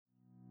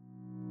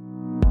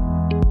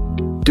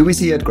Do we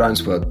see at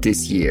Groundswell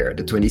this year,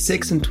 the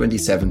 26th and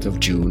 27th of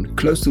June,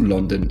 close to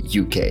London,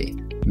 UK.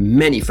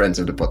 Many friends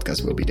of the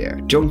podcast will be there.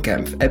 John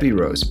Kempf, Abby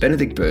Rose,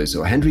 Benedict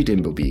Bösel, Henry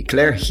Dimbleby,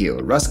 Claire Hill,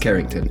 Russ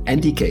Carrington,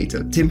 Andy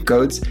Cato, Tim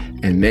Coates,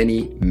 and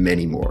many,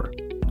 many more.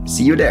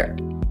 See you there.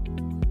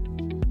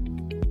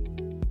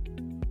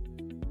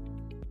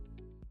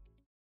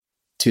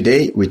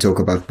 Today we talk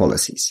about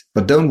policies,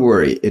 but don't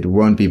worry, it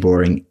won't be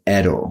boring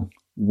at all.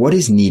 What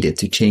is needed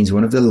to change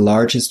one of the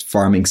largest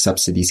farming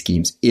subsidy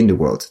schemes in the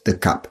world, the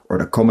CAP, or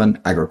the Common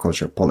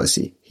Agriculture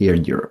Policy, here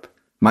in Europe?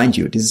 Mind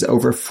you, this is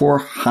over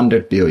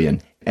 400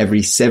 billion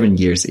every 7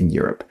 years in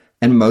Europe,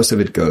 and most of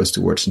it goes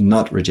towards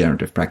not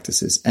regenerative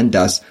practices, and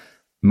thus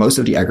most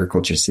of the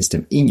agriculture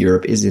system in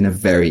Europe is in a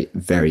very,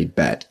 very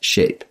bad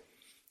shape.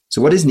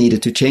 So what is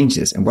needed to change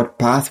this, and what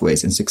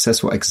pathways and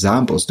successful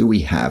examples do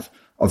we have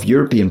of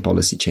European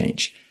policy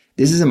change?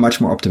 This is a much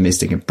more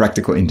optimistic and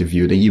practical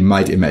interview than you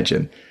might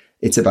imagine.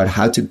 It's about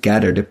how to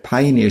gather the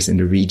pioneers in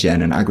the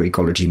regen and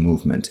agroecology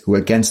movement who,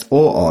 against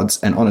all odds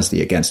and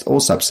honestly against all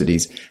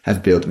subsidies,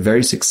 have built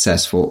very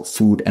successful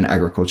food and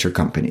agriculture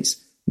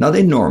companies. Not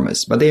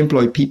enormous, but they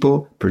employ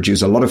people,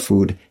 produce a lot of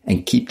food,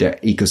 and keep their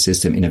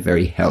ecosystem in a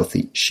very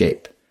healthy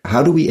shape.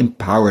 How do we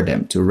empower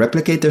them to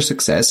replicate their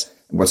success?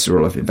 What's the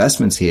role of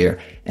investments here?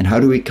 And how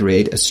do we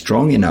create a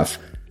strong enough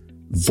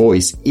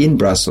voice in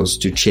Brussels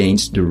to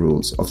change the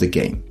rules of the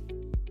game?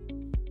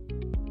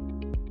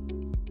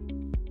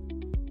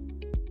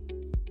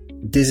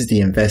 This is the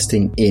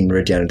Investing in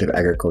Regenerative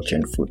Agriculture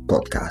and Food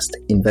podcast,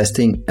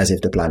 Investing as if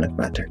the planet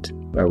mattered,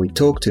 where we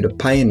talk to the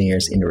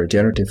pioneers in the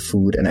regenerative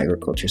food and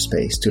agriculture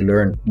space to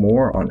learn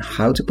more on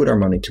how to put our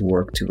money to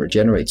work to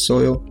regenerate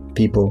soil,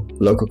 people,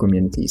 local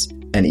communities,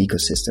 and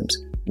ecosystems,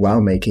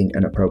 while making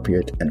an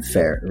appropriate and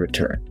fair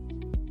return.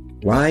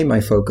 Why my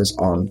focus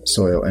on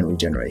soil and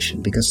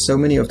regeneration? Because so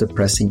many of the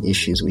pressing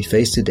issues we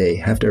face today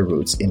have their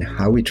roots in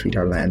how we treat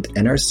our land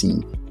and our sea,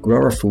 grow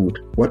our food,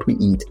 what we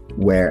eat,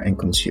 where and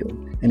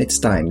consume. And it's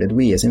time that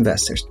we as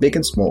investors, big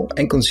and small,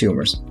 and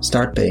consumers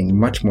start paying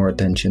much more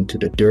attention to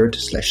the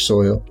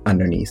dirt/soil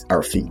underneath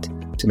our feet.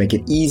 To make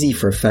it easy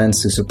for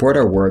fans to support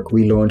our work,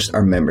 we launched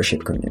our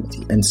membership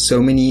community, and so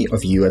many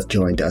of you have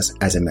joined us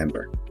as a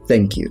member.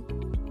 Thank you.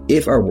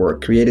 If our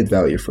work created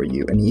value for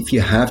you, and if you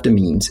have the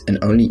means, and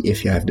only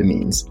if you have the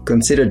means,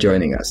 consider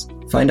joining us.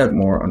 Find out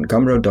more on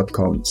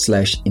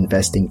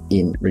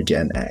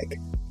gumroad.com/investing-in-regen-ag.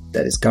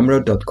 That is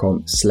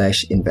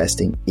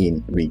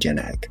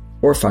gumroad.com/investing-in-regen-ag.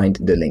 Or find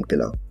the link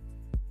below.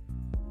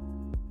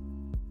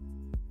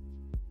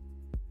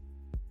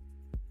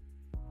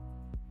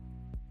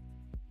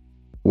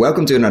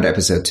 Welcome to another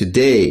episode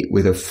today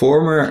with a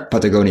former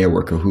Patagonia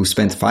worker who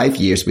spent 5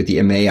 years with the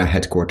EMEA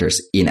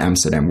headquarters in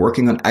Amsterdam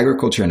working on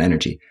agriculture and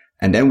energy,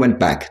 and then went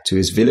back to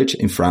his village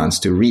in France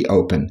to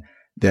reopen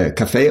the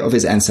cafe of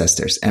his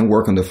ancestors and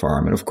work on the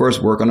farm, and of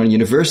course work on a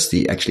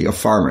university actually of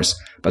farmers.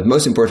 But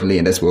most importantly,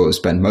 and that's where we'll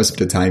spend most of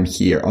the time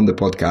here on the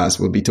podcast,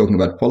 we'll be talking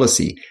about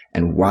policy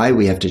and why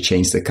we have to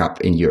change the CAP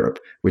in Europe,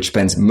 which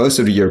spends most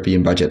of the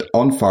European budget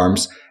on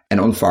farms and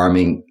on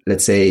farming,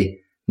 let's say,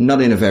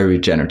 not in a very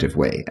regenerative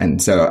way.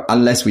 And so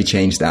unless we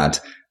change that,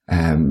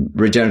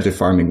 regenerative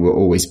farming will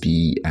always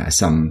be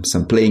some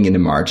playing in the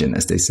margin,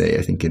 as they say,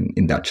 I think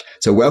in Dutch.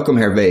 So welcome,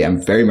 Hervé. I'm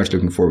very much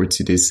looking forward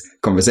to this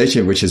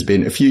conversation, which has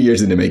been a few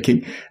years in the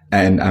making,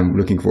 and I'm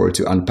looking forward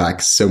to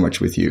unpack so much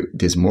with you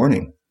this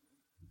morning.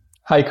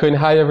 Hi, Koen.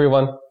 Hi,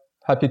 everyone.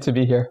 Happy to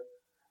be here.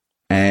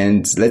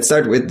 And let's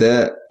start with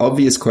the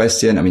obvious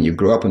question. I mean, you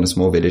grew up in a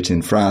small village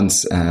in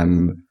France.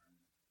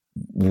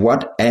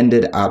 What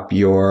ended up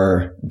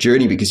your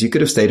journey? Because you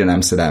could have stayed in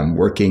Amsterdam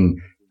working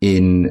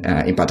in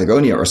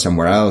Patagonia or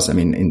somewhere else. I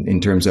mean,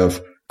 in terms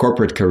of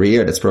corporate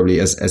career, that's probably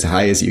as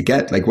high as you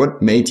get. Like,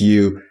 what made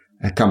you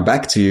come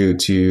back to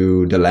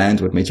the land?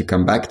 What made you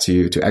come back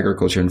to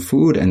agriculture and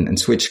food and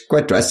switch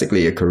quite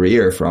drastically a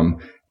career from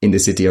in the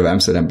city of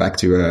Amsterdam back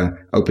to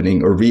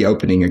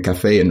reopening a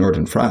cafe in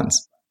northern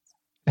France?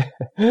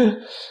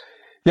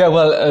 Yeah,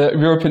 well,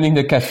 reopening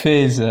the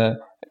cafe is I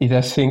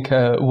think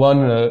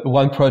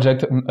one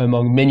project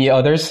among many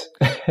others,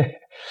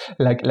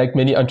 like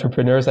many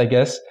entrepreneurs, I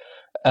guess.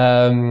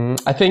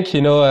 I think,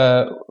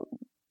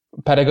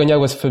 Patagonia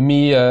was for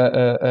me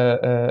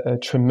a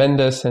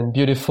tremendous and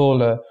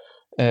beautiful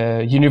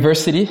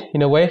university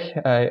in a way.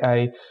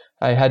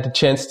 I had the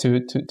chance to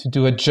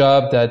do a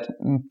job that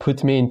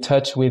put me in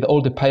touch with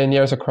all the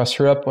pioneers across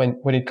Europe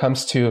when it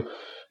comes to,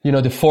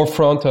 the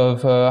forefront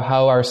of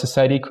how our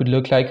society could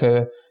look like,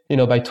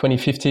 by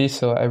 2050.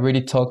 So I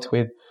really talked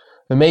with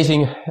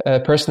amazing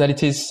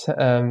personalities,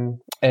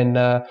 and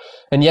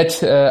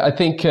yet I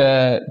think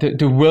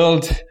the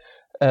world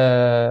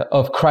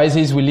of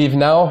crisis we live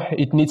now,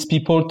 it needs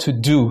people to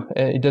do.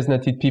 It does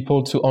not need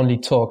people to only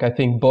talk. I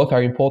think both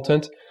are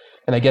important,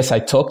 and I guess I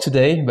talk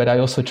today, but I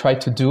also try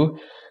to do.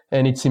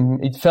 And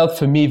it felt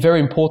for me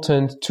very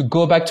important to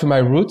go back to my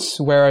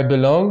roots, where I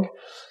belong,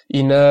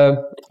 in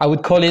I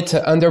would call it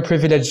an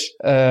underprivileged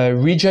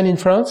region in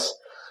France,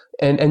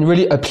 and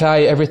really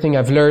apply everything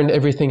I've learned,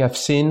 everything I've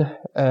seen,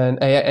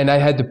 and I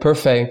had the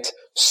perfect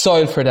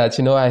soil for that.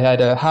 You know, I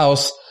had a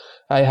house,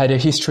 I had a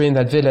history in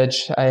that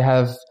village, I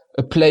have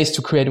a place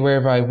to create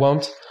wherever I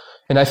want.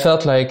 And I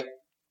felt like,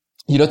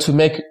 you know, to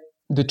make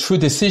the true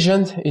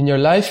decision in your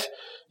life,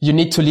 you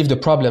need to leave the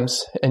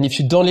problems. And if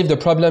you don't leave the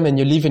problem and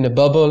you live in a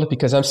bubble,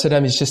 because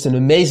Amsterdam is just an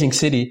amazing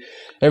city,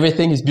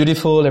 everything is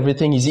beautiful,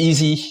 everything is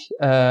easy,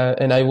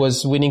 and I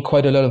was winning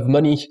quite a lot of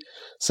money.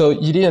 So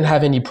you didn't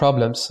have any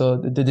problems. So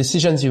the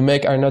decisions you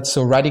make are not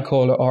so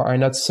radical or are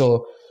not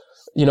so,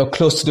 you know,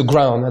 close to the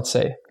ground, let's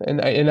say.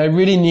 And I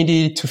really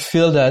needed to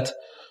feel that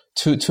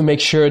to make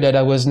sure that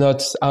I was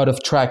not out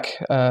of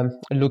track,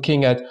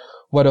 looking at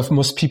what of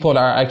most people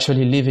are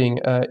actually living,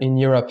 in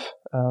Europe.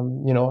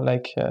 You know,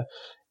 like,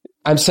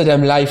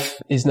 Amsterdam life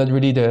is not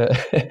really the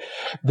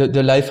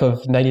life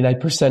of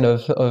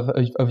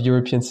 99% of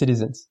European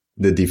citizens.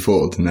 The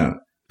default, no.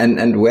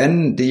 And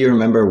when do you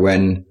remember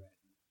when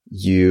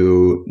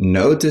you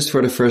noticed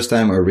for the first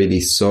time or really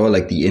saw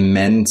like the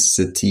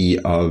immensity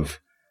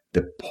of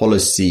the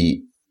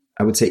policy,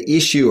 I would say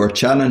issue or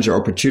challenge or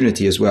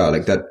opportunity as well,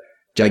 like that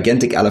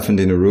gigantic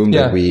elephant in the room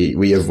that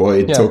we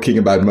avoid talking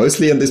about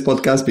mostly on this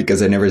podcast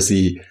because I never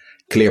see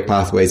clear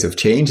pathways of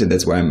change. And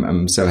that's why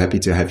I'm so happy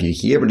to have you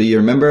here. But do you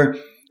remember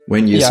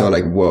when you saw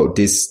like, whoa,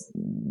 this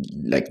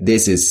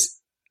is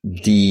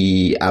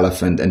the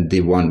elephant and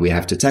the one we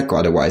have to tackle.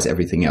 Otherwise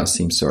everything else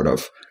seems sort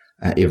of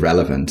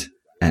irrelevant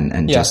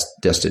and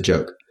just a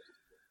joke.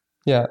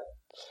 Yeah.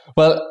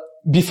 Well,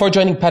 before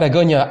joining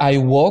Patagonia, I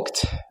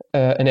walked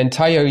an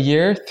entire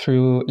year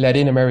through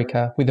Latin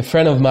America with a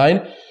friend of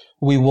mine.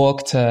 We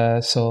walked,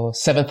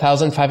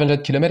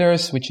 7,500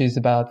 kilometers, which is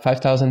about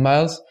 5,000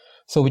 miles.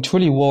 So we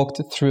truly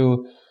walked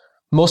through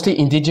mostly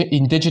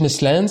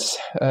indigenous lands,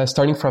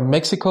 starting from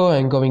Mexico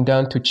and going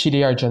down to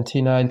Chile,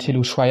 Argentina, until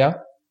Ushuaia.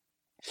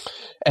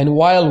 And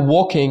while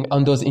walking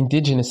on those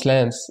indigenous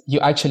lands, you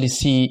actually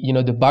see, you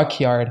know, the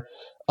backyard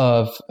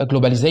of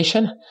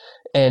globalization.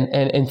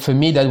 And for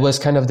me, that was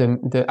kind of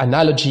the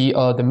analogy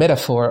or the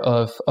metaphor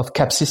of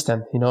cap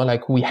system, you know,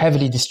 like we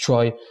heavily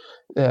destroy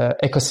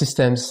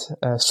ecosystems,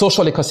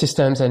 social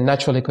ecosystems and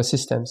natural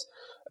ecosystems,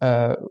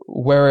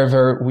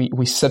 wherever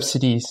we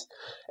subsidies.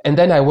 And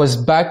then I was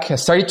back, I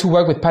started to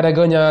work with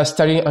Patagonia,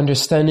 started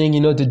understanding, you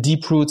know, the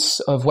deep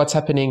roots of what's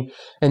happening.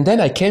 And then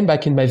I came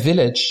back in my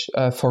village,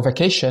 for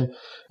vacation.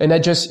 And I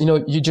just, you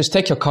know, you just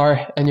take your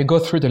car and you go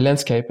through the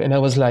landscape. And I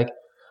was like,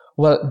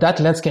 well, that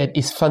landscape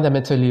is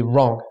fundamentally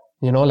wrong.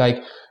 You know,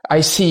 like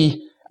I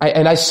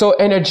saw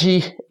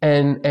energy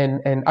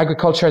and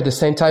agriculture at the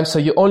same time. So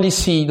you only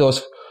see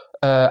those,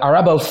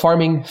 arable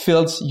farming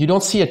fields. You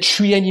don't see a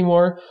tree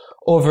anymore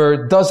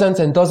over dozens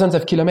and dozens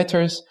of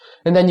kilometers.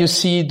 And then you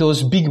see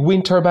those big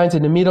wind turbines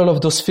in the middle of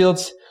those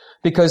fields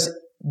because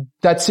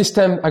that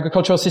system,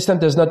 agricultural system,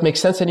 does not make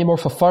sense anymore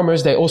for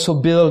farmers. They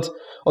also build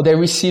or they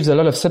receive a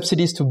lot of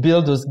subsidies to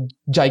build those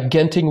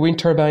gigantic wind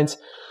turbines.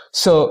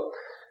 So,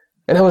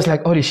 and I was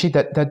like, holy shit,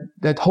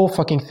 that whole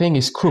fucking thing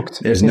is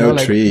crooked. There's no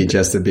tree,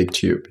 just a big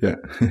tube. Yeah.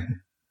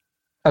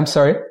 I'm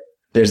sorry?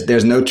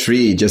 There's no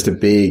tree, just a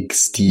big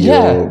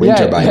steel wind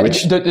turbine. Yeah.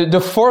 Which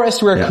the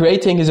forest we're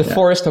creating is a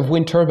forest of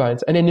wind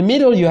turbines. And in the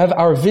middle, you have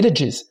our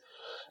villages.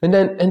 And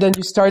then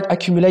you start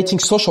accumulating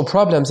social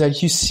problems.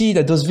 Like you see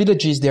that those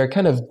villages, they're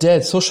kind of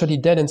dead, socially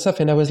dead and stuff.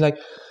 And I was like,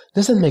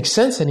 doesn't make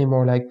sense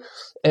anymore. Like,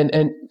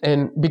 and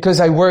because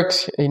I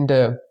worked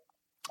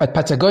at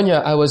Patagonia,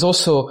 I was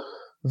also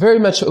very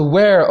much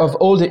aware of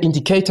all the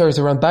indicators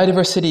around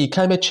biodiversity,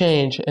 climate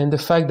change, and the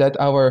fact that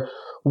our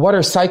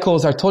water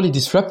cycles are totally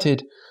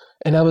disrupted.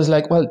 And I was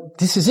like, well,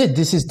 this is it.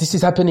 This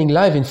is happening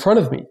live in front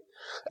of me.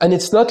 And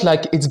it's not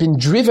like it's been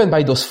driven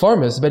by those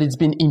farmers, but it's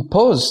been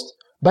imposed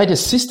by the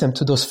system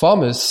to those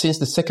farmers since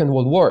the Second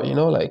World War, you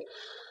know, like,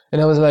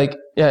 and I was like,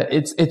 yeah,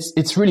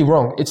 it's really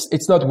wrong.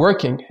 It's not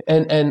working.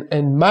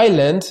 And my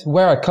land,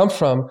 where I come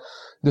from,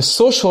 the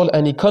social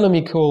and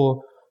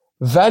economical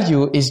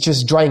value is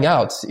just drying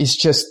out. It's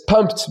just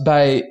pumped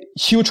by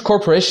huge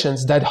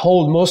corporations that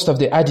hold most of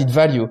the added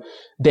value.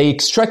 They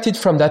extract it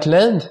from that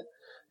land.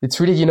 It's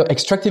really, you know,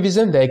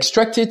 extractivism. They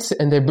extract it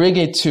and they bring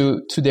it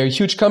to their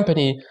huge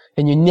company,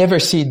 and you never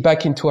see it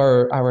back into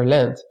our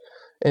land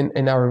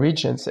and our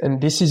regions.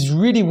 And this is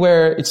really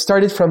where it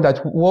started, from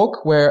that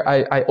walk where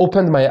I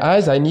opened my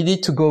eyes. I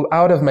needed to go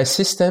out of my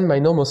system, my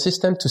normal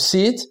system, to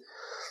see it.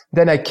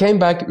 Then I came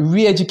back,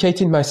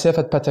 re-educating myself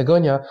at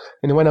Patagonia.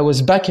 And when I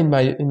was back in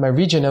my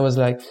region, I was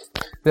like,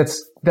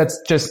 that's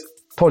just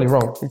totally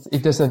wrong.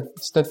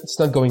 It's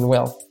not going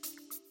well.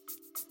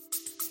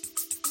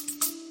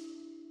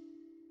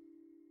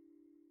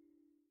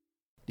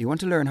 Do you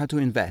want to learn how to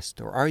invest,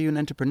 or are you an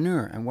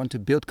entrepreneur and want to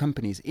build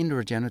companies in the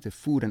regenerative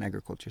food and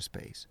agriculture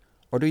space?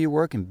 Or do you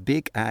work in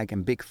big ag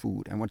and big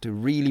food and want to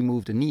really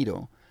move the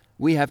needle?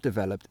 We have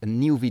developed a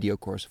new video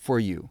course for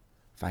you.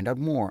 Find out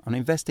more on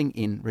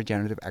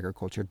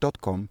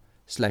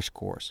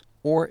investinginregenerativeagriculture.com/course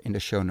or in the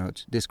show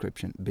notes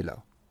description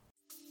below.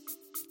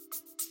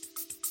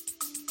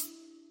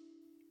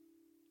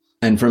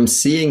 And from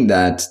seeing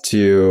that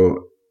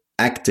to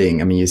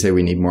acting, I mean, you say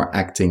we need more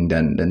acting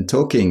than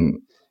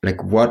talking.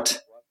 Like what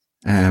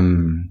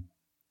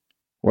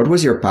What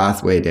was your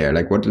pathway there?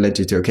 Like what led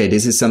you to, okay,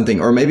 this is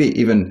something, or maybe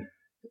even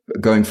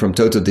going from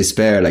total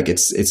despair, like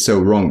it's so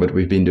wrong, but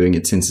we've been doing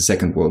it since the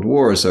Second World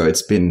War. So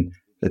it's been,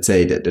 let's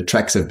say that the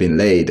tracks have been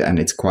laid and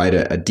it's quite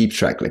a deep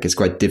track. Like it's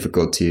quite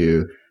difficult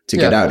to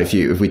get out.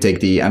 If we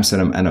take the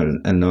Amsterdam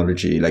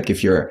analogy, like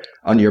if you're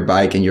on your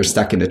bike and you're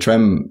stuck in the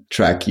tram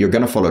track, you're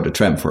going to follow the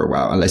tram for a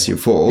while unless you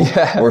fall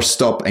or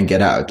stop and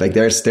get out. Like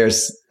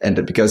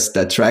and because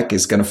that track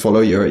is going to follow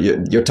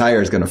your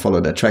tire is going to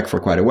follow that track for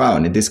quite a while.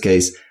 And in this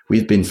case,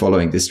 we've been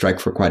following this track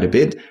for quite a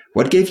bit.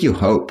 What gave you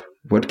hope?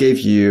 What gave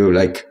you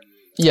like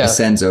a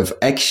sense of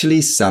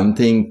actually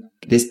something,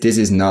 this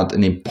is not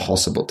an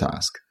impossible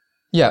task?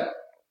 Yeah,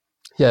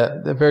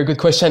 a very good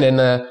question.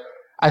 And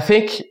I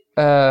think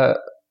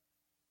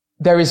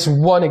there is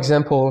one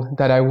example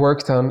that I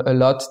worked on a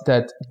lot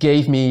that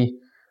gave me,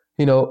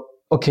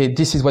 okay,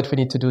 this is what we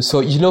need to do.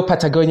 So,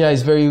 Patagonia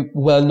is very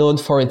well known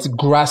for its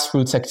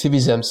grassroots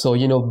activism. So,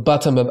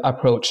 bottom-up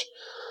approach.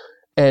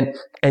 And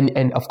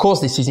of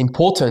course, this is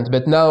important,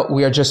 but now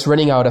we are just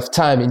running out of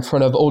time in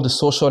front of all the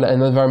social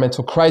and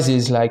environmental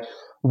crises. Like,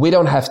 we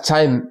don't have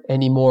time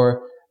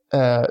anymore.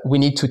 We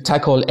need to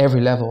tackle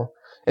every level.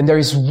 And there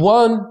is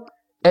one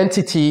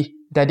entity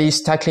that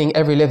is tackling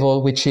every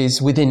level, which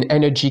is within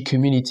energy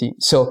community.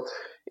 So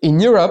in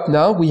Europe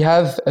now, we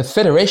have a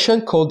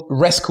federation called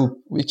RESCOOP,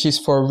 which is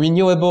for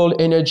Renewable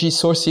Energy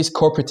Sources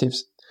Cooperatives.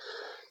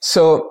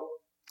 So,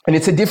 and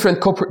it's a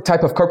different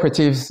type of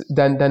cooperatives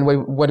than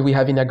what we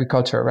have in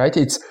agriculture, right?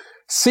 It's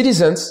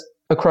citizens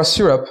across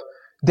Europe.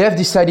 They have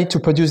decided to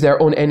produce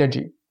their own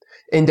energy.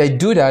 And they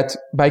do that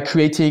by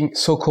creating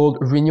so-called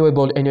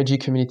renewable energy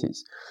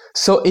communities.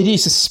 So it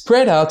is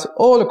spread out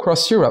all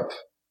across Europe.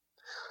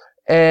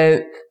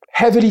 A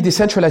heavily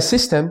decentralized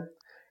system.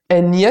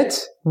 And yet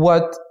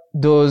what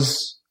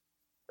those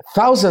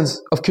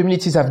thousands of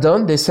communities have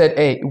done, they said,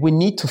 hey, we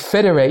need to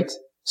federate.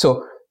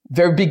 So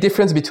very big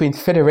difference between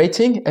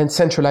federating and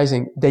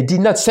centralizing. They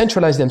did not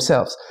centralize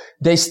themselves.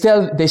 They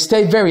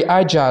stay very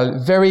agile,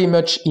 very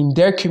much in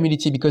their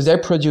community because they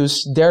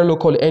produce their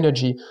local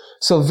energy.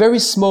 So very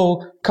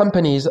small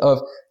companies of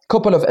a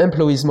couple of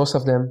employees, most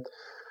of them.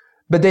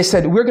 But they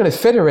said, we're going to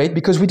federate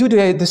because we do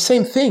the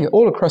same thing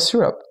all across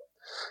Europe.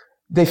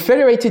 They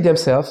federated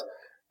themselves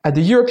at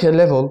the European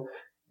level.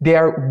 They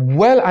are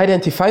well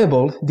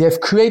identifiable. They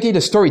have created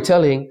a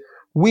storytelling.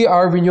 We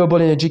are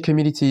renewable energy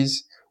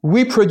communities.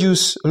 We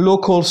produce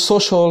local,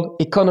 social,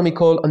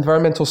 economical,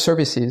 environmental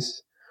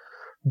services.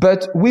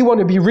 But we want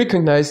to be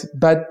recognized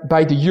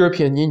by the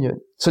European Union.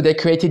 So they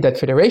created that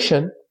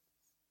federation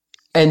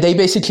and they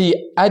basically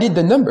added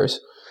the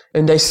numbers.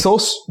 And they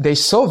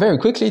saw very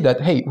quickly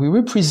that, hey, we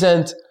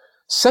represent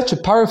such a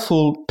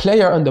powerful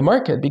player on the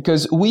market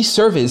because we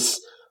service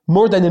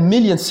more than 1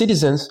 million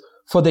citizens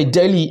for their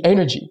daily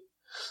energy.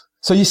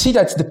 So you see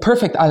that's the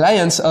perfect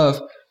alliance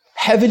of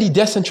heavily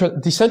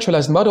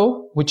decentralized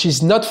model, which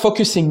is not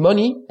focusing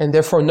money and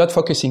therefore not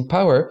focusing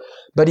power,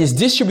 but is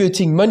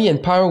distributing money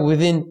and power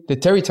within the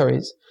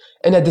territories.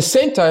 And at the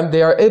same time,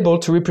 they are able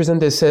to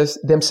represent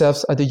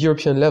themselves at the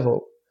European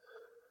level.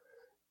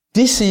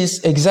 This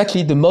is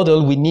exactly the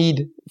model we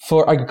need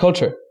for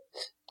agriculture.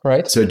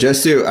 Right. So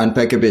just to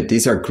unpack a bit,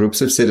 these are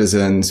groups of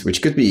citizens,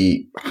 which could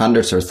be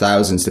hundreds or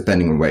thousands,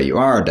 depending on where you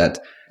are, that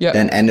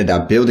then ended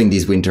up building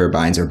these wind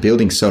turbines or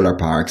building solar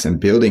parks and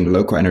building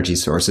local energy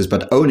sources,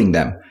 but owning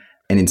them.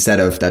 And instead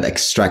of that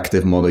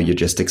extractive model you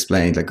just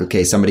explained, like,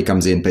 okay, somebody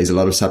comes in, pays a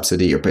lot of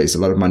subsidy or pays a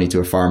lot of money to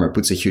a farmer,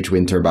 puts a huge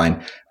wind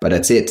turbine, but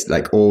that's it.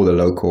 Like all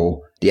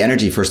the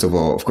energy, first of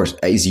all, of course,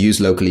 is used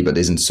locally, but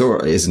isn't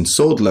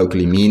sold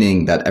locally,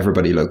 meaning that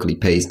everybody locally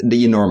pays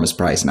the enormous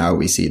price. Now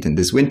we see it in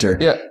this winter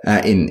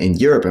in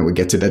Europe, and we'll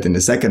get to that in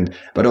a second.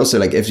 But also,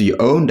 like, if you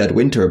own that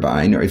wind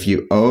turbine or if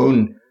you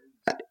own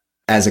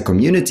as a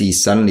community,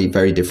 suddenly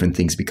very different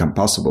things become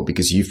possible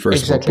because you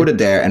first of all put it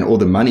there and all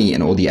the money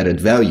and all the added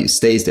value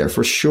stays there.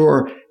 For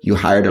sure, you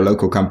hired a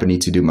local company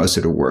to do most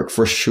of the work.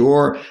 For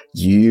sure,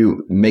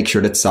 you make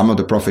sure that some of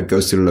the profit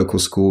goes to the local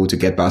school to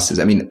get buses.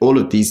 I mean, all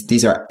of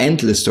these are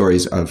endless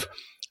stories of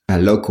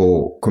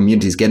local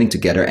communities getting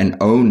together and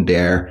own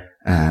their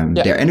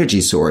energy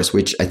source,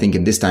 which I think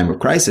in this time of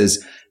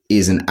crisis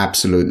is an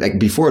absolute, like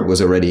before it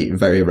was already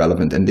very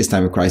relevant. And this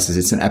time of crisis,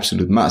 it's an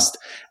absolute must.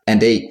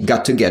 And they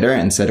got together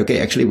and said, okay,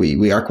 actually,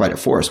 we are quite a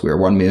force. We're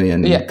 1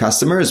 million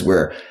customers.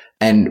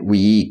 And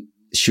we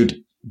should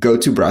go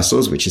to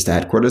Brussels, which is the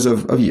headquarters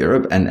of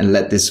Europe, and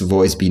let this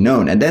voice be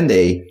known. And then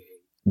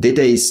did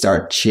they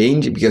start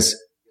changing? Because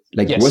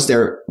was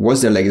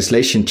there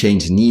legislation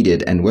change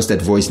needed? And was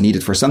that voice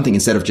needed for something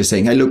instead of just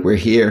saying, hey, look, we're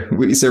here.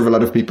 We serve a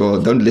lot of people.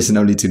 Don't listen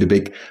only to the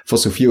big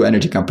fossil fuel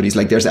energy companies.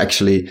 Like there's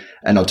actually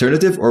an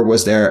alternative, or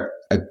was there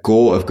a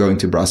goal of going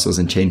to Brussels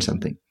and change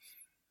something?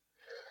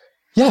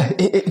 Yeah,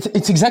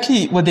 it's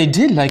exactly what they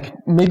did, like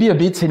maybe a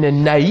bit in a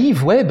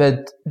naive way,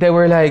 but they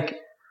were like,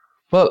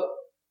 well,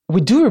 we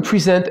do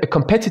represent a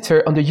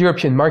competitor on the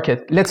European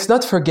market. Let's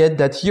not forget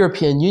that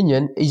European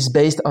Union is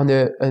based on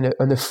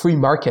a free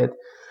market.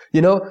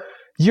 You know,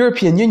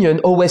 European Union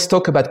always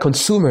talk about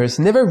consumers,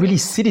 never really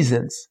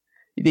citizens.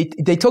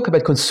 They talk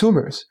about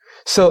consumers.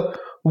 So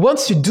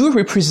once you do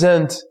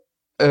represent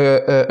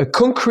a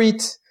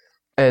concrete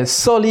and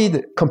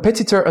solid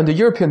competitor on the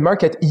European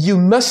market,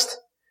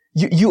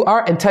 you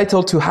are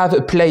entitled to have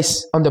a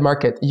place on the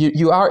market.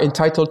 You are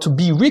entitled to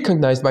be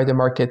recognized by the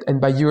market and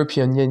by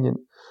European Union.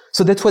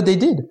 So that's what they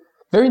did.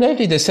 Very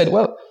naively, they said,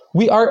 well,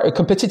 we are a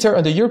competitor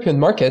on the European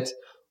market.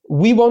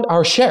 We want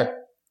our share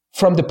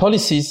from the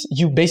policies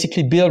you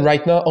basically build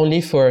right now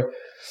only for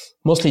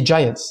mostly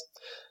giants.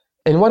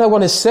 And what I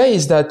want to say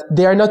is that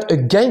they are not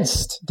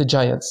against the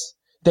giants.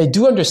 They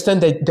do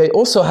understand that they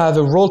also have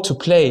a role to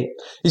play.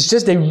 It's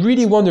just they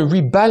really want to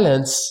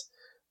rebalance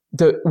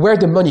where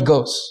the money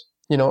goes.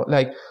 You know,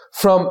 like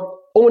from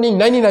owning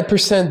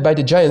 99% by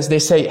the giants, they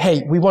say,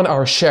 hey, we want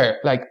our share.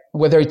 Like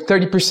whether it's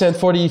 30%,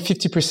 40,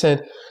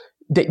 50%,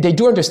 they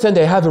do understand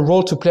they have a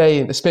role to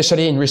play,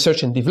 especially in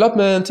research and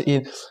development,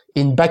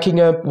 in backing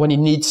up when it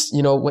needs,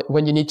 you know,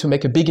 when you need to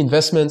make a big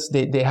investments,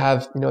 they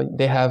have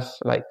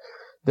like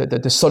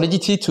the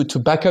solidity to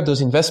back up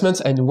those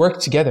investments and work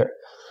together.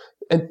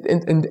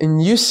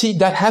 And you see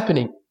that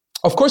happening.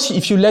 Of course,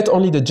 if you let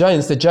only the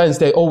giants,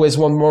 they always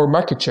want more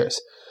market shares.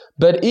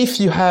 But if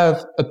you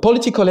have a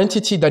political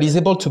entity that is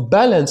able to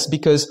balance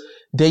because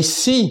they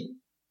see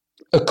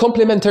a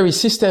complementary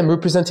system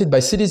represented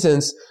by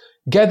citizens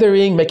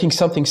gathering, making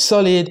something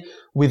solid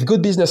with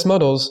good business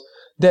models,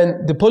 then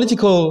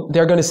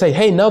they're going to say,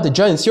 hey, now the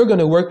giants, you're going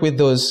to work with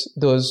those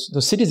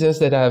citizens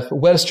that have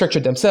well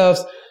structured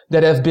themselves,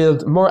 that have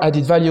built more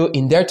added value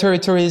in their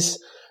territories,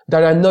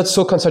 that are not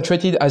so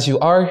concentrated as you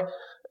are.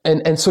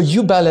 And so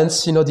you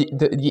balance, you know,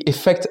 the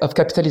effect of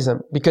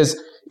capitalism,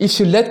 because if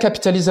you let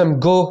capitalism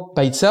go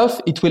by itself,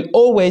 it will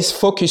always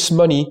focus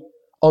money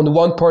on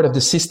one part of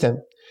the system.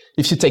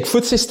 If you take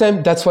food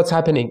system, that's what's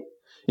happening.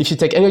 If you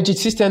take energy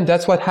system,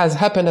 that's what has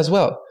happened as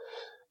well.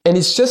 And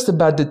it's just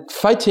about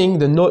fighting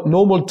the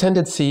normal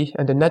tendency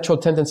and the natural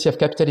tendency of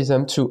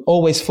capitalism to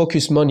always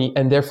focus money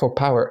and therefore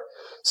power.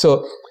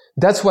 So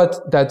that's what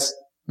that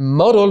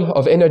model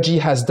of energy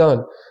has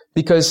done,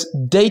 because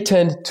they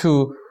tend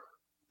to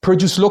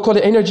produce local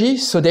energy.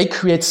 So they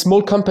create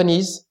small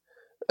companies,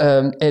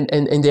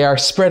 and they are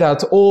spread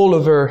out all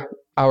over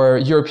our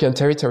European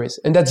territories.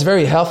 And that's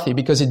very healthy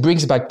because it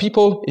brings back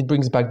people, it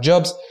brings back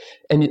jobs,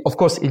 and of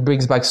course it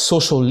brings back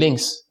social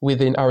links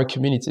within our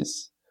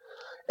communities.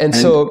 And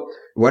so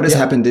what has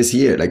happened this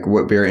year? Like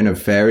we're in a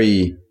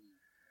very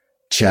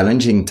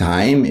challenging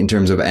time in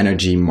terms of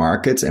energy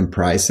markets and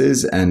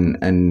prices, and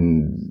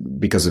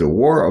because of the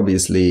war,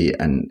 obviously,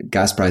 and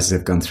gas prices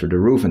have gone through the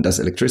roof, and thus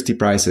electricity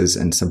prices,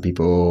 and some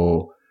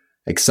people,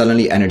 like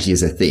suddenly energy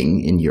is a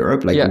thing in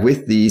Europe. Like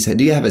with these,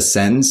 do you have a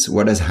sense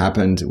what has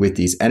happened with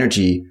these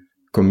energy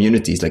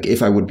communities? Like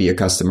if I would be a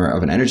customer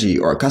of an energy,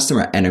 or a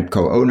customer and a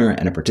co-owner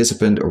and a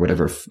participant or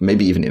whatever,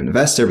 maybe even an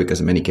investor, because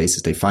in many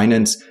cases they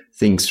finance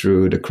things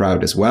through the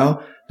crowd as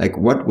well. Like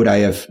what would I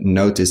have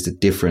noticed the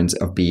difference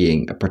of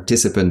being a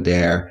participant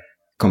there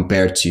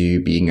compared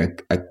to being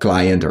a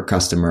client or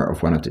customer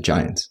of one of the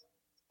giants?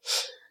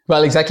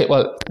 Well, exactly.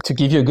 Well, to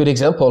give you a good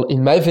example,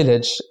 in my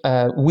village,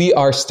 we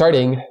are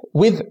starting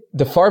with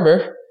the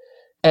farmer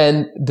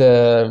and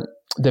the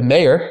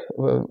mayor.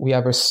 We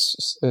have a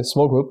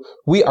small group.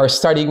 We are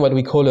starting what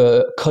we call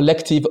a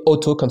collective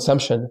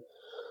auto-consumption.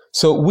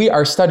 So we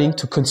are starting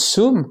to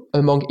consume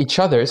among each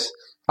other's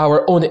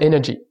our own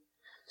energy.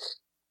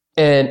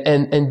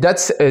 And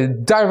that's a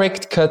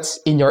direct cut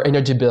in your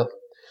energy bill,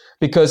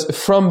 because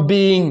from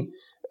being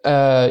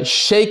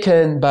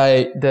shaken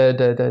by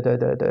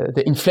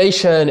the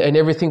inflation and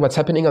everything what's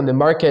happening on the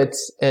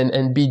markets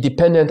and be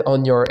dependent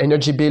on your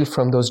energy bill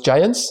from those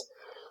giants,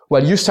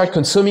 well, you start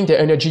consuming the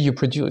energy you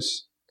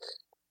produce.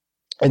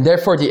 And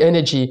therefore the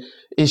energy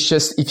is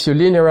just, if you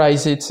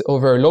linearize it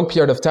over a long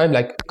period of time,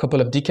 like a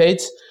couple of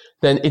decades,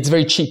 then it's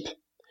very cheap.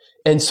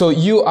 And so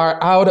you are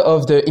out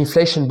of the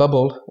inflation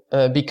bubble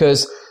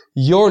because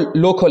your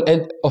local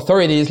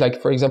authorities,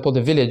 like for example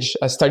the village,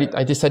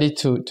 I decided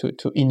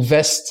to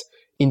invest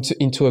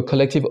into a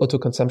collective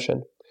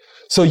auto-consumption.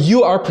 So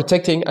you are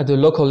protecting at the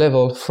local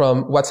level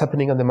from what's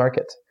happening on the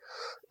market.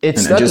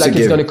 It's not like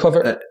it's going to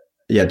cover...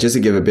 just to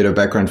give a bit of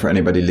background for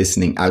anybody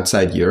listening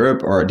outside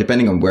Europe, or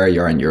depending on where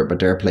you are in Europe, but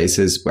there are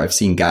places where I've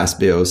seen gas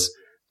bills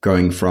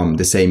going from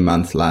the same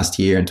month last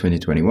year in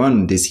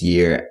 2021, this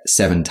year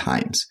 7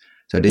 times.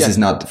 So this is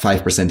not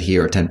 5%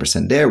 here or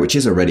 10% there, which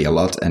is already a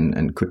lot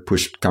and could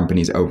push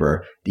companies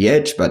over the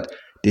edge. But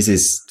this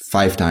is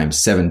 5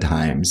 times, 7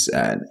 times.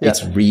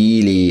 It's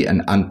really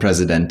an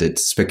unprecedented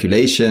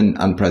speculation,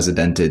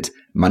 unprecedented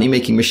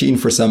money-making machine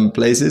for some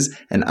places,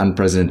 and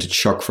unprecedented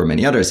shock for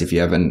many others. If you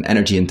have an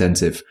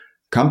energy-intensive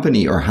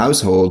company or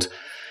household,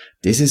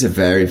 this is a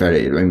very,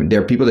 very, I mean,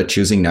 there are people that are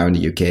choosing now in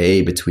the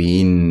UK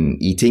between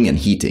eating and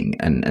heating.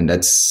 And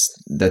that's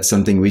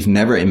something we've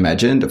never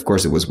imagined. Of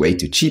course, it was way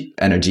too cheap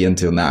energy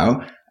until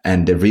now.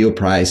 And the real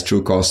price,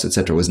 true cost,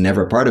 etc., was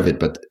never part of it.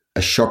 But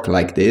a shock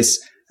like this,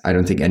 I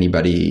don't think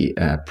anybody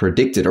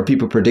predicted, or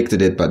people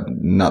predicted it, but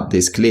not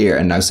this clear.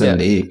 And now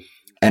suddenly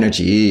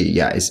energy,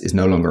 is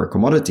no longer a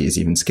commodity. It's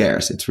even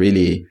scarce. It's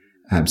really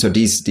So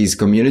these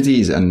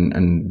communities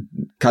and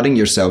cutting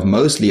yourself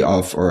mostly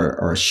off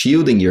or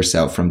shielding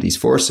yourself from these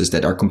forces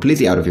that are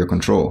completely out of your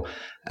control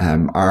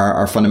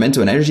are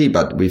fundamental in energy.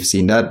 But we've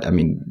seen that. I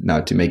mean, now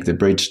to make the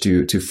bridge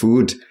to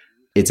food,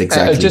 it's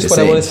exactly just the what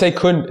same. I want to say,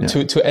 Koen,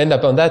 to end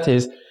up on that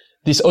is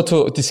this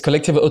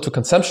collective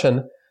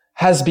auto-consumption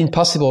has been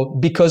possible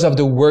because of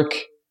the work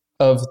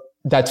of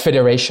that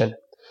federation.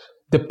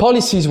 The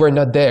policies were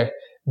not there.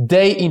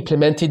 They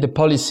implemented the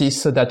policies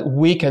so that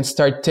we can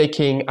start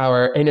taking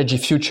our energy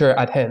future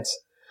at hands.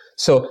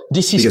 So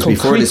this is because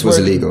before this was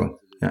illegal.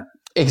 Yeah.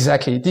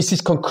 Exactly. This is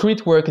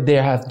concrete work they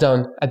have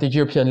done at the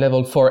European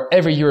level for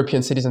every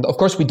European citizen. Of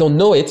course, we don't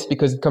know it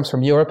because it comes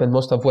from Europe, and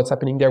most of what's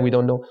happening there, we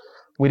don't know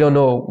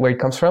where it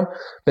comes from.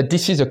 But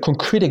this is a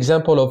concrete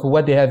example of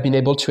what they have been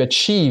able to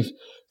achieve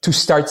to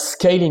start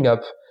scaling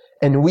up.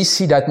 And we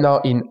see that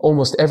now in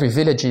almost every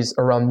villages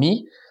around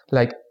me.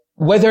 Like,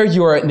 whether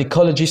you are an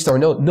ecologist or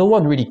no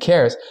one really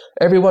cares.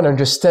 Everyone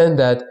understands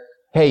that,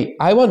 hey,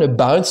 I want to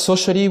balance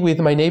socially with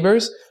my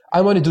neighbors.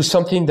 I want to do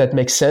something that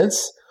makes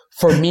sense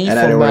for me, and for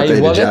I don't my want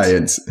to wallet. pay the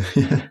giants.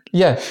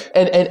 Yeah.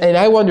 And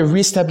I want to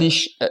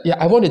reestablish,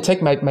 I want to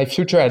take my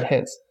future at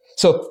hands.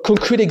 So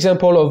concrete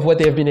example of what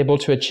they have been able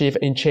to achieve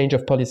in change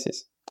of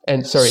policies.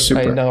 And sorry,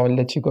 now I'll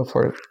let you go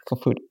for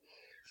food.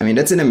 I mean,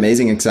 that's an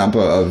amazing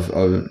example of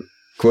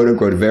quote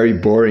unquote very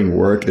boring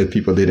work that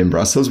people did in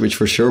Brussels, which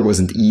for sure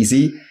wasn't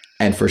easy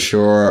and for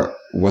sure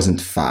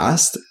wasn't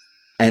fast.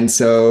 And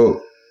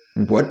so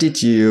what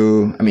did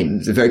you, I mean,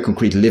 it's a very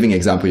concrete living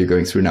example you're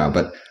going through now,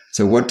 but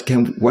so what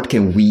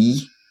can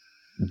we,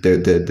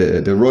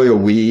 the royal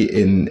we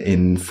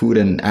in food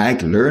and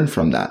ag learn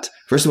from that?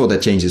 First of all,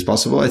 that change is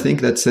possible. I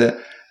think that's,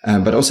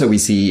 but also we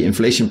see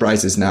inflation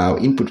prices now,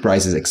 input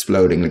prices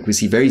exploding. Like we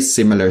see very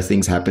similar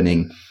things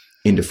happening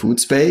in the food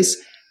space.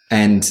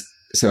 And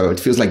so it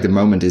feels like the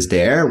moment is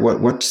there.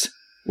 What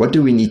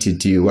do we need to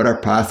do? What are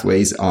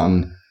pathways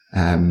on,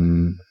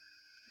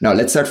 now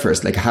let's start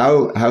first. Like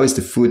how is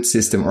the food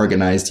system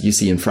organized? You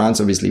see in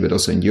France, obviously, but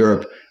also in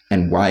Europe.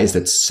 And why is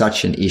that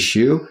such an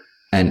issue?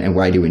 And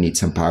why do we need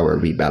some power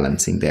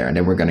rebalancing there? And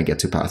then we're going to get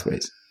to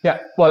pathways. Yeah,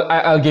 well,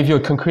 I'll give you a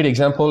concrete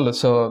example.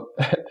 So,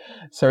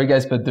 sorry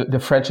guys, but the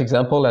French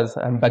example, as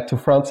I'm back to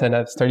France and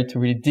I've started to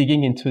really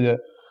digging into the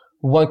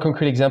one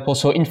concrete example.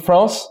 So in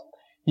France,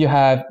 you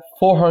have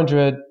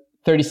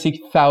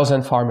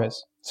 436,000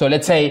 farmers. So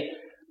let's say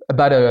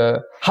about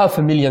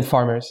 500,000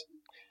 farmers.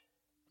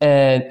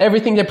 And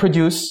everything they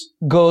produce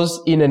goes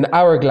in an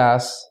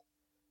hourglass,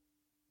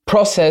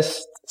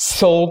 processed,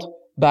 sold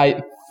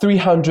by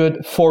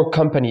 304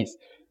 companies.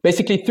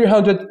 Basically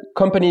 300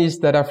 companies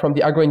that are from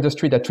the agro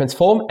industry that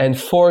transform and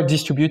 4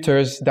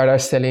 distributors that are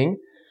selling.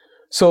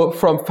 So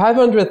from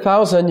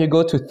 500,000, you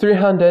go to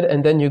 300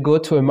 and then you go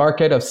to a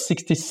market of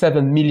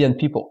 67 million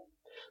people.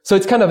 So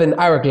it's kind of an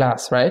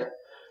hourglass, right?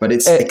 But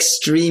it's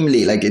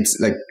extremely it's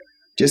like,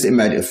 just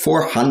imagine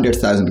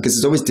 400,000, because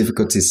it's always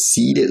difficult to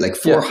seed it, like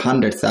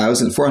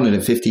 400,000,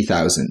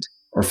 450,000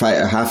 or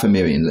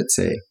 500,000, let's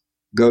say,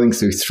 going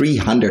through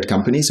 300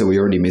 companies. So we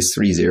already missed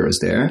 3 zeros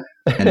there.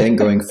 And then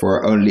going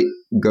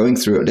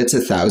through, that's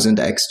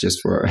 1,000x just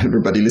for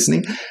everybody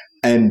listening.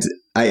 And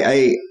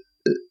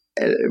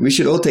we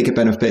should all take a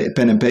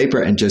pen and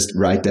paper and just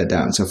write that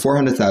down. So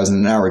 400,000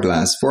 an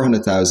hourglass,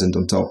 400,000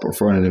 on top, or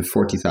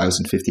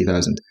 440,000,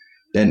 50,000,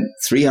 then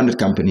 300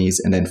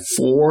 companies, and then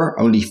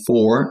only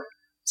four.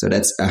 So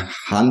that's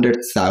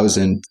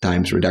 100,000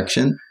 times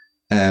reduction,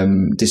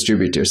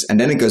 distributors. And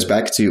then it goes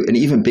back to an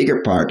even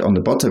bigger part on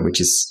the bottom,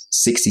 which is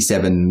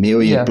 67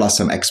 million plus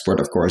some export,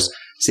 of course,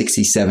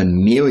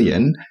 67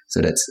 million.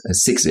 So that's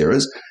 6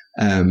 zeros.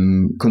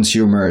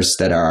 Consumers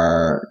that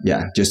are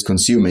just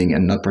consuming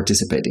and not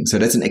participating. So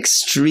that's an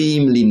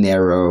extremely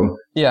narrow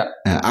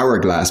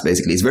hourglass.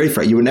 Basically, it's very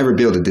you would never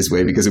build it this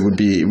way because it would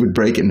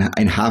break in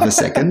half a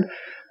second.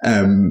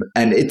 And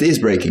it is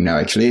breaking now.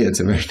 Actually, it's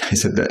a very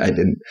nice. I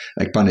didn't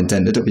like pun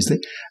intended, obviously.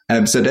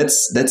 So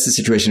that's the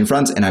situation in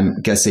France, and I'm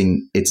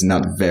guessing it's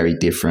not very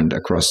different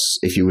across.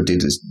 If you would do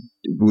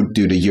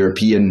the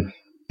European,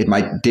 it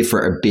might differ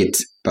a bit,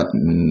 but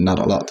not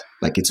a lot.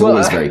 Like it's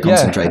always very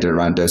concentrated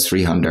around those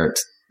 300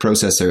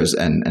 processors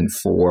and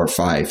 4,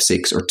 5,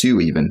 6, or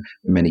 2 even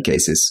in many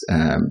cases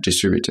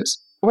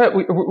distributors. Well,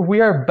 we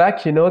are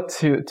back,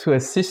 to a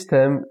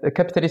system, a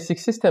capitalistic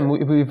system.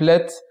 We've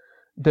let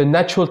the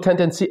natural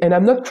tendency, and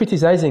I'm not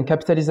criticizing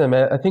capitalism.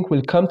 I think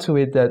we'll come to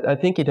it, that I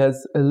think it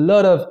has a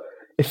lot of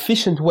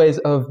efficient ways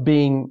of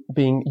being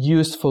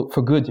used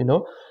for good,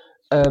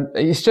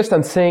 It's just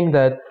I'm saying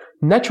that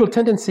natural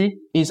tendency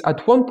is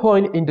at one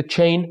point in the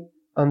chain,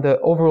 on the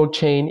overall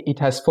chain, it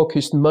has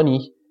focused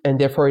money and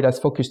therefore it has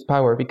focused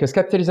power, because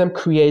capitalism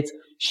creates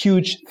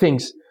huge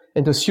things.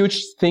 And those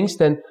huge things,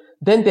 then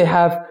they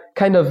have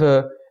kind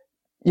of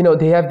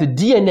they have the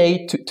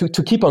DNA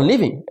to keep on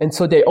living. And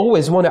so they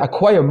always want to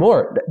acquire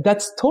more.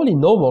 That's totally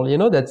normal.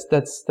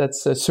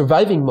 That's a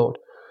surviving mode.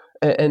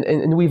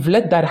 And we've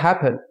let that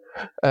happen.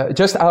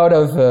 Just out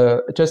of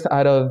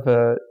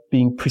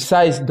being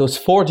precise, those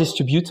 4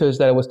 distributors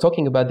that I was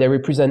talking about, they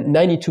represent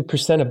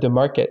 92% of the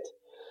market.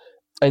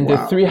 And the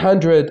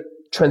 300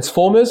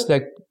 transformers,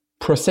 like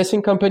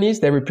processing companies,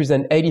 they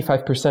represent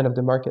 85% of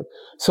the market.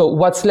 So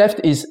what's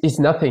left is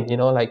nothing,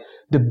 like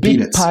the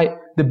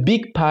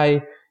big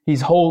pie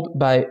is held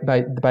by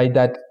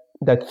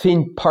that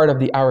thin part of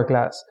the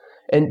hourglass.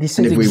 And this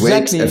is if we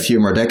wait a few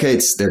more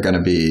decades, they're going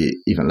to be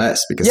even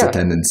less, because the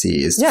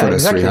tendency is for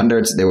those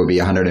 300, there will be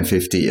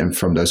 150. And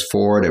from those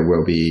 4, there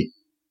will be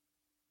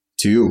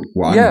 2,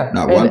 1,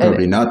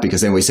 probably not,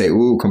 because then we say,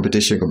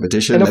 competition.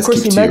 And let's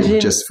keep 2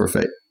 just for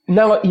fate.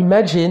 Now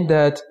imagine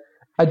that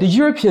at the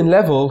European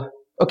level,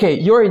 okay,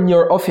 you're in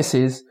your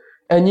offices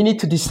and you need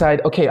to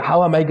decide, okay,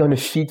 how am I going to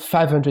feed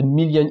 500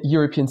 million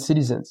European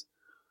citizens?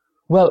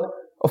 Well,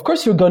 of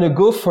course, you're going to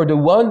go for the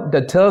one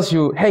that tells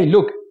you, hey,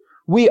 look,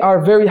 we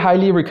are very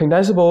highly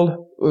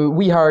recognizable.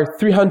 We are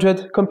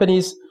 300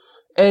 companies.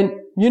 And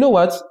you know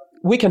what?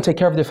 We can take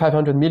care of the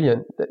 500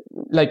 million.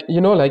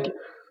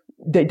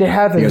 They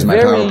have Here's my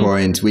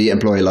PowerPoint. We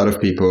employ a lot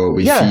of people.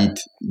 We feed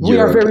Europe we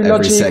are very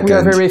every second. We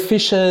are very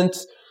efficient.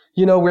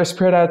 We're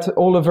spread out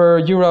all over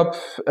Europe.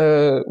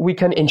 We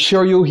can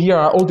ensure you, here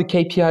are all the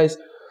KPIs.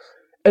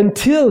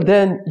 Until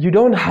then, you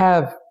don't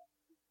have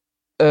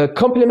a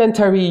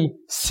complementary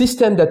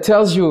system that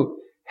tells you,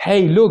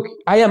 hey, look,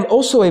 I am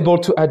also able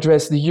to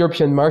address the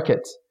European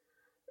market.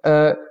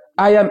 I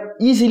am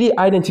easily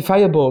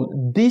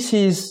identifiable. This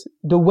is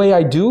the way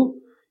I do.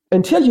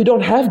 Until you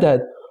don't have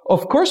that,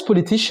 of course,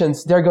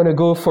 politicians, they're going to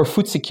go for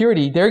food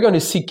security. They're going to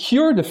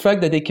secure the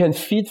fact that they can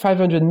feed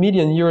 500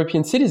 million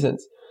European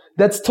citizens.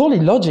 That's totally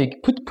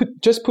logic.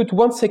 Just put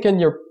 1 second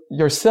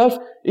yourself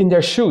in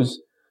their shoes.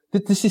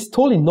 This is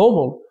totally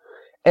normal.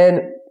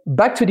 And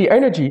back to the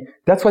energy,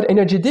 that's what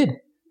energy did.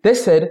 They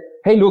said,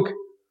 hey, look,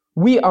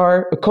 we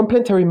are a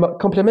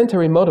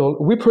complementary model.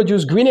 We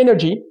produce green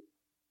energy.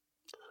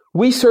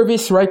 We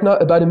service right now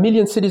about 1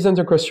 million citizens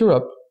across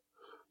Europe.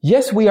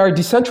 Yes, we are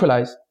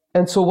decentralized.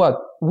 And so what?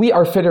 We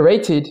are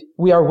federated.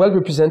 We are well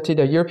represented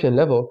at European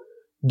level.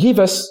 Give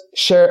us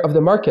share of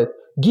the market.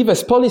 Give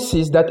us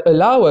policies that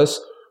allow us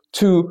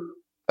to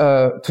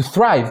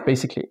thrive,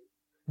 basically.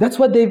 That's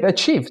what they've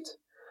achieved.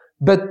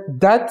 But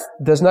that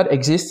does not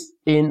exist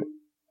in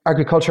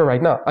agriculture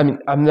right now. I mean,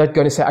 I'm not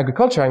going to say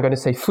agriculture, I'm going to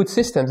say food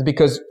systems,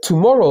 because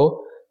tomorrow,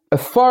 a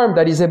farm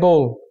that is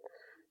able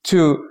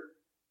to,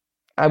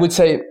 I would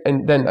say,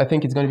 and then I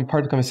think it's going to be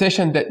part of the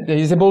conversation, that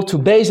is able to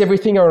base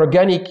everything on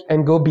organic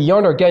and go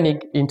beyond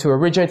organic into a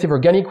regenerative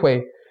organic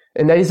way,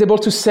 and that is able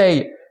to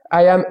say,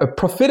 I am a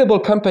profitable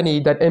company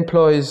that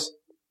employs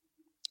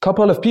a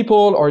couple of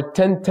people or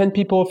 10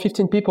 people,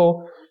 15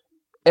 people,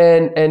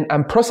 and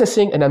I'm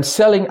processing and I'm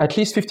selling at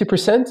least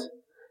 50%,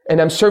 and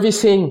I'm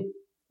servicing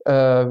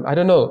I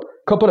don't know,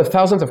 a couple of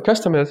thousands of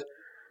customers.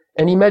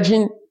 And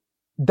imagine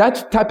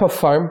that type of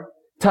farm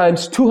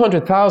times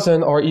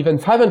 200,000 or even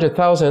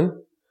 500,000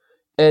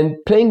 and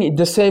playing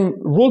the same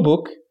rule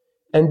book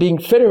and being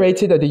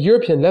federated at the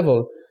European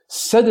level.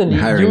 Suddenly,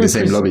 hiring the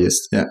same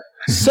lobbyists. Yeah.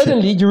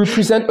 Suddenly you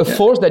represent a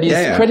force that is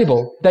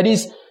credible, that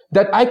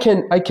I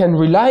can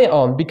rely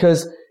on,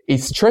 because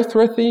it's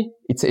trustworthy,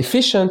 it's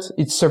efficient,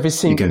 it's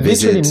servicing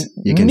literally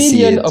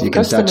millions of customers. You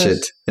can touch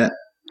it. Yeah.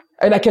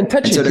 And I can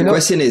touch it. So the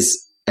question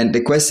is,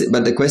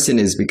 the question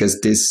is, because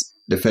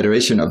the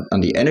federation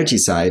on the energy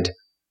side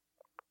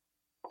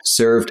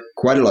served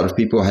quite a lot of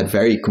people, had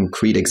very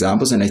concrete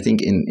examples. And I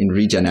think in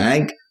Regen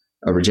Ag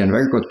or Regenerative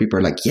Agriculture, people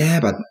are like, yeah,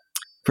 but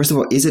first of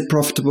all, is it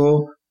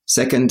profitable?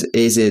 Second,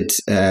 is it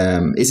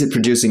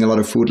producing a lot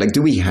of food? Like,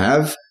 do we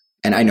have,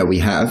 and I know we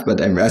have,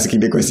 but I'm asking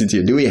the question to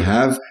you, do we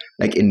have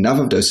like enough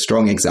of those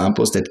strong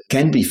examples that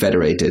can be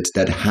federated,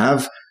 that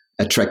have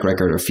a track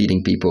record of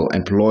feeding people,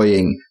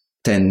 employing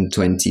 10,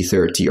 20,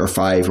 30 or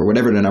 5 or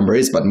whatever the number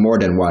is, but more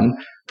than one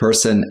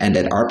person, and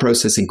that are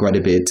processing quite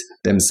a bit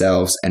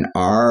themselves and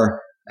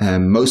are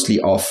mostly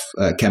off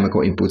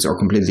chemical inputs or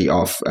completely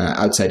off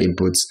outside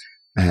inputs,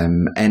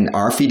 and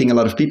are feeding a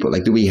lot of people?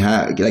 Like, do we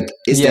have, like,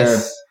 is there,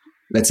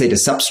 let's say, the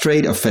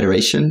substrate of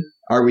federation?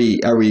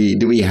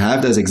 Do we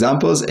have those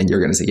examples? And you're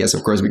going to say yes,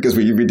 of course, because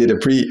we did a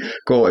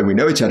pre-call and we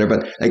know each other,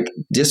 but like,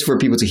 just for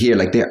people to hear,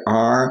 like, there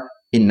are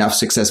enough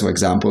successful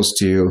examples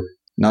to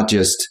not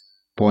just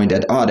point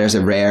at, there's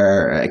a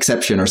rare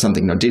exception or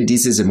something. No,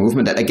 this is a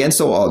movement that, against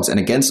all odds and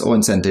against all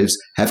incentives,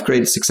 have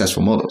created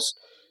successful models.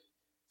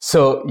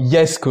 So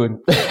yes,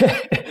 Koen.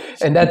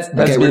 And that's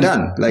okay, we're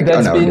done. Like,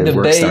 been the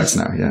work starts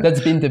now. Yeah.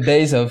 That's been the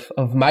base of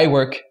my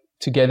work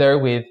together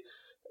with,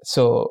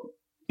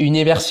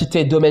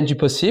 Université Domaine du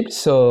Possible.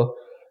 So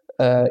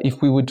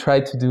if we would try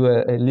to do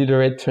a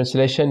literate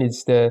translation,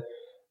 it's the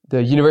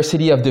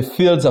University of the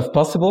Fields of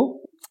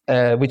Possible,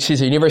 which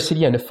is a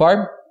university and a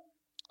farm.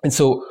 And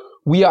so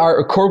we are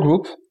a core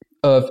group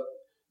of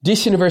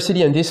this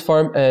university and this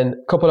farm and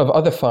a couple of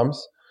other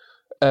farms.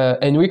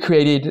 And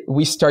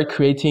we start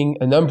creating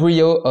an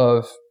embryo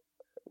of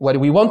what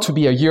we want to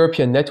be a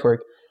European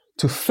network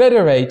to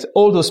federate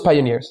all those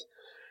pioneers.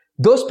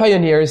 Those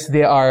pioneers,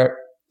 they are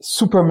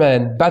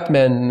Superman,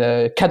 Batman,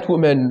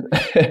 Catwoman,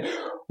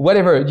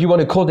 whatever you want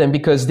to call them,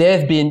 because they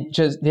have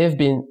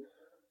been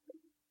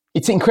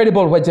it's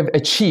incredible what they've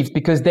achieved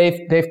because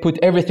they've put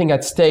everything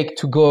at stake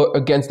to go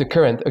against the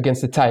current,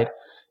 against the tide.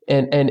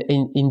 And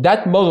in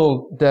that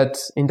model,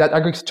 in that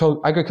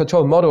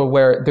agricultural model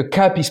where the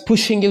CAP is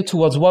pushing you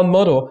towards one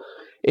model,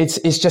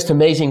 it's just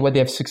amazing what they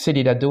have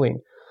succeeded at doing.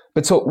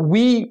 But so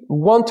we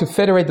want to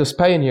federate those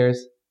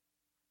pioneers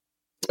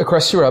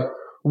across Europe.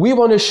 We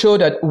want to show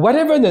that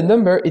whatever the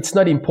number, it's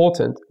not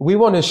important. We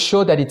want to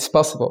show that it's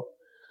possible.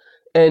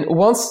 And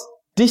once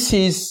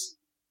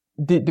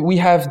we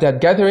have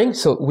that gathering,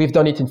 so we've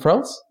done it in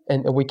France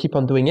and we keep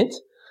on doing it.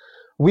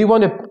 We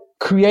want to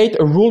create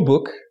a rule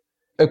book,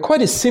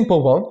 quite a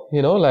simple one,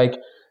 like,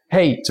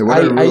 hey. So what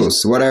are the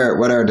rules? What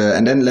are the,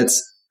 and then let's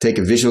take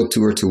a visual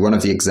tour to one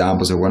of the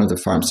examples or one of the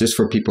farms just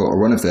for people,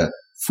 or one of the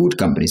food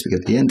companies, because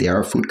at the end they are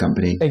a food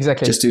company.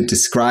 Exactly. Just to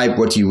describe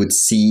what you would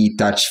see,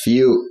 touch,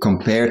 feel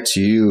compared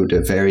to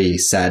the very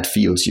sad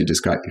fields you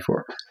described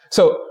before.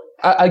 So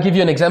I'll give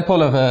you an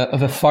example of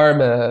a farm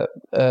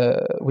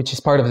which is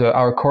part of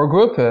our core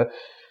group.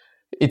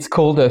 It's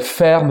called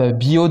Ferme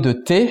Bio de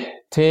Thé.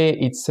 Thé,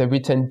 it's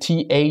written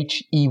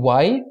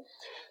They.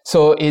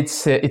 So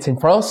it's in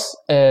France,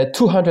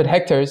 200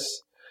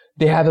 hectares.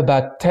 They have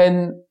about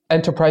 10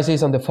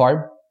 enterprises on the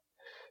farm.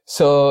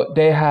 So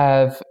they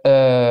have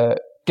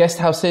guest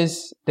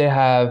houses. They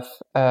have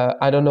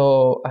I don't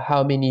know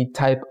how many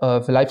type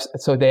of livestock.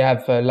 So they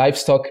have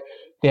livestock.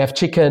 They have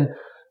chicken.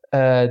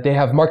 They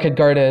have market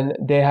garden.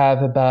 They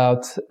have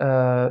about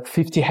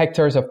 50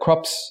 hectares of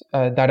crops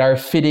that are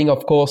feeding,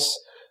 of course,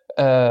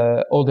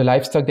 all the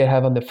livestock they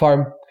have on the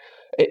farm.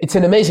 It's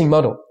an amazing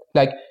model.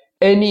 Like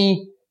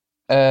any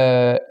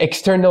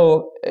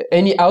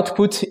any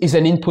output is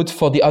an input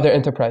for the other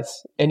enterprise,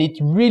 and it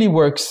really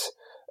works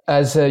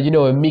as a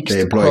mixed.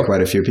 They employ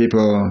quite a few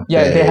people.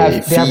 Yeah, they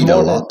have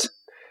a lot.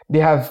 They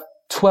have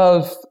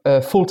 12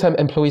 full-time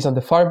employees on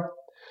the farm.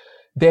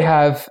 They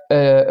have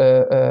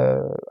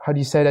how do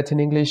you say that in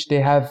English?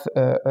 They have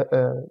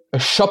a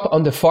shop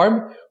on the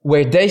farm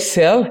where they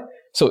sell.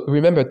 So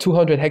remember,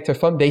 200 hectare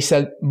farm. They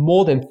sell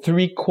more than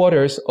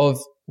 3/4 of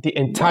the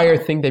entire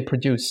thing they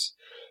produce.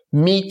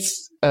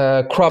 Meats,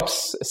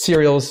 crops,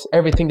 cereals,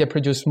 everything they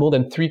produce, more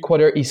than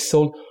 3/4 is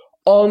sold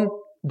on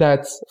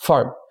that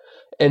farm.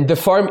 And the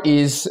farm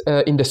is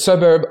in the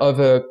suburb of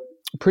a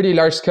pretty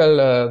large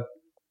scale,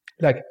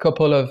 like a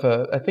couple of,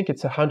 I think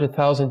it's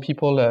 100,000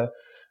 people,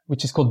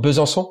 which is called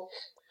Besançon.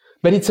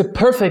 But it's a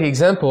perfect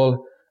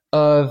example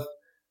of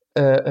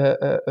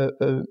a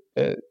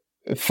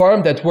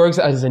farm that works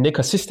as an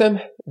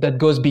ecosystem that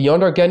goes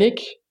beyond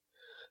organic,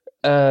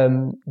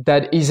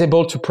 that is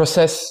able to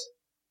process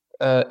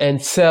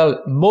and sell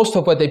most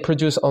of what they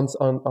produce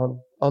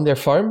on their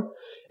farm.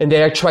 And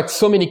they attract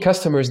so many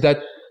customers that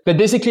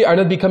basically are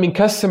not becoming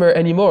customer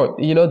anymore.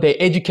 They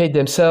educate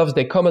themselves,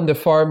 they come on the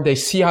farm, they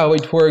see how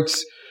it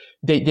works,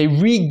 they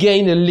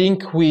regain a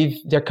link with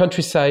their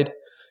countryside,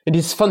 and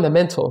it's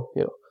fundamental,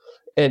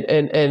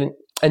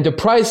 and the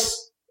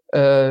price,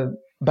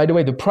 by the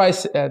way, the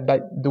price by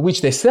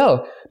which they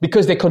sell,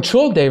 because they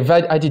control their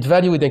added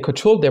value, they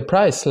control their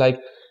price. Like,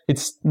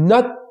 it's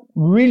not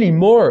really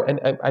more,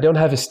 and I don't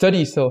have a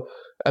study, so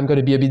I'm going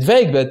to be a bit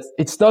vague, but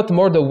it's not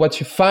more than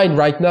what you find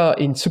right now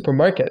in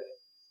supermarket.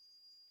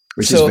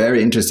 Which is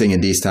very interesting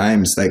in these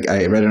times. Like,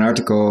 I read an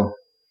article,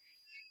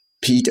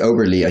 Pete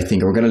Oberly, I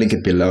think, we're going to link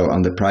it below,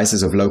 on the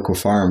prices of local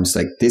farms.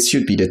 Like, this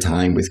should be the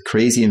time, with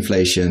crazy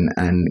inflation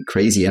and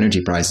crazy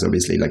energy prices,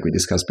 obviously, like we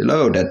discussed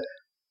below, that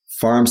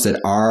farms that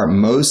are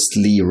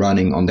mostly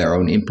running on their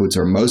own inputs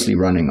or mostly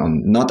running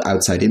on not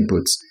outside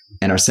inputs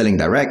and are selling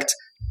direct,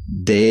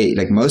 they,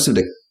 like, most of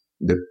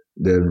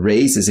the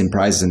raises in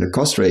prices and the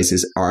cost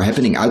raises are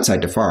happening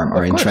outside the farm,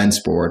 are in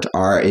transport,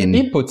 are in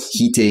inputs,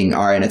 heating,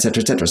 are in et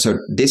cetera, et cetera. So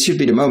this should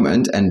be the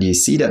moment. And you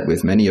see that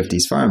with many of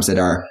these farms that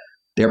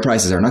their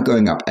prices are not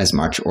going up as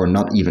much or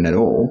not even at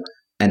all.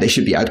 And they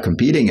should be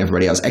outcompeting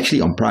everybody else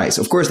actually on price.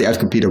 Of course, they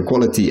outcompete on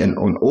quality and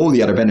on all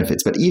the other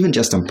benefits, but even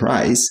just on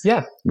price,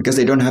 because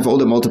they don't have all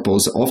the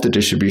multiples of the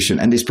distribution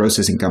and these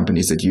processing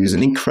companies that use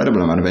an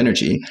incredible amount of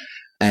energy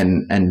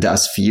and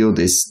thus feel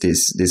this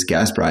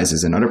gas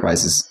prices and other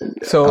prices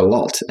a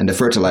lot, and the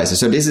fertilizer.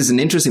 So this is an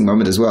interesting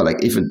moment as well. Like,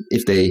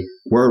 if they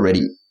were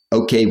already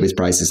okay with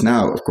prices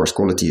now, of course,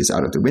 quality is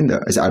out of the window,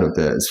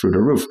 through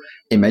the roof.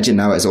 Imagine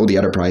now as all the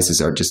other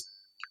prices are just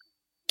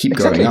keep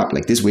going up.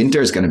 Like, this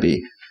winter is going to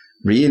be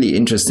really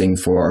interesting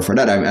for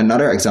that.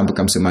 Another example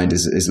comes to mind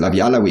is La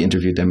Viala. We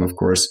interviewed them, of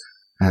course,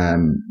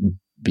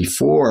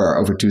 before,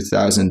 over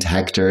 2,000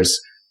 hectares,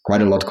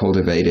 quite a lot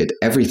cultivated,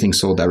 everything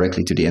sold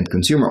directly to the end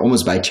consumer,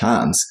 almost by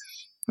chance.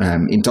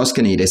 In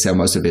Tuscany, they sell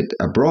most of it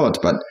abroad,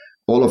 but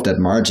all of that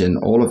margin,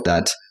 all of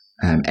that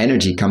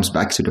energy comes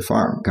back to the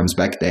farm, comes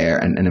back there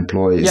and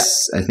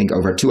employs, I think,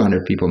 over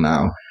 200 people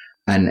now.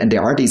 And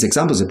there are these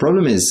examples. The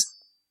problem is,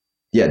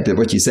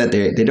 what you said,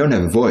 they don't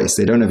have a voice.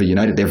 They don't have a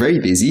united. They're very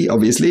busy,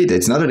 obviously.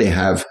 It's not that they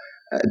have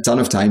a ton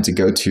of time to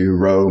go to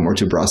Rome or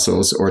to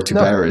Brussels or to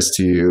Paris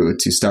to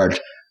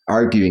start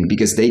arguing,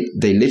 because they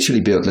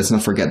literally built, let's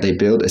not forget, they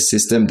built a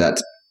system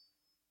that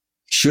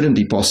shouldn't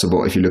be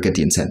possible if you look at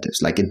the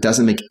incentives. Like, it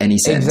doesn't make any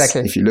sense.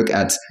 Exactly. If you look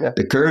at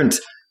the current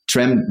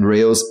tram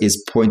rails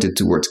is pointed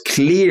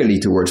clearly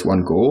towards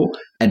one goal,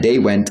 and they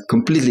went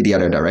completely the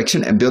other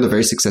direction and built a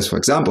very successful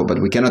example.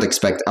 But we cannot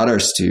expect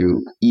others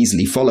to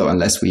easily follow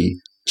unless we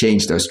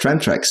change those tram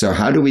tracks. So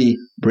how do we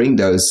bring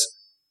those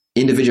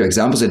individual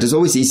examples? It is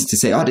always easy to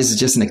say, oh, this is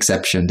just an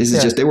exception. This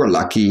is just, they were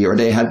lucky, or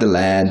they had the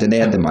land and they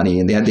had the money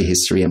and they had the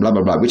history and blah,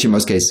 blah, blah, which in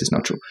most cases is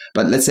not true.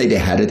 But let's say they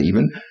had it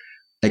even.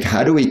 Like,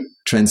 how do we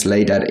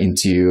translate that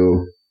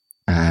into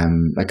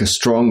like a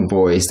strong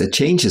voice that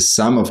changes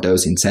some of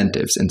those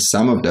incentives and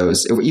some of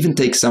those, or even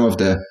take some of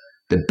the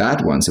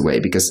bad ones away?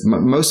 Because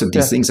most of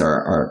these things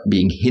are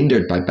being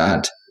hindered by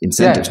bad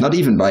incentives, not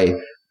even by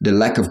the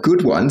lack of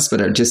good ones,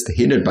 but are just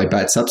hindered by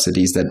bad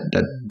subsidies that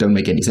don't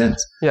make any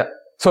sense. Yeah.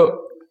 So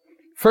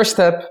first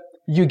step,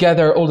 you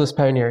gather all those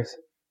pioneers.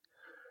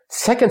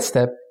 Second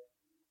step,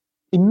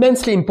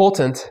 immensely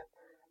important,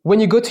 when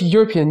you go to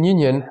European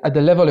Union at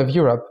the level of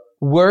Europe,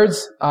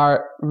 words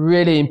are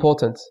really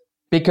important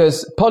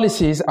because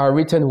policies are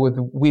written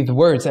with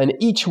words and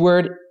each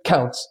word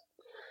counts.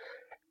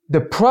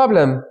 The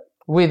problem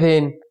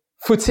within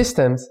food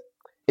systems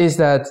is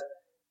that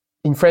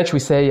in French we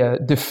say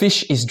the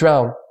fish is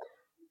drowned.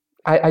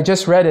 I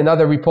just read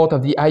another report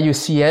of the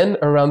IUCN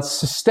around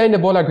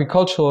sustainable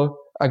agriculture,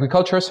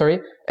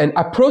 and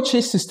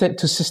approaches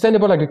to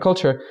sustainable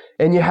agriculture,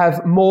 and you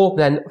have more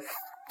than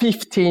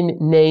 15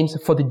 names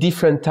for the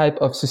different type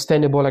of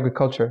sustainable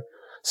agriculture.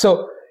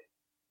 So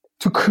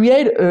to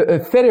create a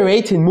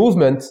federated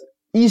movement,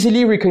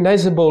 easily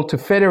recognizable to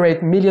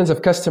federate millions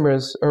of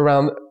customers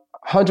around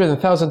hundreds of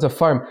thousands of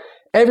farms,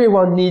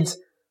 everyone needs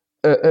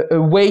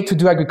a way to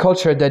do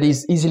agriculture that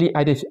is easily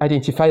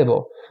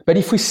identifiable. But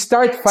if we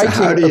start fighting...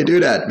 So how do you do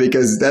that?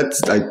 Because that's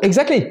like...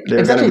 Exactly.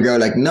 They're going to go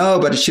like, no,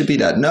 but it should be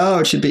that. No,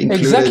 it should be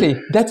included. Exactly.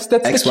 That's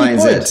X, the key Y, and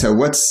point. Z.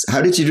 So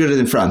how did you do that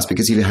in France?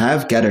 Because you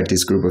have gathered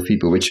this group of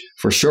people, which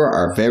for sure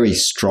are very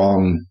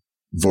strong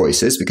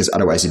voices, because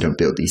otherwise you don't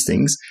build these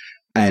things.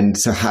 And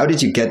so how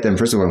did you get them,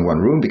 first of all, in one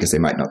room? Because they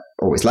might not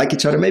always like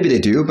each other. Maybe they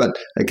do, but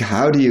like,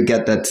 how do you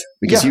get that?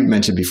 Because you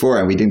mentioned before,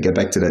 and we didn't get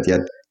back to that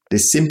yet,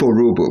 this simple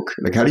rule book.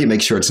 Like, how do you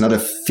make sure it's not a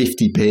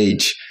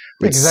 50-page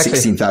with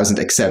 16,000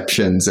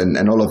 exceptions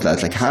and all of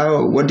that? Like,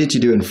 what did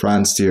you do in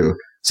France to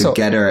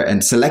gather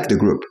and select the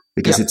group?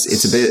 Because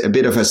it's a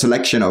bit of a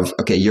selection of,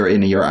 okay, you're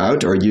in and you're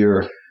out, or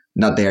you're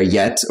not there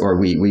yet, or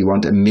we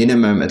want a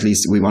minimum, at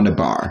least we want a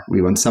bar.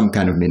 We want some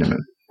kind of minimum.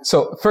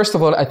 So first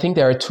of all, I think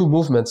there are two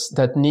movements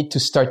that need to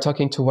start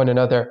talking to one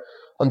another.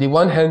 On the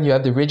one hand, you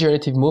have the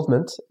regenerative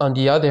movement. On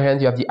the other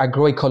hand, you have the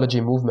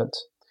agroecology movement.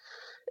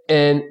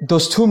 And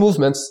those two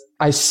movements,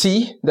 I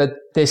see that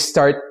they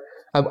start,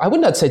 I would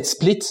not say it's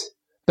split,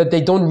 but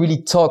they don't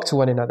really talk to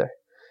one another.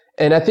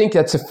 And I think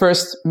that's the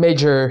first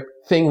major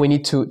thing we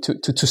need to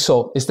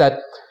solve, is that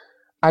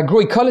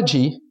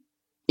agroecology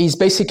is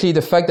basically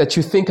the fact that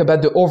you think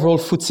about the overall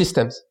food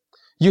systems.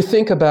 You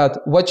think about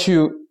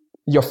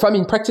your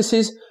farming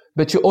practices,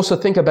 but you also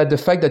think about the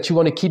fact that you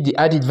want to keep the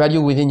added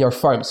value within your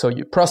farm. So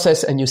you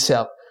process and you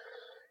sell.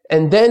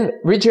 And then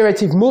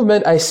regenerative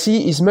movement, I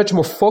see, is much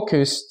more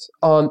focused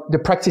on the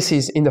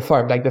practices in the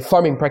farm, like the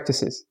farming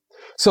practices.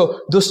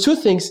 So those two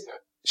things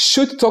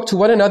should talk to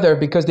one another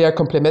because they are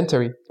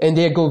complementary and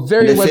they go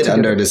very well together. They fit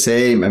under the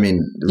same,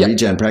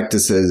 regen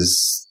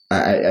practices.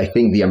 I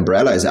think the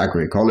umbrella is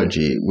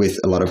agroecology with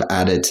a lot of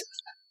added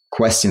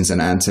questions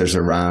and answers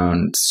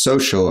around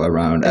social,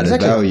 around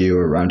added value,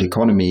 around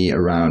economy,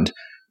 around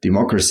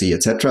democracy,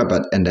 etc.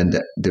 And then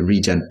the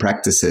regen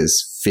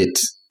practices fit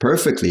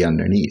perfectly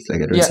underneath.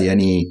 Like, I don't see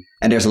any,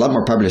 and there's a lot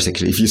more published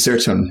actually. If you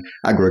search on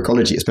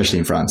agroecology, especially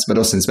in France, but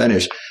also in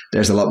Spanish,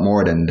 there's a lot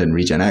more than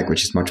regen ag,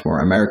 which is much more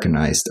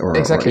Americanized or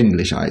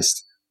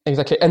Englishized.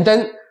 Exactly. And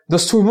then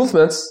those two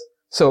movements,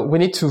 so we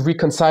need to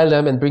reconcile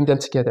them and bring them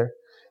together.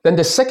 Then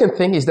the second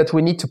thing is that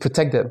we need to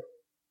protect them.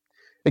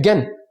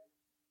 Again,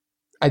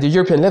 at the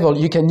European level,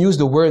 you can use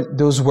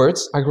those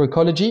words,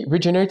 agroecology,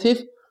 regenerative.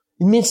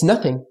 It means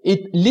nothing. It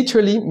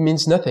literally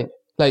means nothing.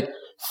 Like,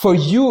 for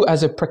you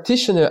as a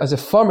practitioner, as a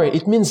farmer,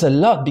 it means a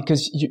lot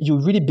because you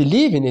really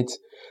believe in it.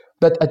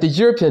 But at the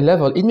European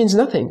level, it means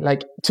nothing.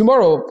 Like,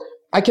 tomorrow,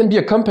 I can be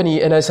a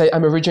company and I say,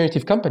 I'm a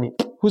regenerative company.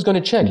 Who's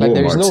going to check? Like,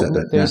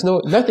 there's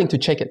nothing to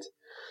check it.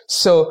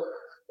 So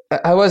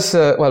I was,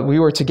 we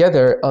were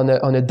together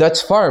on a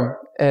Dutch farm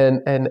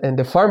and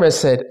the farmer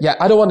said,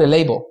 I don't want a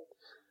label.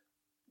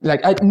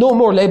 Like, no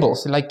more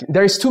labels. Like,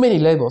 there is too many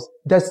labels.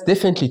 That's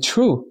definitely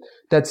true.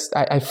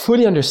 I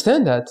fully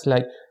understand that.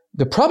 Like,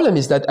 the problem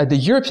is that at the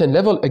European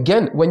level,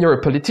 again, when you're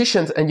a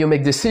politician and you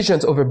make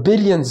decisions over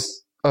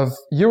billions of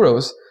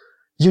euros,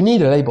 you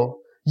need a label.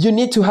 You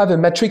need to have a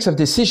matrix of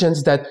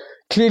decisions that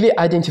clearly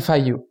identify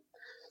you.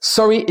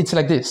 Sorry, it's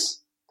like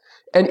this.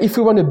 And if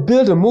we want to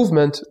build a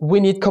movement, we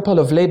need a couple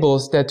of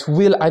labels that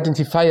will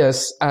identify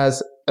us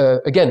as,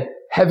 again,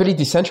 heavily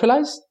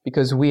decentralized,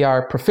 because we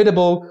are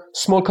profitable,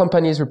 small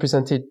companies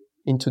represented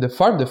into the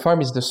farm. The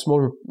farm is the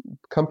small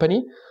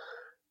company.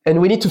 And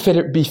we need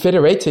to be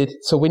federated,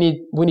 so we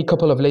need a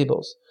couple of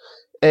labels.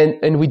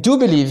 And we do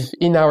believe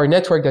in our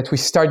network that we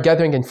start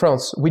gathering in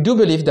France, we do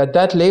believe that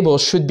that label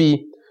should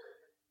be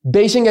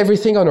basing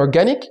everything on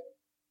organic.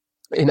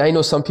 And I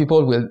know some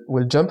people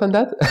will jump on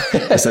that.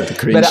 Is that the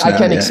cringe but I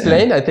can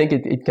explain. Yeah. I think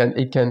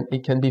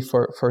it can be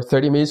for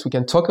 30 minutes. We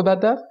can talk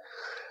about that.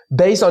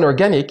 Based on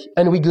organic,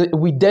 and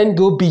we then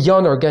go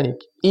beyond organic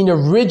in a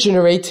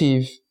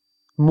regenerative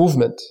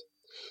movement.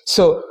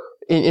 So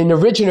in a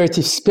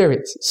regenerative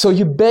spirit. So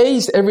you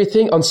base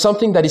everything on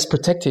something that is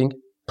protected,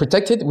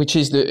 which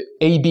is the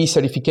AB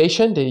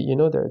certification,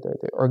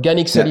 the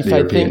organic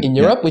certified thing in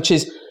Europe, which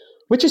is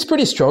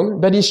pretty strong,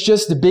 but it's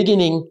just the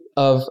beginning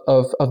of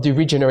the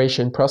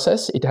regeneration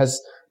process. It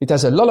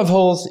has a lot of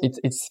holes.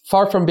 It's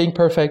far from being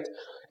perfect,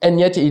 and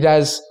yet it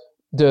has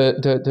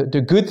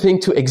the good thing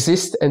to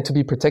exist and to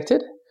be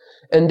protected.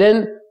 And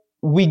then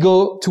we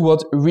go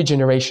towards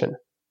regeneration.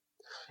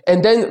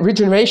 And then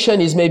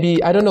regeneration is maybe,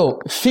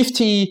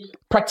 50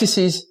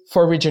 practices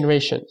for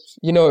regeneration.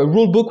 A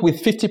rule book with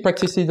 50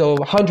 practices or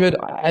 100,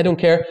 I don't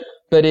care,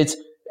 but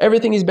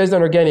everything is based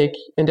on organic,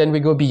 and then we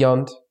go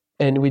beyond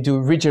and we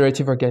do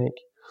regenerative organic.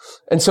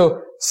 And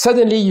so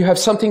suddenly you have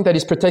something that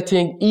is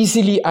protecting,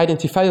 easily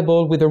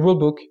identifiable with a rule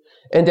book.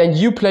 And then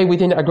you play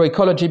within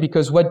agroecology,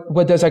 because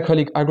what does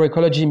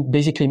agroecology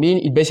basically mean?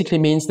 It basically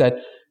means that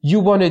you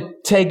want to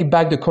take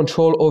back the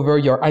control over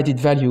your added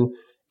value,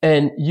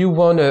 and you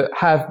want to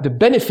have the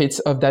benefits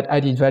of that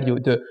added value,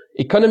 the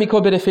economical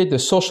benefit, the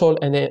social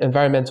and the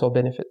environmental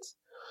benefits.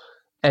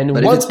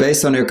 But if it's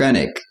based on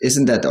organic,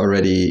 isn't that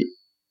already,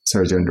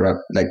 sorry to interrupt,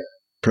 like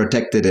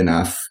protected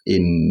enough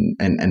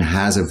and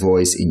has a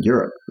voice in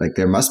Europe? Like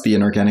there must be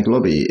an organic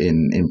lobby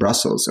in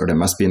Brussels, or there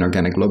must be an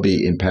organic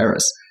lobby in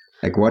Paris.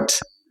 Like what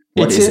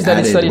is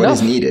added, what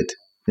is needed?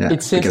 Yeah,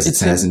 because it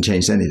hasn't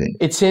changed anything.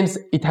 It seems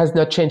it has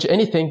not changed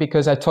anything,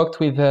 because I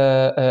talked with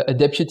a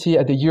deputy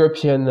at the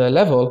European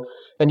level,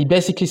 and he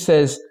basically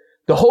says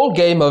the whole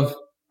game of,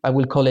 I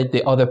will call it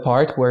the other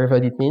part, wherever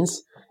it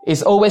means,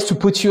 is always to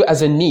put you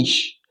as a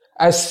niche,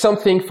 as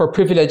something for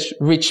privileged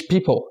rich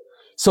people.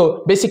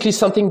 So basically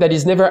something that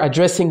is never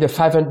addressing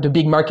the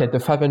big market, the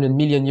 500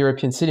 million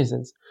European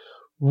citizens.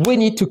 We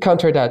need to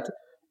counter that.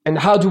 And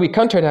how do we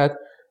counter that?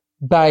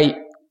 By,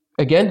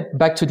 again,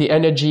 back to the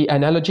energy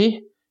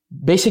analogy,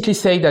 basically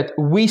say that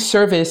we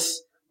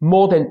service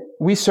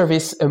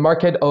a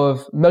market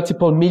of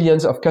multiple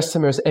millions of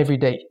customers every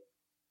day.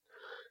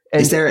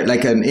 And is there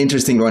like an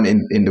interesting one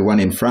in the one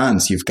in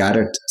France? You've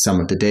gathered some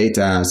of the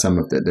data, some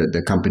of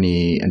the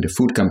company and the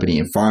food company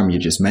and farm you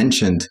just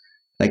mentioned.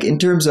 Like in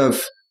terms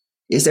of,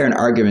 is there an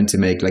argument to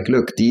make like,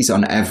 look, these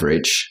on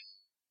average,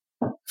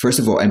 first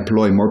of all,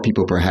 employ more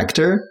people per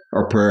hectare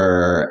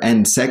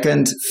and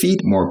second, feed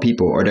more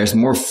people, or there's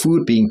more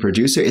food being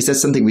produced? Is that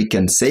something we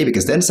can say?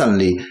 Because then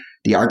suddenly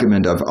the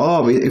argument of,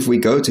 if we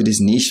go to these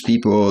niche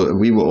people,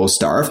 we will all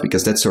starve,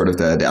 because that's sort of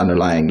the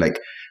underlying, like,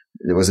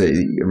 there was a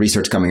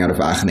research coming out of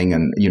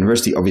Wageningen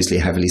University, obviously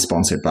heavily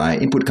sponsored by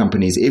input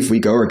companies. If we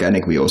go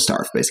organic, we all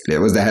starve, basically.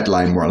 That was the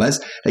headline, more or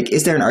less. Like,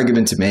 is there an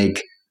argument to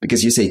make,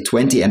 because you say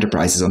 20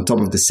 enterprises on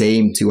top of the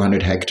same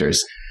 200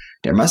 hectares,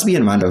 there must be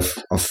an amount of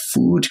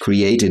food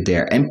created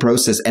there and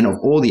processed, and of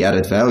all the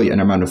added value,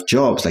 an amount of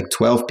jobs, like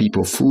 12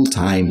 people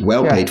full-time,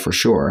 well-paid for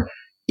sure,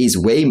 is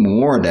way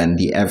more than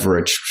the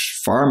average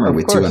farmer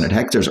with 200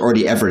 hectares, or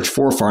the average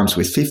 4 farms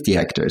with 50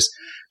 hectares.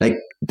 Like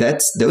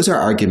those are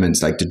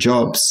arguments, like the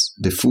jobs,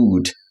 the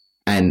food,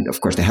 and of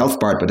course the health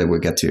part, but that we'll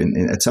get to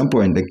at some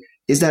point. Like,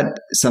 is that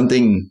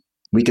something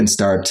we can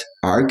start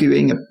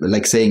arguing,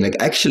 like saying, like,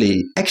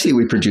 actually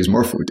we produce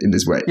more food in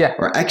this way,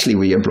 or actually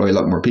we employ a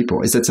lot more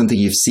people? Is that something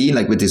you've seen,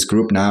 like with this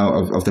group now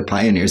of the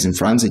pioneers in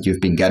France that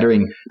you've been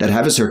gathering that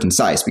have a certain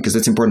size? Because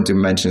it's important to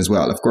mention as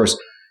well. Of course,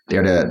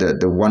 they're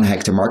the 1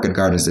 hectare market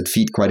gardens that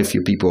feed quite a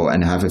few people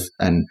and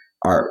and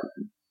are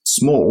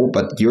small,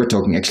 but you're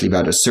talking actually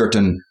about a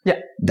certain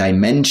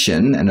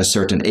dimension and a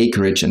certain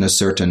acreage and a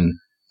certain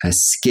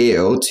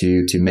scale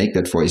to make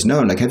that voice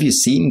known. Like, have you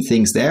seen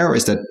things there, or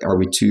are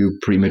we too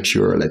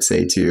premature, let's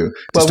say, to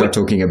start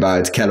talking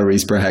about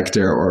calories per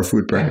hectare or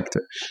food per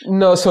hectare?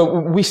 No, so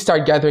we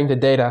start gathering the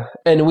data,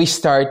 and we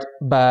start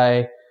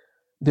by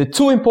the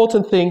 2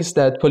 important things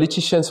that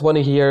politicians want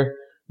to hear.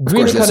 Of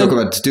course, let's talk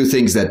about 2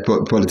 things that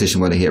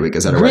politicians want to hear,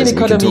 because otherwise we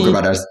can talk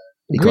about our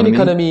green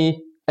economy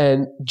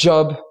and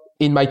job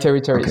in my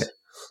territories. Okay.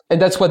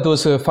 And that's what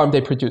those farms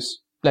they produce.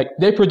 Like,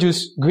 they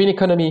produce green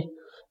economy.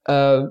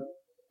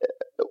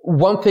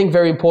 One thing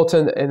very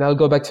important, and I'll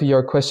go back to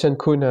your question,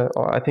 Koen,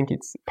 or I think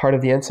it's part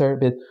of the answer,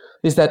 but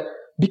is that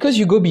because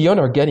you go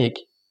beyond organic,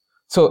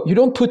 so you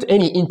don't put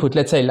any input.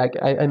 Let's say, like,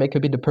 I make a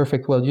bit the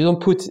perfect world. You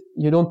don't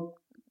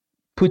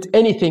put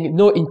anything,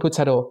 no inputs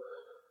at all.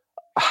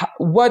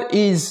 What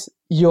is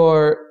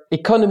your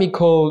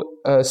economical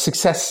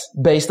success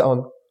based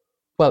on?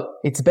 Well,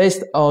 it's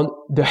based on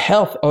the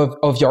health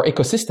of your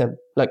ecosystem.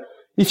 Like,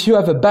 if you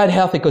have a bad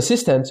health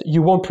ecosystem,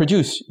 you won't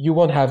produce, you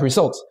won't have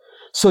results.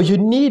 So you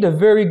need a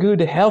very good,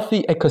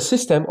 healthy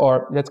ecosystem,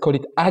 or let's call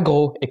it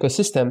agro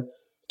ecosystem,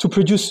 to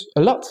produce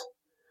a lot.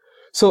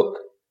 So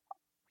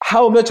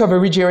how much of a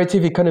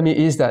regenerative economy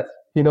is that?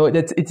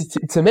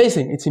 It's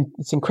amazing.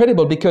 It's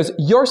incredible because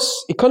your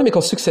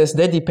economical success,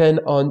 they depend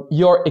on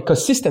your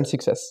ecosystem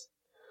success.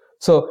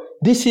 So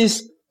this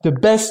is the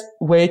best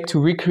way to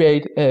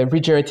recreate a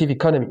regenerative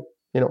economy,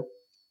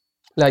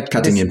 like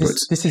cutting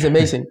inputs. This is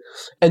amazing.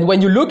 And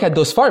when you look at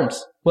those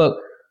farms,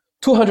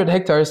 200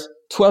 hectares,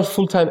 12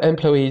 full-time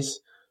employees,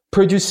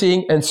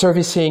 producing and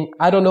servicing,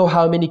 I don't know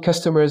how many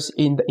customers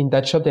in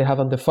that shop they have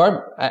on the farm.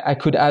 I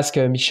could ask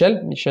Michel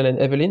and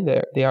Evelyn.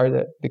 They are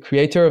the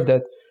creator of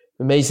that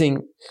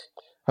amazing,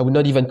 I would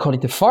not even call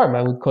it a farm.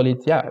 I would call it,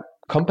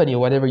 company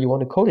or whatever you want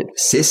to call it.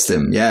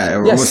 System,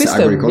 almost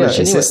system,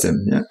 agriculture system.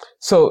 Yeah.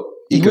 So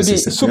it would be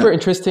super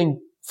interesting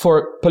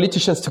for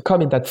politicians to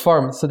come in that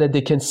farm so that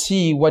they can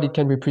see what it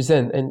can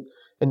represent. And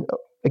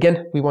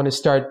again, we want to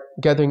start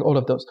gathering all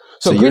of those.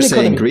 So you're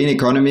saying green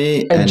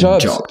economy and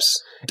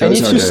jobs. And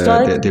if you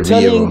start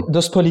telling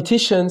those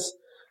politicians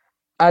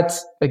at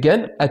a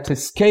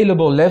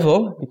scalable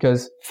level,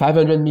 because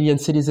 500 million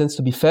citizens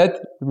to be fed,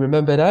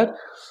 remember that,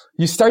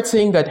 you start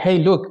saying that, hey,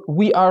 look,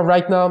 we are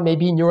right now,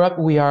 maybe in Europe,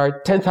 we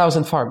are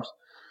 10,000 farms.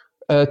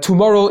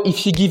 Tomorrow,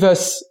 if you give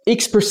us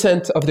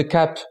X% of the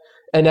cap,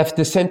 and at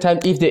the same time,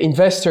 if the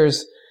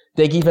investors,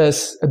 they give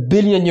us €1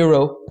 billion,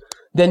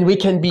 then we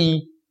can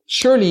be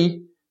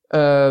surely,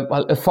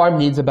 a farm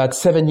needs about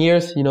 7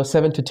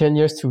 to 10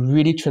 years to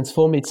really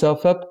transform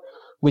itself up,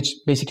 which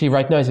basically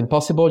right now is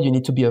impossible. You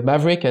need to be a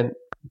maverick, and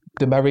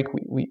the maverick,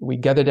 we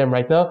gather them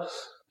right now.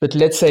 But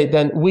let's say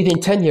then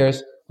within 10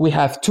 years, we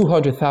have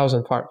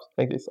 200,000 farms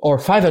like this, or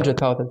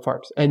 500,000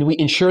 farms, and we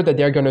ensure that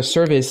they're going to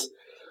service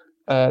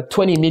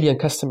 20 million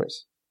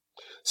customers.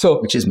 So,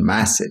 which is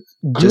massive,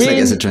 just like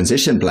as a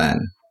transition plan.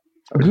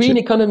 Green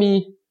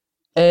economy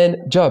and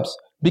jobs.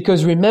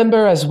 Because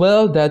remember as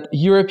well that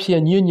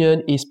European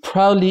Union is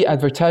proudly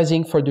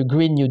advertising for the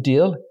Green New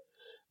Deal,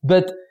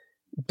 but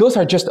those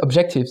are just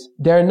objectives.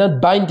 They are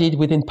not binded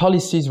within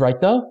policies right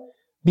now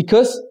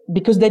because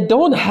they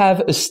don't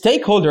have a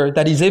stakeholder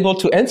that is able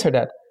to answer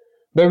that.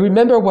 But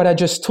remember what I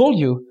just told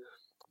you.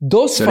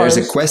 So there's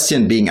a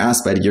question being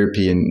asked by the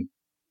European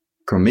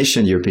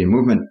Commission, European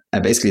movement,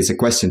 and basically it's a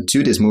question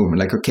to this movement,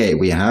 like, okay,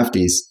 we have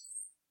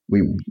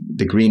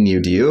the Green New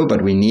Deal,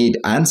 but we need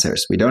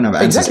answers. We don't have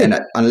answers. Exactly.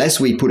 And unless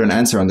we put an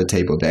answer on the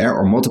table there,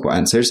 or multiple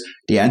answers,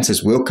 the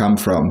answers will come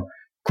from,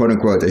 quote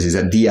unquote, as you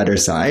said, the other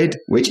side,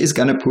 which is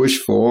going to push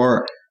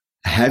for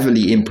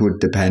heavily input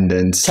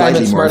dependent,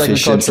 slightly more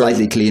efficient,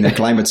 slightly cleaner,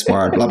 climate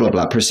smart, blah, blah,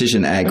 blah,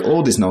 precision ag,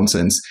 all this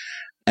nonsense.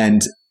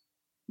 And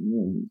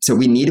so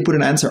we need to put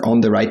an answer on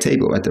the right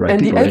table at the right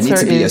people. It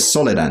needs to be a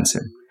solid answer.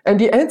 And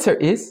the answer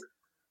is,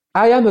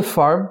 I am a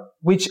farm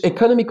which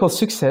economical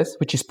success,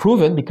 which is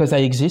proven because I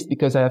exist,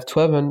 because I have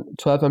 12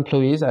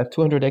 employees, I have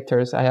 200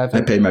 hectares, I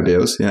pay my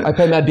bills, I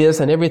pay my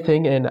bills and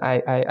everything, and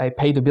I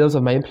pay the bills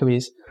of my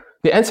employees.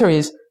 The answer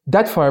is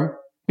that farm,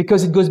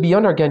 because it goes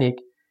beyond organic,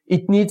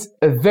 it needs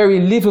a very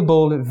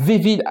livable,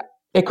 vivid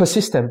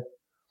ecosystem.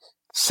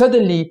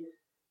 Suddenly,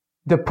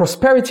 the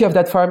prosperity of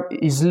that farm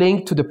is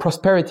linked to the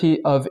prosperity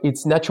of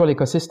its natural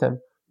ecosystem.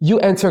 You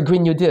enter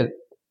Green New Deal.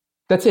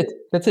 That's it.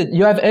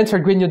 You have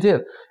entered Green New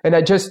Deal. And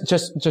I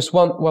just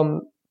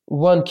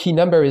one key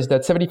number is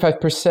that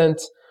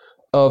 75%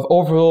 of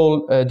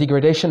overall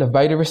degradation of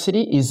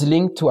biodiversity is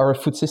linked to our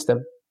food system.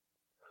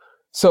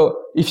 So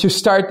if you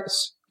start,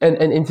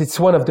 and it's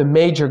one of the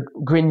major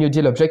Green New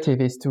Deal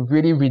objectives, is to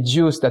really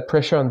reduce that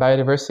pressure on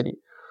biodiversity.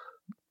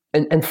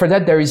 And for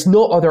that, there is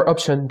no other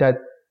option that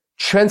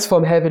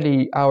transform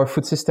heavily our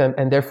food system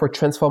and therefore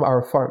transform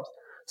our farms.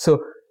 So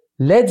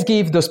let's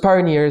give those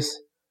pioneers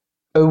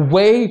a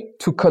way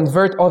to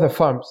convert other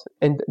farms.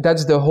 And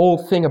that's the whole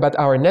thing about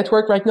our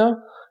network right now,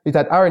 is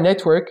that our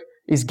network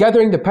is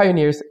gathering the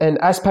pioneers. And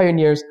as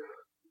pioneers,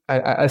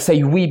 I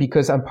say we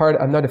because I'm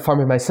not a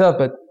farmer myself,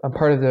 but I'm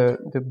part of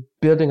the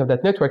building of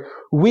that network.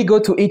 We go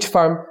to each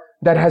farm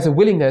that has a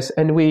willingness,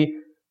 and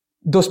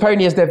those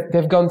pioneers,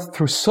 they've gone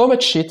through so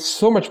much shit,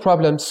 so much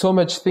problems, so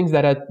much things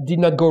that did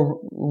not go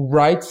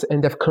right,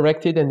 and they've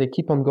corrected and they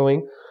keep on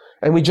going.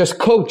 And we just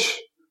coach.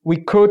 We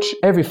coach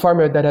every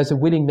farmer that has a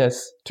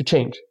willingness to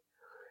change.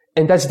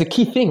 And that's the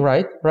key thing,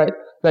 right?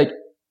 Like,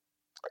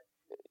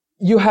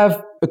 you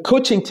have a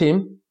coaching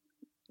team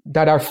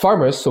that are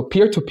farmers, so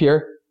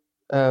peer-to-peer,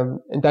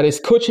 and that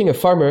is coaching a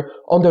farmer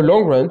on the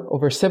long run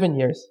over 7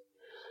 years.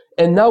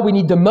 And now we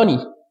need the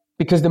money,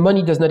 because the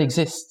money does not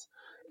exist.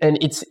 And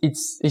it's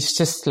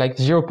just like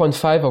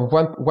 0.5 or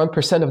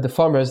 1% of the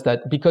farmers that,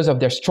 because of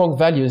their strong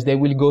values, they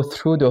will go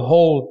through the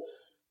whole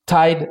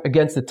tide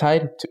against the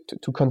tide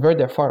to convert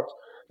their farms.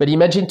 But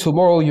imagine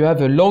tomorrow you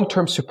have a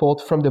long-term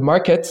support from the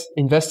market,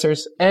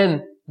 investors,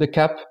 and the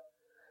CAP.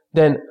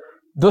 Then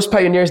those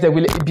pioneers, they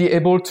will be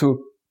able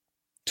to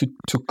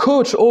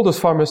coach all those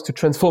farmers to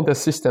transform their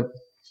system.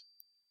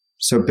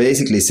 So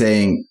basically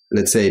saying,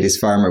 let's say this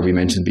farmer we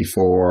mentioned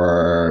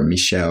before,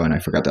 Michel, and I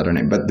forgot the other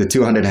name, but the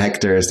 200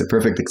 hectares, the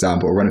perfect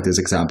example, or one of those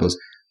examples,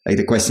 like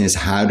the question is,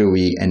 how do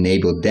we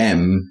enable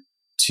them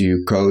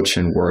to coach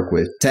and work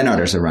with 10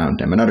 others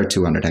around them, another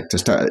 200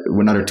 hectares,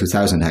 another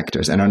 2,000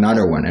 hectares, and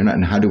another one?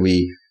 And how do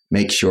we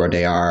make sure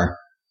they are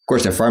of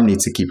course, their farm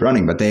needs to keep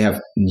running, but they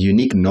have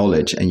unique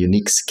knowledge and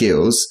unique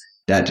skills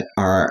that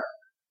are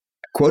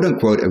quote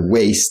unquote a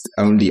waste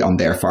only on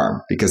their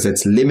farm, because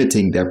it's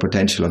limiting their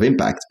potential of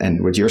impact.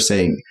 And what you're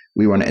saying,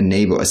 we want to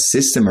enable a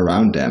system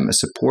around them, a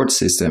support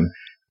system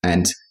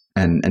and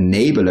an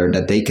enabler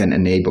that they can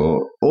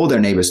enable all their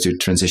neighbors to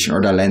transition,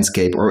 or their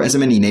landscape, or as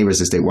many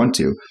neighbors as they want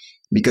to,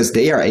 because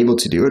they are able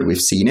to do it. We've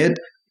seen it.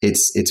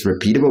 It's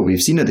repeatable.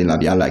 We've seen it in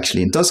Labiale,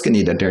 actually, in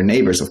Tuscany, that their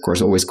neighbors, of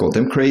course, always called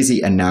them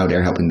crazy, and now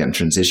they're helping them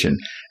transition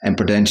and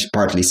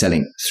partly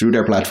selling through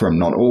their platform,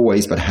 not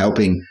always, but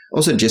helping,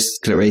 also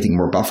just creating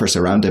more buffers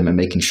around them and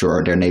making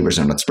sure their neighbors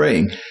are not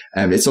spraying.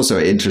 It's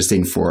also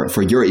interesting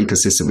for your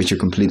ecosystem, which you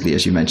completely,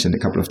 as you mentioned a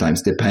couple of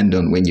times, depend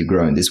on when you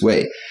grow in this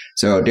way.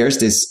 So there's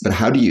this, but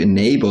how do you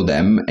enable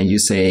them? And you're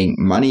saying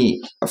money,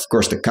 of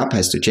course, the CAP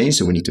has to change,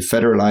 so we need to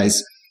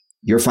federalize.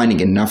 You're finding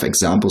enough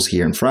examples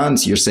here in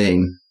France. You're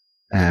saying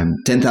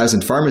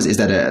 10,000 farmers. Is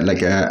that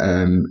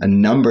a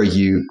number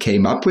you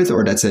came up with,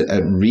 or that's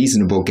a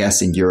reasonable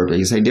guess in Europe?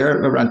 You say there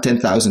are around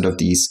 10,000 of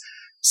these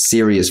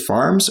serious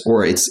farms,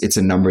 or it's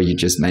a number you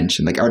just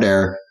mentioned? Like, are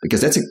there,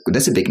 because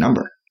that's a big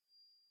number.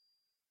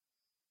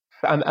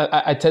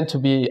 I tend to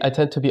be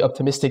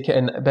optimistic,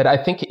 but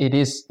I think it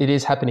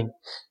is happening.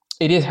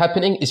 It is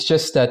happening. It's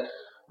just that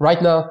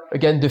right now,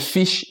 again, the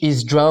fish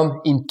is drowned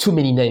in too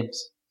many names.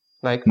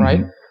 Like,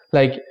 right?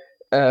 Like,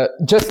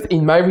 just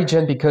in my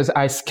region, because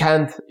I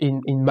scanned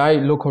in my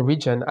local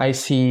region, I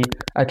see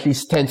at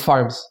least 10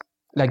 farms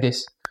like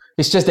this.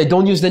 It's just they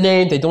don't use the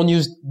name, they don't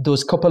use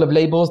those couple of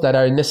labels that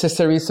are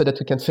necessary so that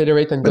we can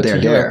federate and go to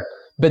Europe.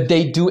 But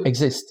they do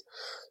exist.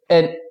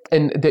 And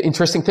the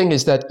interesting thing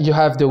is that you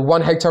have the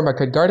 1 hectare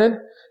market garden,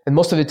 and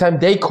most of the time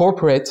they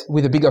cooperate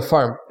with a bigger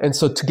farm. And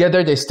so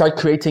together they start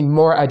creating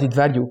more added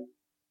value.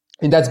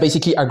 And that's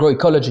basically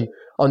agroecology.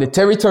 On a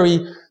territory,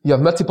 you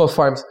have multiple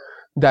farms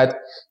that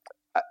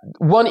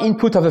one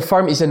input of a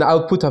farm is an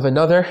output of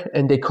another,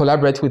 and they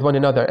collaborate with one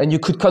another. And you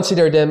could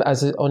consider them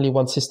as only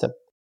one system.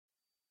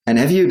 And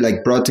have you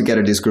brought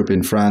together this group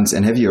in France,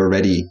 and have you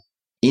already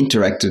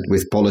interacted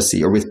with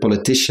policy or with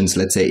politicians,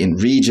 let's say in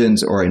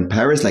regions or in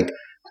Paris?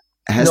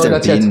 Has there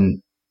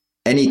been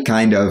any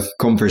kind of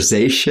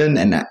conversation?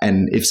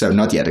 And if so,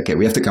 not yet. Okay,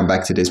 we have to come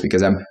back to this,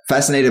 because I'm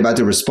fascinated about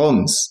the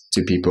response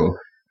to people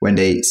when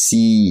they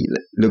see,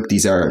 look,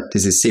 this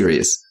is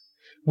serious.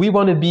 We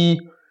want to be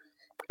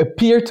a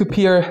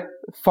peer-to-peer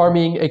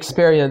farming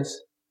experience.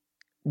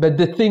 But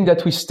the thing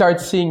that we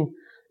start seeing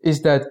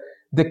is that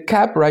the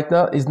CAP right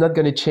now is not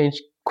going to change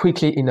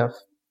quickly enough.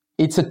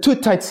 It's a too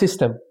tight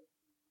system.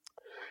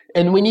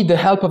 And we need the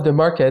help of the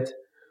market,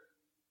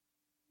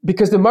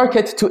 because the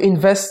market to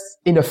invest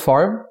in a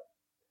farm,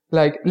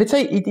 let's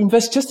say it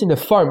invests just in a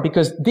farm,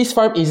 because this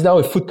farm is now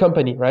a food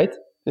company, right?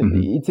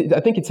 I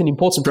think it's an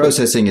important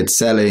processing, it's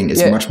selling,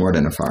 it's much more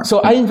than a farm.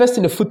 So I invest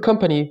in a food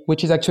company,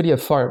 which is actually a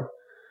farm.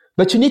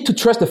 But you need to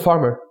trust the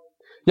farmer.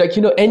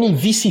 Any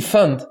VC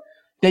fund,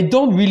 they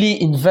don't really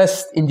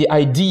invest in the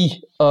idea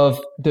of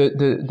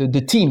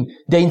the team.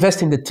 They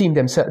invest in the team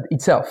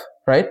itself,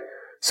 right?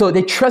 So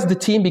they trust the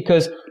team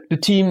because the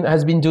team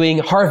has been doing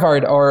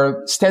Harvard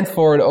or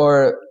Stanford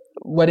or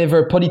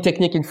whatever,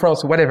 Polytechnique in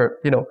France, whatever,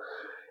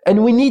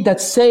 And we need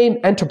that same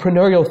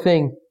entrepreneurial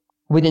thing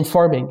within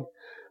farming.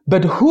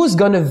 But who's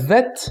going to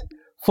vet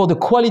for the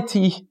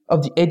quality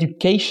of the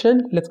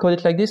education, let's call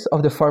it like this,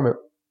 of the farmer?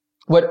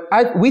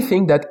 We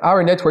think that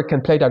our network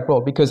can play that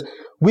role, because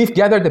we've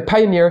gathered the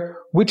pioneer,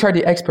 which are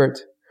the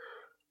experts.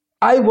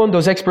 I want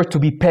those experts to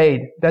be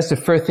paid. That's the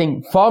first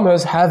thing.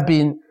 Farmers have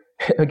been,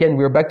 again,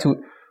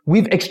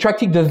 we've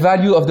extracted the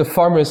value of the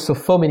farmers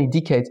for many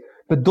decades,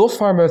 but those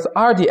farmers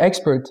are the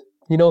experts.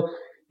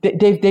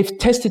 They've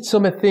tested so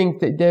many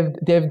things.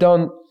 They've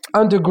done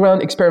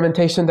underground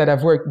experimentation that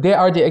have worked. They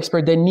are the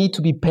expert. They need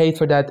to be paid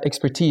for that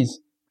expertise,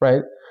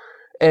 right?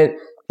 And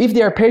if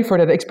they are paid for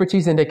that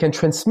expertise and they can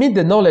transmit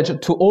the knowledge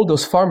to all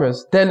those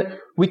farmers, then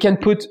we can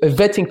put a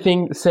vetting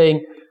thing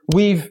saying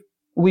we've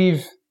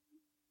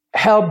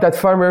helped that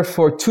farmer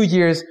for 2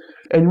 years,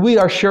 and we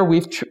are sure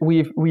we've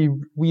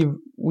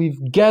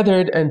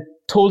gathered and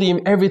told him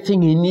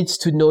everything he needs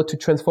to know to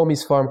transform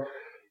his farm.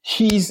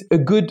 He's a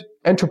good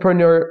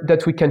entrepreneur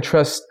that we can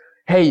trust.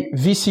 Hey,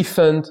 VC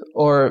fund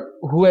or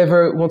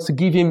whoever wants to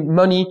give him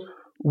money,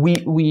 we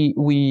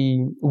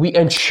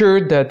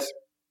ensure that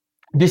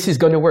this is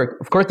going to work.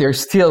 Of course, there's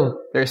still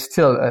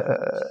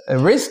a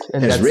risk,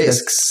 and there's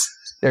risks.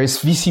 There is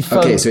VC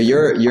fund. Okay, so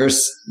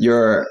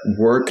your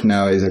work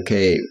now is,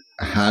 okay,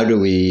 how do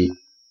we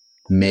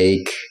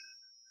make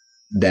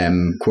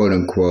them, quote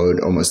unquote,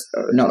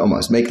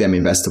 make them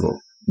investable,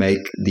 make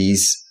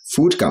these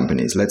food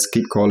companies, let's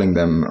keep calling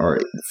them, or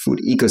food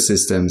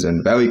ecosystems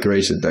and value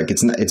creation.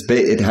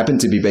 It happened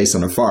to be based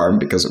on a farm,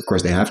 because of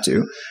course they have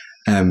to,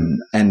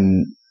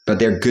 but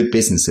they're good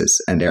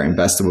businesses and they're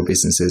investable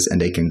businesses,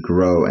 and they can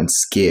grow and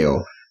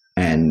scale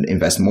and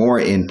invest more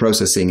in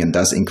processing and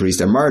thus increase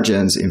their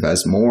margins,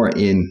 invest more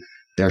in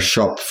their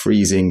shop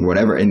freezing,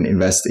 whatever, and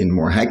invest in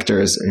more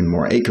hectares, in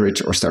more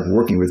acreage, or start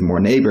working with more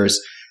neighbors.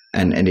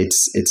 and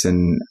it's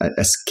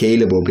a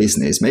scalable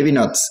business. Maybe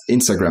not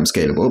Instagram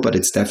scalable, but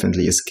it's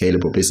definitely a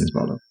scalable business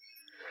model.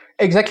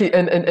 Exactly,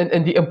 and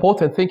the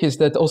important thing is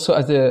that also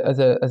as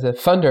a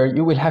funder,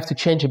 you will have to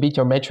change a bit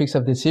your metrics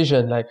of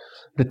decision, like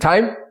the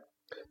time,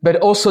 but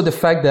also the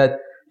fact that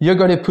you're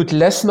going to put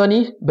less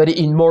money, but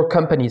in more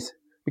companies,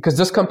 because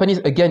those companies,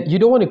 again, you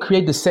don't want to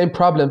create the same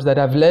problems that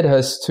have led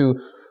us to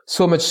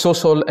so much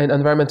social and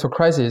environmental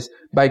crisis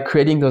by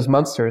creating those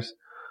monsters,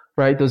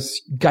 right? Those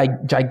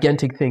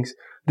gigantic things.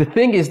 The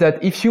thing is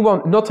that if you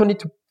want not only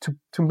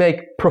to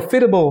make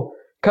profitable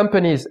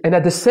companies and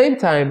at the same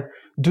time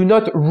do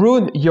not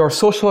ruin your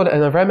social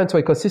and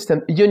environmental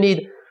ecosystem, you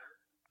need,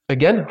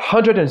 again,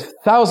 hundreds and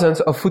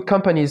thousands of food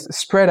companies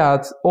spread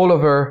out all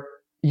over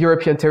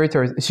European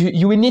territories. So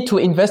you will need to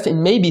invest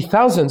in maybe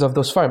thousands of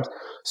those farms.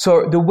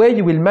 So the way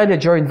you will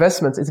manage your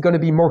investments is going to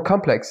be more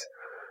complex,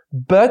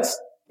 but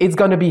it's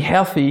going to be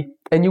healthy,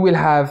 and you will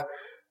have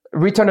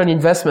return on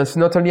investments,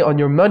 not only on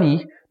your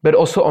money, but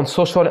also on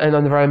social and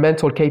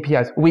environmental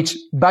KPIs, which,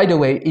 by the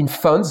way, in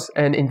funds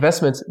and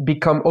investments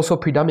become also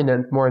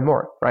predominant more and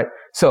more, right?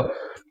 So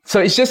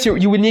it's just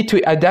you will need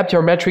to adapt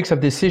your metrics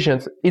of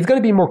decisions. It's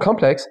going to be more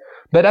complex,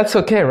 but that's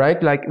okay,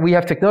 right? Like, we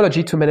have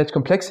technology to manage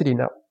complexity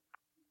now.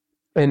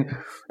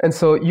 And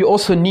so you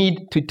also need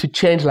to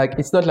change. Like,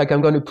 it's not like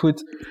I'm going to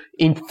put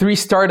in 3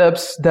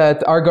 startups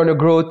that are going to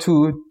grow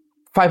to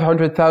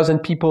 500,000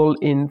 people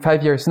in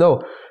 5 years.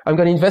 No, I'm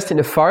going to invest in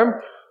a farm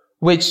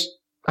which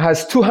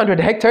has 200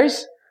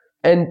 hectares.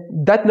 And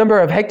that number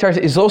of hectares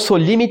is also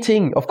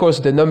limiting, of course,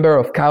 the number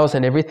of cows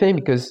and everything,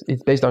 because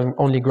it's based on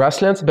only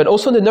grasslands, but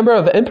also the number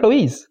of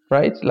employees,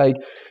 right? Like,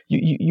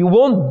 you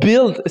won't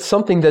build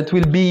something that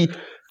will be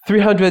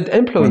 300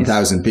 employees.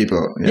 1,000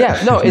 people.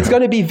 Yeah, no, it's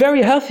going to be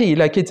very healthy.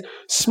 Like, it's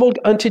small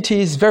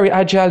entities, very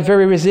agile,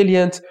 very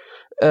resilient,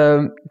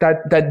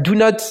 that do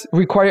not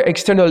require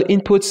external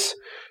inputs.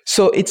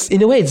 So it's,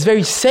 in a way, it's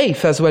very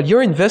safe as well.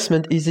 Your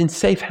investment is in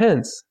safe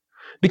hands.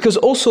 Because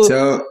also...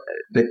 So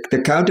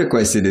the counter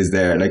question is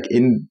there, like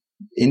in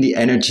the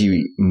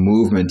energy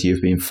movement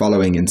you've been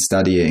following and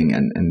studying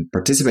and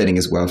participating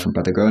as well from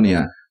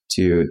Patagonia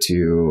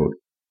to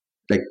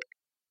like,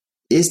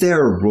 is there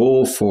a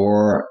role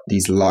for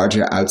these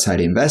larger outside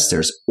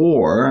investors,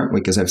 or,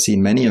 because I've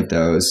seen many of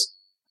those,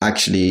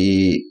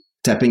 actually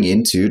tapping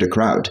into the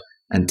crowd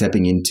and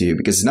tapping into,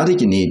 because it's not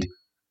that you need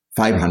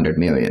 500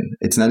 million.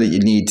 It's not that you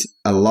need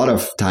a lot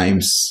of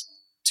times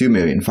 2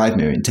 million, 5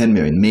 million, 10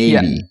 million,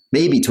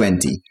 maybe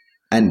 20.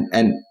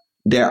 And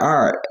there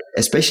are,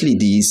 especially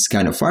these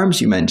kind of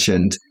farms you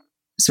mentioned,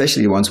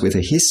 especially the ones with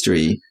a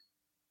history,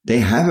 they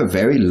have a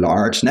very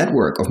large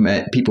network of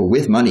people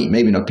with money,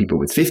 maybe not people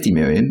with 50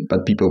 million,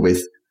 but people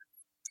with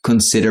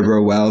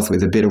considerable wealth,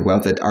 with a bit of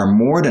wealth, that are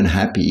more than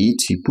happy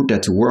to put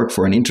that to work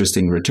for an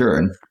interesting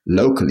return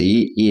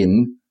locally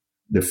in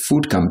the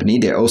food company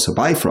they also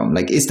buy from.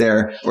 Like, is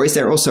there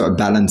also a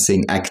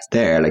balancing act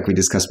there? Like we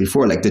discussed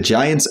before, like the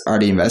giants are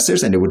the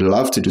investors and they would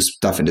love to do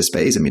stuff in the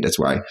space. I mean, that's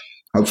why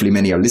hopefully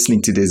many are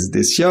listening to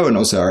this show and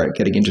also are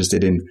getting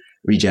interested in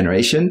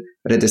regeneration.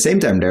 But at the same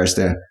time, there's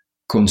the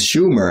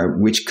consumer,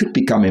 which could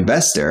become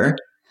investor,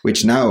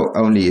 which now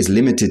only is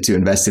limited to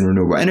invest in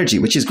renewable energy,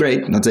 which is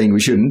great. Not saying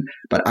we shouldn't,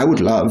 but I would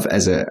love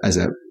as a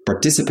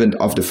participant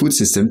of the food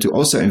system to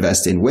also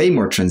invest in way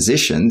more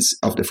transitions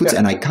of the foods,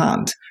 and I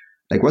can't.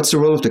 Like, what's the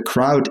role of the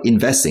crowd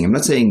investing? I'm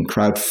not saying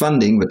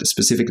crowdfunding, but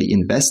specifically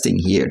investing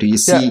here. Do you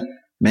see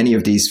many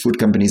of these food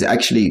companies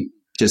actually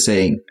just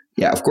saying,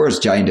 yeah, of course,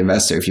 giant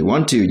investor, if you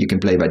want to, you can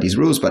play by these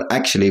rules, but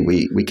actually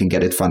we can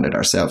get it funded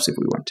ourselves if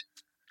we want to.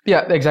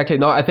 Yeah, exactly.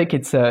 No, I think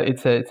it's a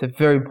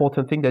very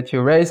important thing that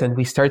you raise, and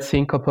we start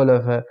seeing a couple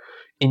of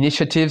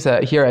initiatives.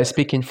 Here I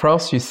speak in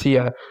France, you see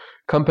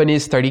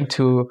companies starting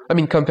to,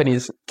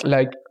 companies,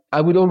 like,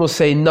 I would almost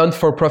say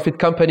non-for-profit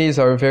companies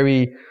are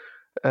very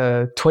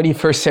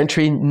 21st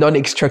century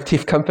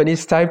non-extractive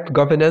companies type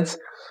governance.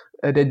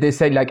 They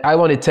say, like, I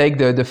want to take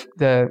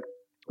the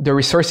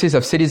resources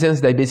of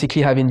citizens they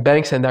basically have in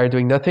banks and are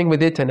doing nothing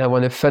with it, and I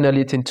want to funnel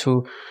it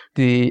into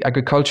the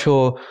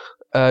agricultural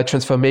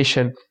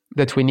transformation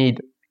that we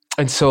need.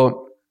 And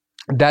so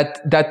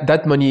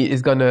that money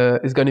is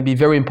gonna be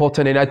very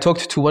important. And I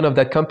talked to one of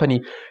that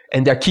company,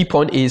 and their key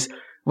point is,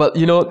 well,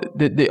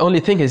 the only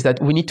thing is that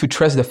we need to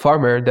trust the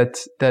farmer that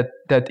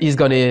is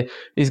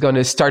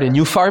gonna start a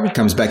new farm. It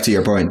comes back to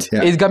your point.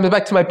 Yeah. It comes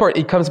back to my point.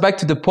 It comes back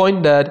to the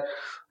point that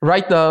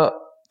right now,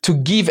 to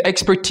give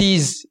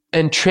expertise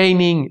and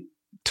training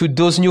to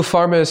those new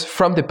farmers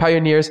from the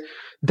pioneers,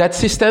 that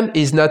system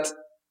is not.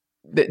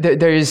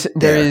 There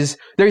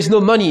is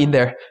no money in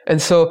there,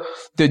 and so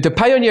the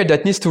pioneer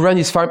that needs to run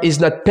his farm is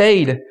not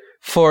paid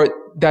for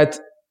that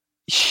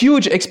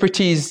huge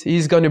expertise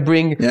he's going to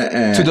bring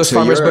to those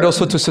farmers, but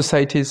also to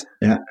societies.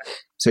 Yeah.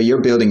 So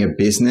you're building a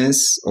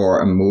business or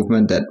a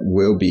movement that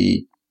will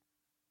be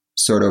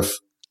sort of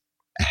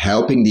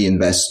helping the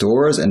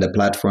investors and the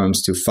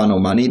platforms to funnel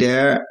money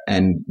there,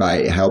 and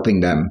by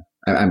helping them,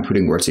 I'm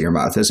putting words in your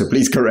mouth, so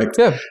please correct.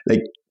 Yeah. Like,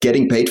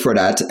 getting paid for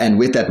that, and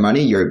with that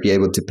money, you'll be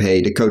able to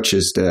pay the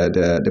coaches,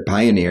 the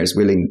pioneers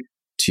willing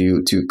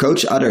to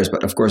coach others,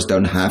 but of course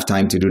don't have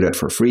time to do that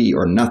for free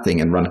or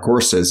nothing and run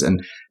courses.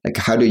 And like,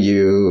 how do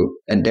you,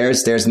 and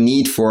there's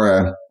need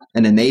for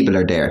an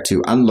enabler there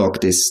to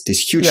unlock this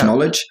huge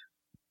knowledge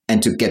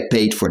and to get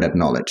paid for that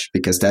knowledge,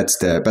 because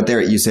but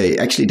there you say,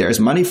 actually there's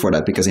money for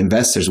that because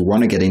investors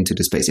want to get into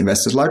the space.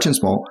 Investors large and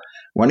small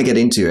want to get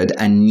into it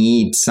and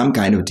need some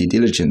kind of due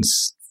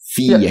diligence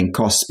fee and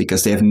costs,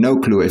 because they have no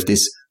clue if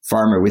this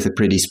farmer with a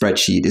pretty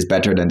spreadsheet is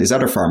better than this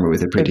other farmer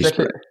with a pretty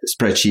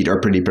spreadsheet or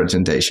pretty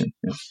presentation.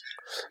 Yeah.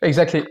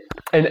 Exactly.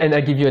 And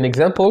I give you an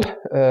example.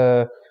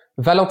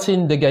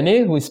 Valentine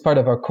Deganet, who is part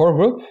of our core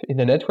group in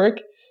the network,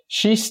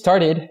 she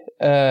started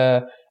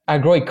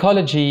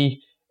agroecology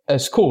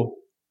school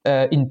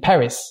in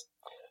Paris.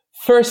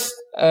 First,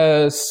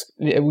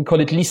 we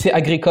call it Lycée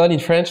Agricole in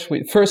French,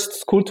 first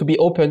school to be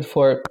opened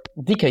for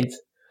decades,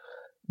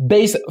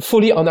 based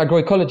fully on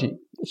agroecology.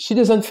 She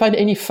doesn't find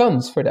any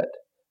funds for that.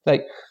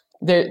 Like,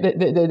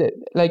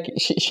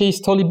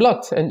 she's totally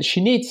blocked, and she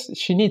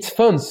needs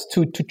funds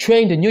to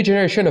train the new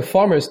generation of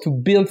farmers to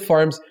build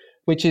farms,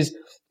 which is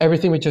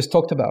everything we just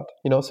talked about,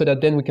 so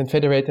that then we can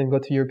federate and go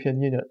to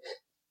European Union.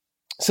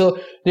 So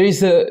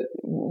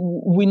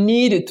we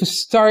need to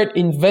start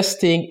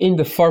investing in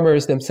the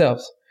farmers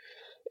themselves.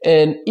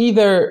 And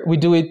either we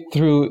do it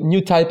through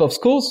new type of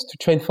schools to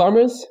train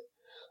farmers,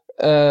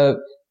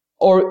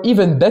 or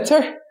even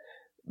better,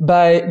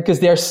 because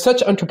they are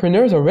such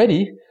entrepreneurs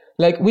already,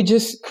 like we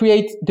just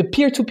create the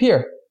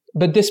peer-to-peer.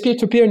 But this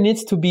peer-to-peer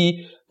needs to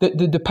be,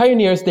 the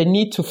pioneers, they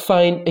need to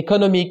find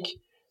economic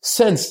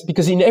sense,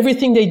 because in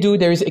everything they do,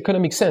 there is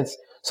economic sense.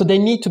 So they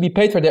need to be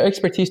paid for their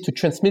expertise to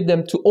transmit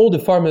them to all the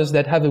farmers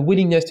that have a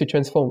willingness to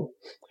transform.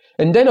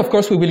 And then, of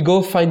course, we will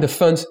go find the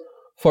funds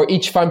for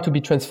each farm to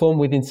be transformed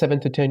within 7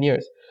 to 10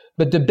 years.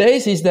 But the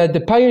base is that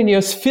the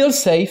pioneers feel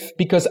safe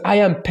because I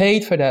am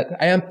paid for that.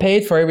 I am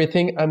paid for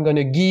everything I'm going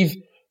to give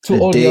to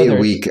all the others. A day a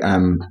week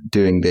I'm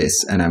doing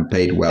this and I'm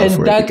paid well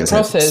for it because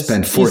I've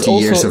spent 40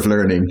 years of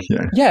learning.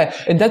 Yeah.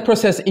 And that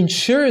process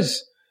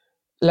ensures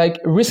like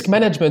risk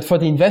management for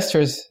the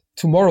investors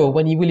tomorrow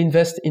when he will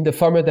invest in the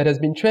farmer that has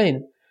been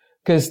trained.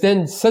 Because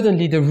then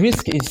suddenly the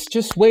risk is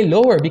just way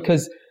lower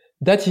because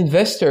that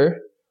investor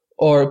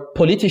or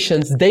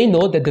politicians, they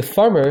know that the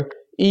farmer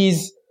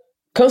is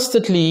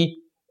constantly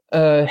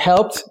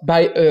helped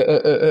by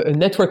a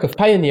network of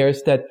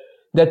pioneers that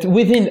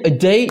within a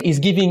day is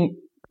giving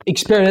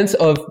experience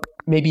of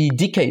maybe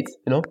decades,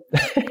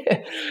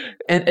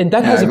 and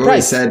that has a price. I've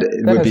always said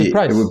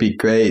it would be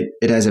great.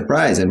 It has a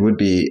price, and would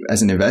be,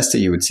 as an investor,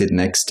 you would sit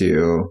next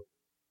to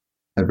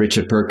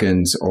Richard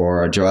Perkins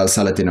or Joel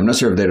Salatin. I'm not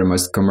sure if they're the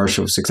most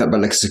commercial success,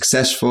 but like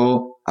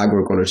successful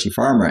agroecology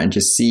farmer, and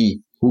just see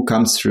who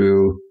comes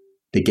through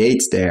the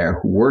gates there,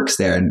 who works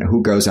there, and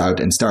who goes out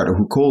and start, or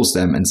who calls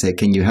them and say,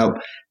 "Can you help?"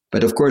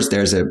 But of course,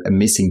 there's a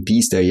missing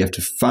piece there. You have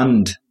to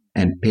fund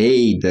and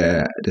pay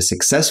the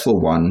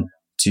successful one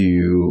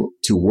to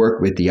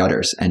work with the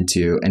others and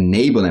to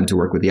enable them to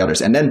work with the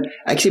others. And then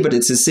actually, but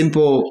it's a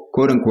simple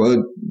quote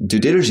unquote due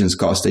diligence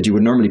cost that you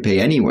would normally pay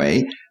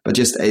anyway. But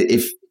just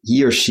if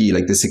he or she,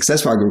 like the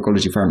successful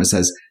agroecology farmer,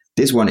 says,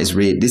 this one is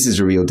real, this is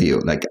a real deal.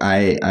 Like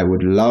I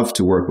would love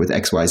to work with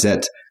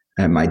XYZ,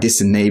 my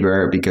distant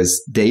neighbor,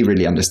 because they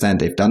really understand,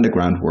 they've done the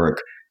groundwork.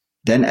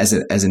 Then as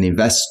an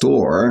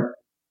investor,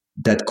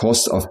 that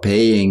cost of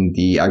paying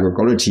the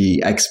agroecology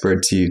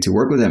expert to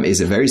work with them is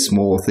a very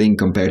small thing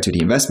compared to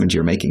the investment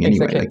you're making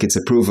anyway. Exactly. Like it's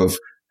a proof of,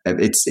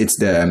 it's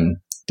the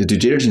due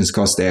diligence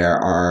costs there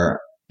are,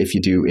 if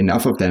you do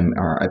enough of them,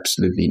 are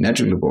absolutely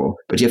negligible,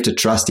 but you have to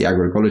trust the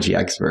agroecology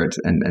expert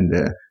and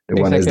the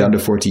one that's done the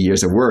 40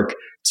 years of work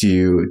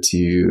to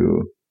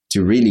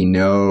really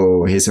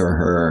know his or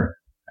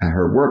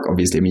her work.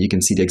 Obviously, I mean, you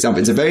can see the example.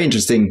 It's a very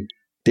interesting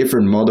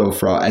different model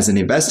as an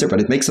investor, but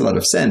it makes a lot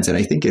of sense. And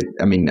I think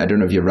I don't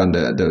know if you run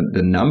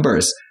the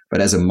numbers, but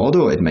as a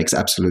model, it makes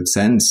absolute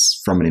sense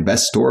from an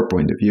investor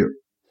point of view.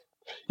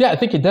 Yeah, I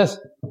think it does.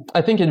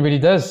 I think it really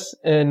does.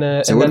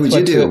 And so what would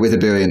you do with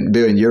 €1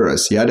 billion?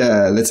 You had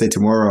let's say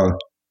tomorrow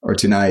or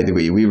tonight,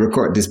 we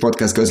record, this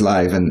podcast goes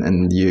live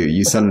and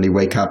you suddenly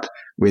wake up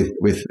with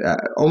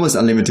almost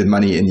unlimited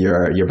money in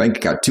your bank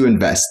account to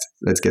invest.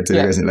 Let's get to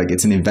the like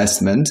it's an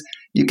investment.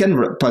 You can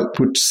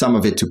put some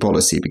of it to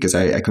policy because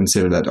I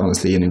consider that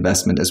honestly an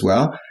investment as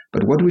well.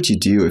 But what would you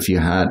do if you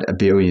had €1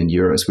 billion?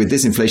 With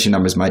this inflation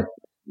numbers,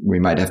 we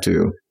might have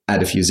to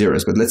add a few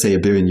zeros, but let's say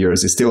 €1 billion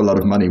is still a lot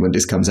of money when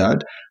this comes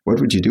out. What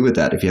would you do with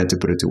that if you had to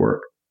put it to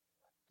work?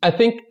 I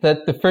think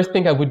that the first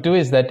thing I would do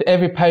is that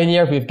every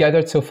pioneer we've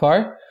gathered so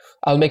far,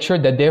 I'll make sure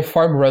that their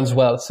farm runs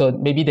well. So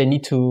maybe they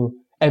need to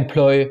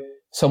employ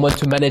someone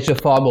to manage the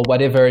farm or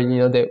whatever,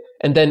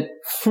 and then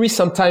free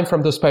some time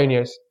from those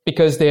pioneers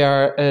because they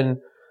are an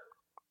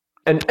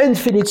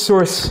infinite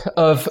source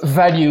of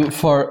value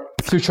for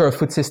future of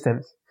food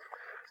systems.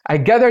 I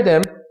gather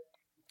them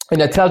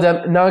and I tell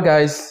them, now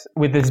guys,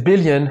 with this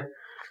billion,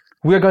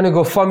 we're going to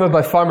go farmer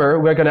by farmer.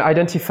 We're going to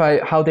identify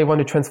how they want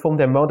to transform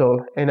their model.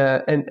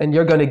 And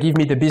you're going to give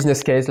me the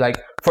business case,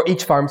 like for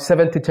each farm,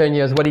 7 to 10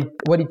 years,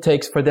 what it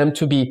takes for them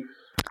to be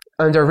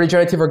under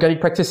regenerative organic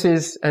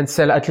practices and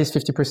sell at least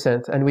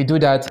 50%. And we do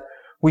that.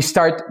 We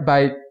start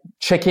by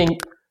checking.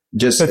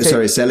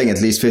 Selling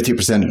at least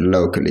 50%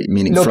 locally,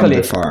 meaning from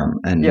the farm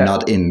and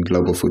not in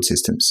global food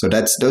systems. So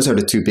those are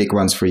the two big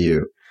ones for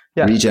you.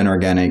 Yeah. Regen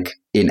organic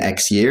in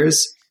X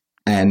years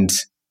and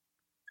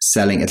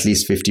selling at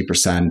least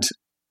 50%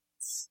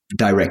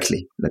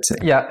 directly, let's say.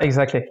 Yeah,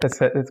 exactly. Let's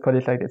call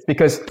it like this.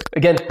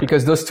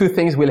 Because those two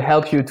things will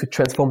help you to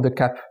transform the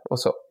CAP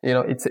also.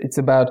 It's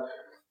about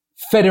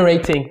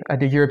federating at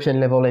the European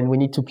level, and we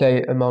need to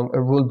play among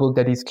a rule book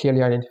that is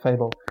clearly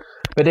identifiable.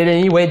 But in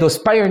any way, those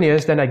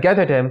pioneers, then I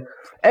gather them.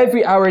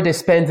 Every hour they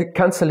spend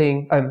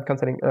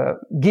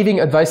giving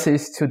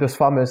advices to those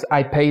farmers.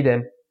 I pay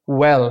them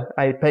well.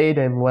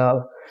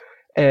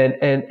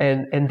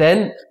 And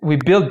then we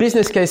build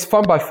business case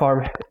farm by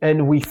farm,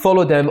 and we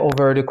follow them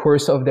over the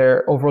course of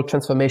their overall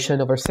transformation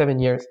over 7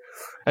 years.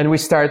 And we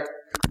start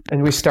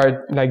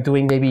like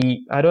doing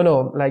maybe, I don't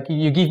know, like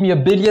you give me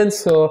 €1 billion.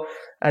 So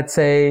I'd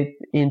say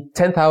in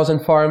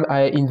 10,000 farm,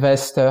 I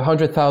invest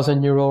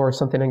 €100,000 or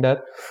something like that.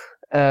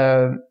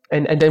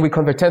 And then we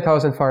convert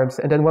 10,000 farms.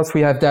 And then once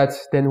we have that,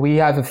 then we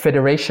have a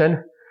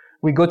federation.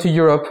 We go to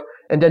Europe,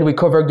 and then we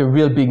convert the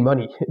real big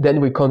money.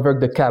 Then we convert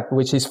the CAP,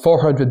 which is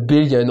 400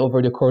 billion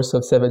over the course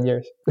of 7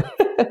 years.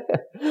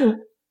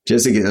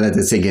 Just to let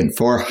it sink in,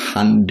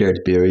 400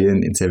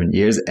 billion in 7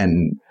 years.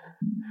 And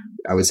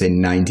I would say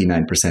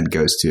 99%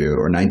 goes to,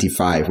 or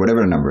 95,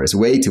 whatever the number is,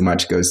 way too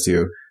much goes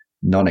to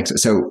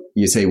so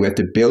you say we have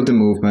to build the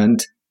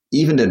movement.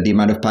 Even the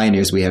amount of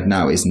pioneers we have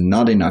now is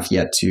not enough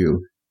yet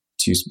to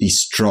be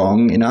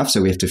strong enough.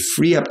 So we have to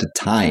free up the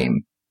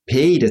time,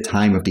 pay the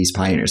time of these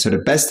pioneers. So the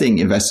best thing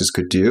investors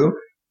could do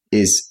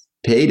is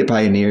pay the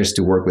pioneers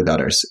to work with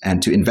others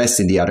and to invest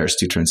in the others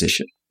to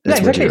transition. That's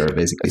exactly what you're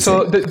basically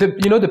saying.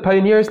 So the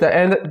pioneers,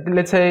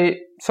 let's say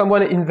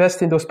someone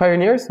invests in those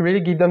pioneers,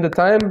 really give them the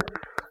time.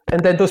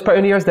 And then those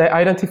pioneers, they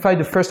identify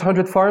the first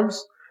 100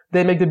 farms.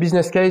 They make the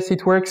business case.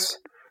 It works.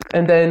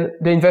 And then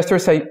the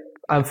investors say,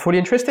 I'm fully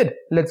interested.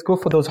 Let's go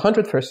for those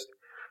 100 first.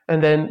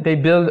 And then they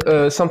build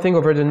something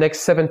over the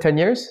next 7-10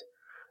 years.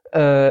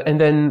 And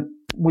then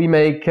we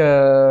make,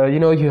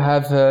 you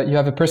have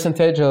a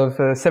percentage of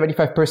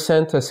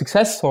 75%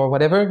 success or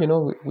whatever.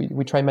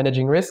 We try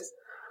managing risks.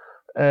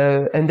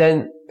 And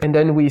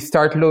then we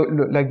start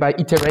like by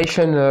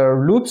iteration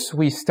loops.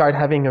 We start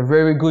having a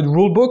very good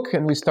rule book,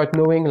 and we start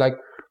knowing like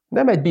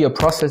there might be a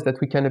process that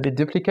we can a bit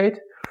duplicate.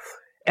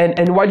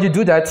 And while you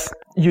do that,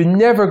 you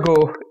never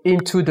go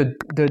into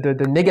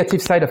the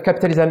negative side of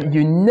capitalism.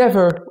 You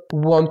never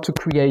want to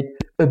create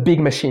a big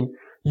machine.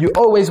 You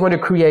always want to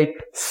create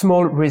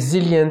small,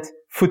 resilient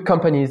food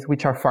companies,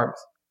 which are farms,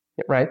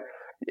 right?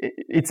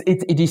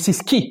 This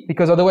is key,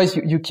 because otherwise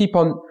you keep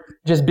on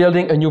just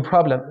building a new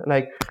problem.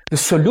 Like the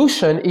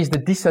solution is the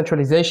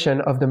decentralization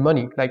of the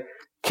money, like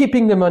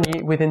keeping the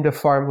money within the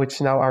farm,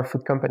 which now are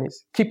food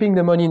companies, keeping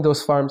the money in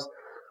those farms,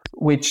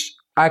 which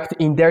act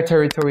in their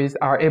territories,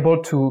 are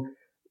able to,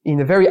 in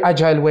a very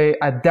agile way,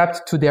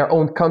 adapt to their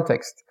own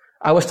context.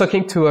 I was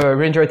talking to a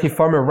regenerative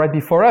farmer right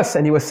before us,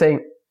 and he was saying,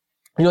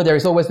 there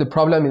is always the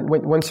problem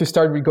once you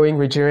start going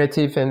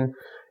regenerative and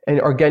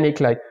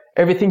organic, like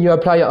everything you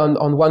apply on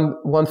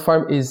one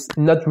farm is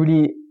not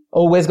really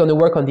always going to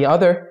work on the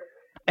other.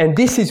 And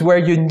this is where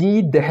you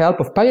need the help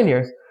of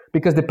pioneers,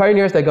 because the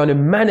pioneers, they're going to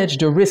manage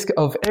the risk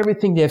of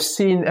everything they've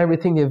seen,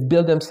 everything they've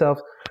built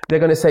themselves. They're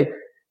going to say,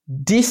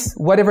 this,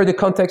 whatever the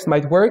context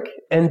might work.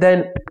 And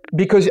then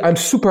because I'm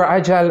super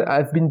agile,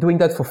 I've been doing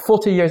that for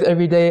 40 years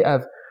every day.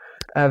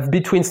 I've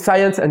between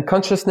science and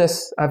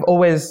consciousness, I've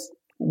always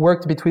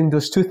worked between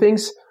those two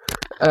things.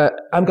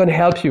 I'm going to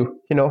help you,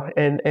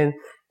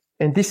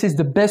 and this is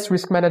the best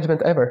risk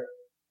management ever.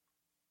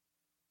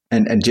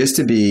 And just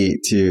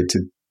to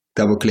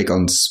double click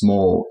on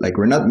small, like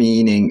we're not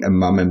meaning a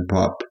mom and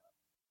pop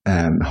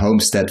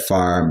homestead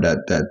farm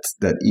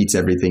that eats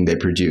everything they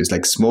produce.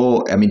 Like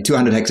small,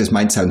 200 hectares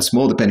might sound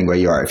small depending where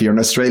you are. If you're in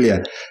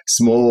Australia,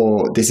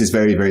 small, this is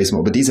very, very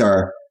small. But these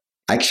are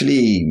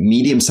actually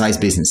medium-sized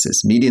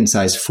businesses,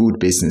 medium-sized food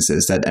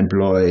businesses that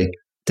employ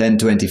 10,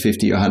 20,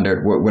 50,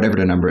 100, whatever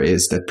the number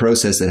is, that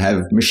process, that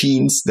have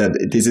machines, that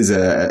this is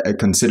a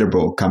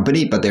considerable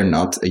company, but they're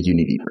not a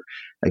Unilever.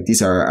 Like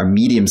these are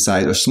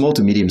medium-sized or small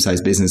to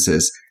medium-sized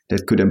businesses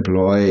that could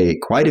employ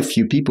quite a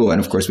few people. And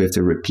of course, we have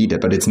to repeat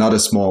it, but it's not a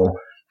small,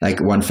 like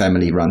one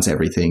family runs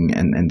everything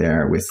and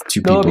they're with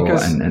two people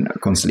and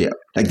constantly,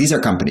 like these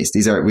are companies.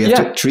 We have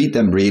to treat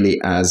them really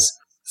as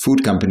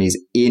food companies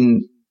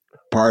in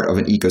part of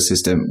an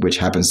ecosystem, which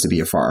happens to be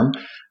a farm.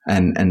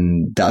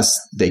 And thus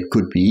they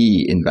could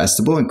be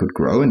investable and could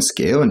grow and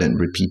scale and then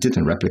repeat it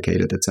and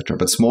replicate it, etc.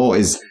 But small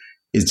is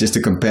just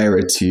to compare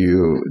it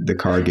to the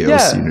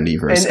Cargills,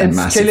 Unilevers, and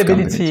massive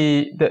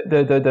scalability,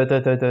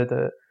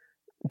 companies.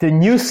 The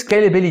new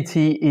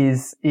scalability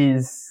is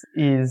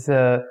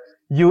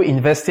you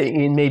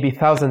investing in maybe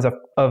thousands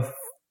of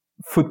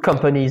food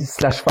companies /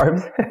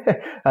 farms.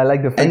 I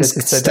like the fact and that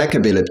you said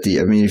stackability.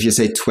 That. If you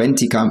say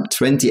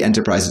 20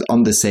 enterprises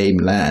on the same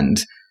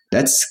land,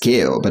 that's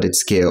scale, but it's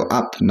scale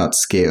up, not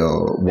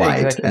scale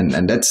wide. Exactly.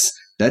 And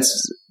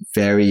that's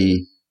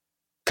very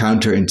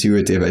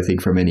counterintuitive, I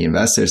think, for many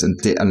investors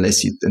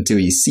until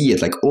you see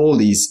it, like all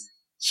these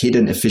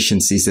hidden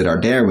efficiencies that are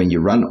there when you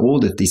run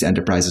all of these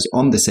enterprises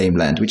on the same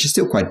land, which is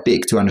still quite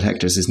big. 200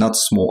 hectares is not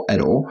small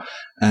at all.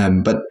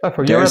 But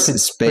there's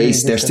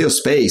still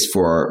space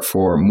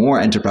for more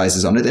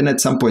enterprises on it. And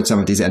at some point, some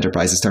of these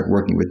enterprises start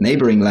working with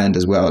neighboring land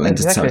as well, and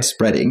it starts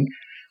spreading.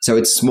 So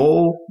it's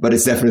small, but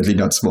it's definitely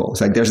not small.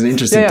 It's like there's an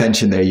interesting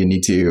tension there you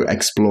need to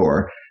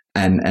explore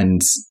and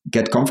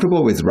get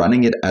comfortable with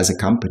running it as a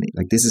company.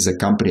 Like this is a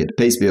company that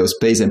pays bills,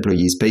 pays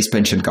employees, pays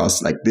pension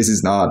costs. Like this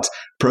is not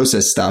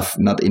process stuff,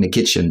 not in a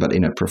kitchen, but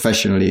in a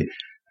professionally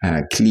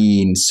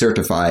clean,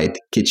 certified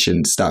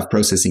kitchen staff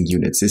processing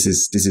units. This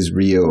is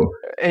real.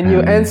 And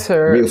you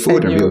answer real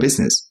food and real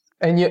business.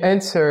 And you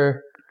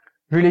answer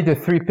really the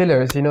three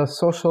pillars,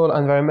 social,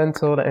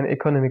 environmental, and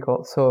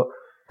economical. So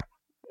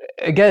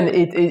again,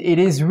 it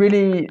is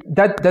really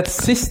that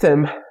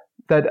system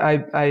that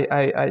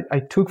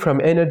I took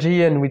from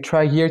energy, and we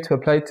try here to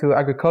apply to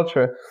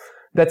agriculture.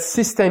 That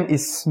system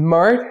is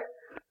smart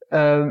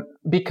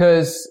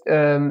because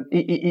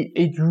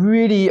it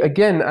really,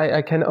 again,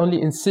 I can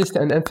only insist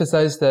and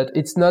emphasize that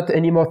it's not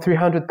anymore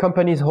 300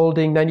 companies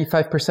holding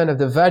 95% of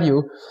the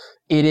value.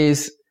 It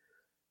is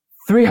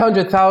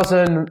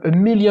 300,000, a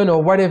million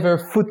or whatever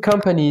food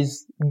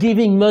companies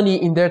giving money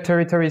in their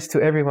territories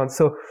to everyone.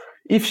 So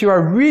if you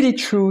are really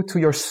true to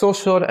your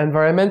social,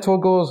 environmental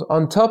goals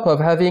on top of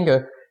having a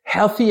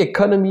healthy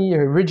economy, a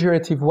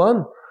regenerative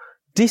one,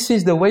 this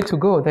is the way to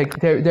go. Like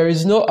there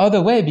is no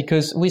other way,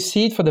 because we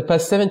see it for the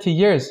past 70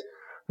 years.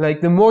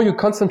 Like the more you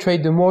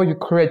concentrate, the more you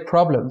create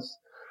problems.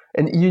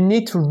 And you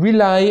need to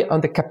rely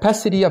on the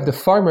capacity of the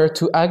farmer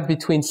to act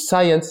between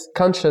science,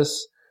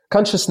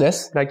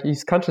 consciousness, like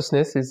his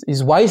consciousness,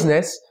 his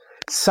wiseness,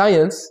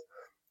 science.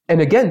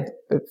 And again,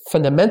 the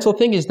fundamental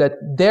thing is that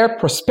their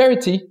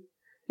prosperity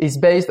is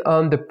based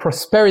on the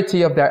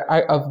prosperity of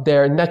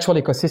their natural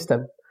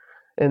ecosystem.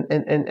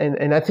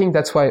 And I think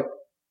that's why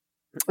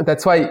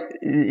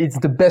it's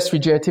the best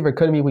regenerative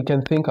economy we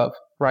can think of,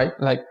 right?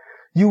 Like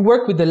you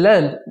work with the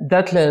land,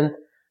 that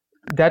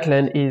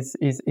land is,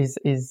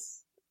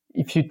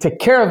 if you take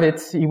care of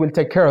it, it will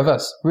take care of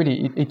us.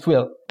 Really, it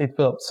will.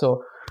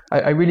 So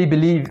I really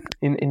believe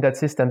in that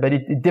system, but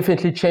it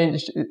definitely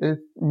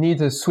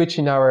needs a switch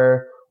in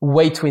our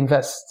way to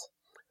invest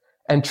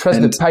and trust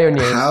the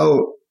pioneers.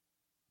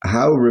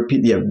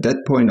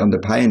 That point on the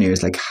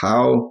pioneers, like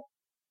how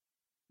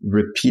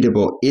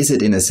repeatable is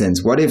it in a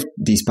sense? What if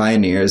these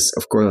pioneers,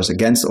 of course,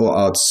 against all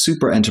odds,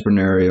 super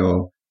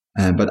entrepreneurial,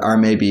 but are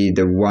maybe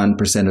the 1%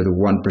 or the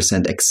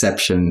 1%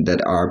 exception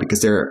that are,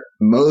 because they're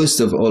most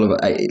of all of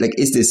it, like,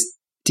 is this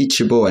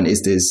teachable, and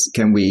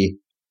can we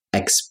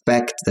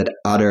expect that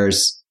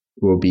others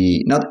will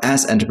be not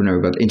as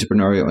entrepreneurial, but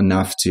entrepreneurial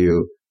enough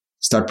to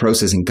start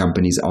processing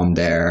companies on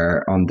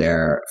their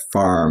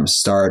farms,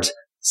 start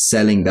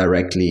selling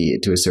directly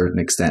to a certain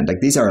extent?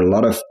 Like these are a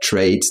lot of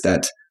traits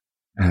that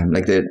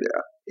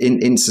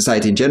in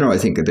society in general, I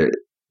think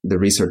the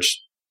research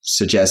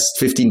suggests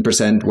 15%,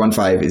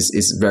 15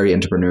 is very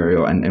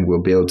entrepreneurial and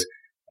will build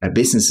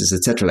businesses,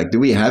 etc. Like, do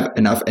we have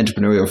enough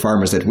entrepreneurial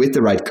farmers that with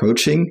the right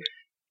coaching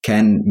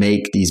can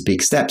make these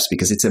big steps?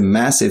 Because it's a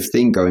massive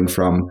thing going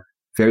from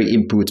very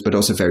input, but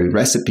also very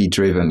recipe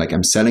driven. Like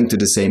I'm selling to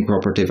the same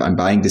cooperative, I'm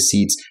buying the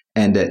seeds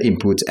and the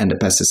input and the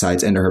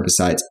pesticides and the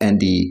herbicides, and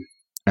the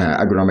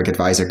agronomic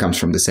advisor comes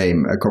from the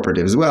same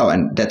cooperative as well.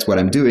 And that's what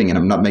I'm doing. And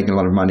I'm not making a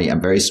lot of money.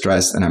 I'm very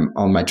stressed, and I'm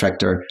on my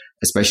tractor,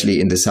 especially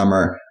in the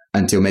summer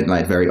until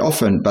midnight very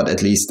often. But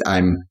at least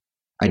I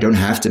don't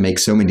have to make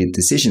so many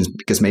decisions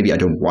because maybe I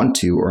don't want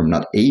to, or I'm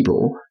not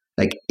able.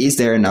 Like, is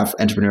there enough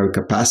entrepreneurial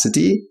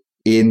capacity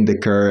in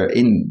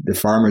the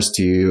farmers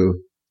to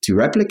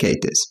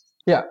replicate this?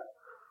 Yeah.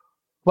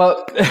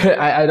 Well,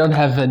 I don't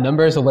have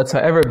numbers or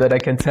whatsoever, but I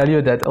can tell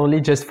you that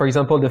only just, for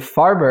example, the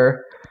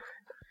farmer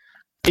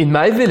in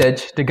my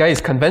village, the guy is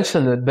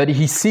conventional, but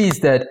he sees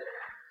that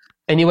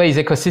anyway his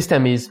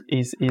ecosystem is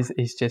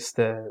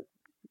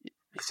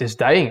just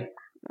dying.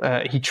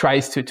 He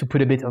tries to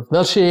put a bit of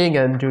mulching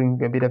and doing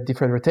a bit of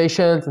different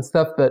rotations and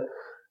stuff, but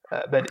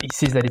he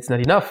sees that it's not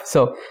enough.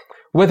 So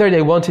whether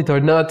they want it or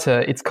not,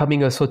 it's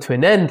coming also to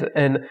an end,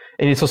 and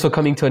it's also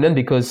coming to an end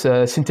because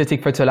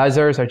synthetic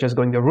fertilizers are just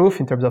going the roof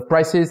in terms of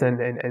prices and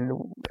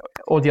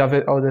all the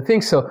other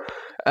things. So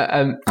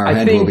our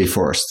hand will be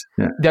forced.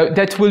 Yeah.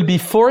 That will be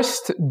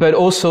forced, but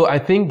also I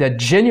think that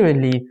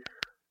genuinely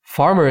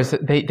farmers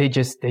they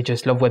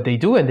just love what they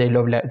do, and they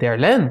love their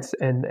land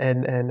and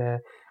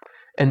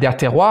their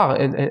terroir,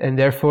 and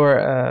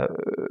therefore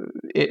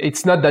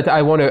it's not that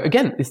I want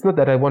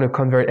to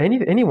convert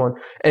anyone,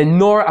 and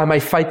nor am I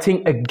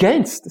fighting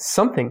against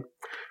something.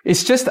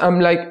 It's just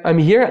I'm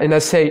here and I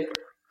say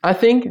I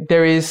think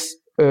there is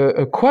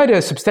quite a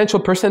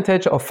substantial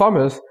percentage of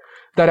farmers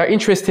that are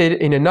interested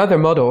in another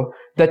model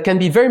that can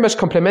be very much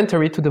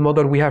complementary to the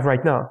model we have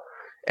right now.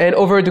 And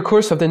over the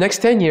course of the next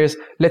 10 years,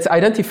 let's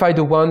identify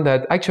the one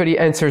that actually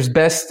answers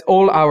best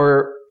all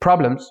our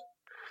problems.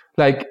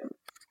 Like,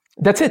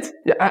 that's it.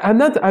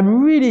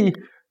 I'm really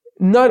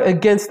not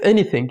against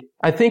anything.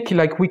 I think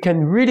like we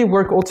can really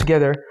work all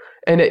together,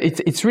 and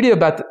it's really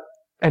about,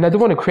 and I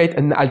don't want to create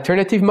an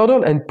alternative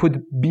model and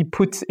be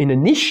put in a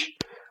niche.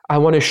 I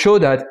want to show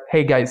that,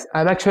 hey guys,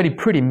 I'm actually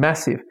pretty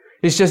massive.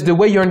 It's just the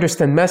way you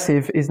understand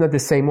massive is not the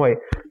same way.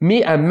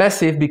 Me, I'm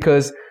massive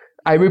because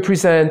I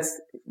represent,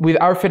 with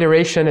our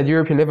federation at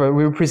European level,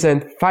 we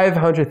represent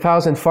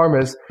 500,000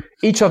 farmers,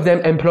 each of them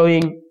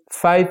employing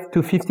 5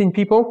 to 15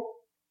 people,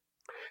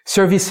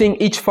 servicing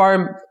each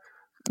farm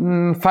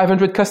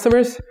 500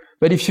 customers.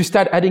 But if you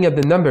start adding up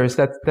the numbers,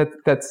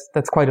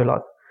 that's quite a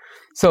lot.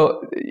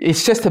 So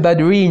it's just about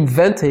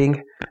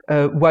reinventing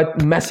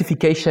what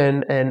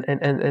massification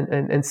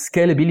and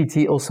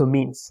scalability also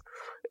means.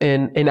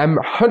 And I'm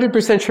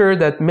 100% sure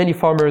that many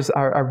farmers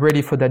are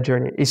ready for that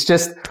journey. It's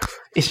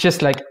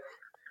just like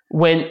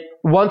when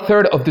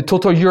 1/3 of the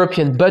total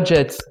European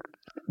budget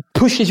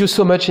pushes you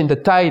so much in the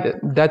tide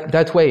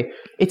that way,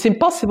 it's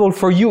impossible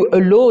for you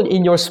alone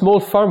in your small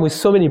farm with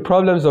so many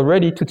problems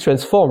already to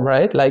transform,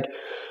 right? Like,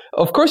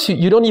 of course,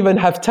 you don't even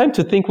have time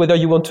to think whether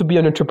you want to be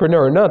an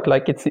entrepreneur or not.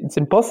 Like, it's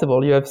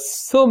impossible. You have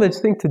so much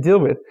thing to deal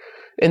with.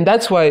 And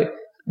that's why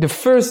the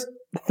first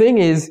thing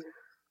is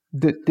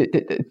the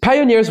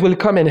pioneers will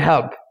come and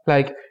help.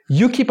 Like,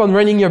 you keep on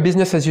running your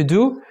business as you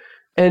do,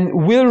 and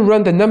we'll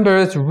run the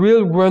numbers,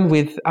 we'll run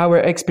with our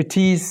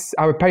expertise,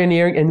 our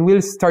pioneering, and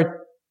we'll start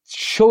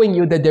showing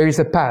you that there is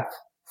a path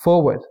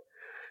forward.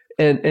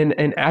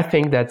 And I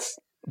think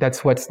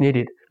that's what's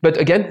needed. But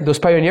again, those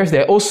pioneers,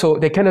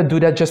 they cannot do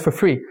that just for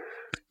free.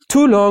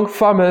 Too long,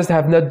 farmers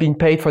have not been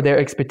paid for their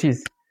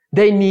expertise.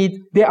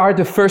 They are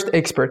the first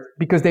expert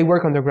because they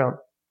work on the ground.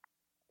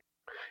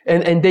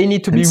 And they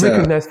need to be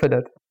recognized for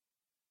that.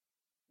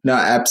 No,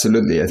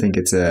 absolutely. I think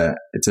it's a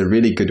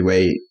really good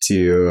way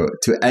to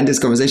end this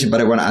conversation.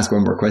 But I want to ask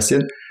one more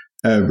question,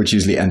 which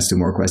usually leads to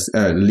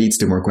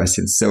more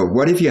questions. So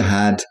what if you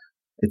had,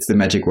 it's the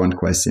magic wand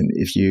question.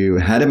 If you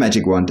had a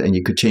magic wand and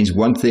you could change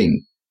one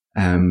thing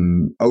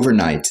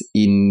overnight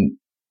in,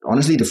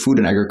 honestly, the food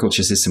and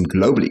agriculture system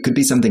globally, it could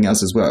be something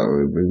else as well.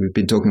 We've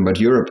been talking about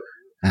Europe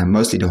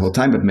mostly the whole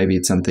time, but maybe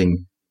it's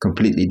something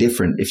completely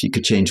different. If you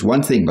could change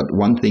one thing, but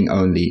one thing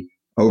only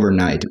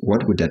overnight,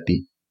 what would that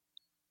be?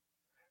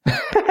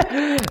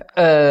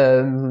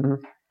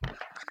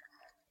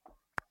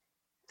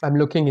 I'm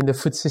looking in the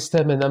food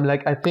system and I'm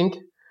like, I think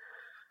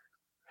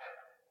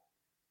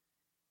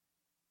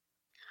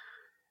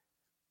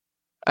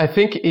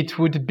it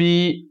would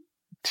be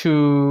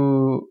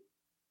to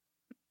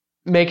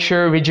make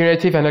sure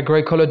regenerative and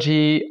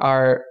agroecology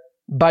are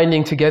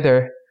binding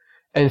together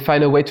and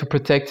find a way to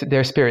protect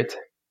their spirit.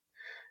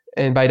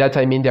 And by that,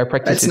 I mean their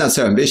practices. It's not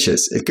so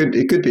ambitious. It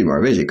could be more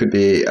ambitious. It could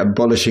be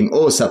abolishing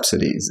all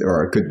subsidies,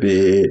 or it could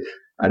be,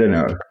 I don't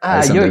know.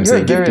 Sometimes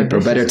they give people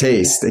ambitious. Better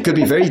taste. It could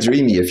be very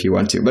dreamy if you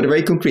want to, but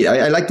very concrete.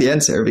 I like the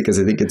answer because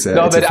I think it's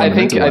a I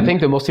think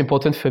the most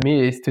important for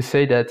me is to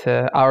say that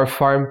our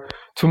farm,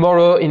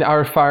 tomorrow in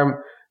our farm,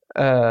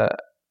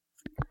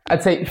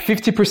 I'd say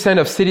 50%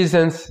 of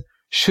citizens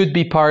should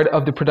be part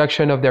of the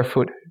production of their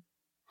food.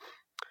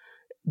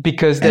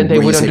 Because then they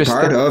would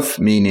understand. Part of,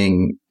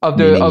 meaning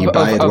you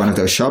buy at one of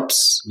those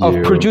shops?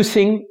 Of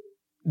producing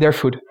their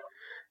food.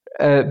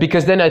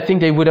 Because then I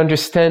think they would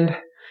understand,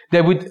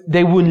 they would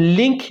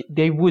link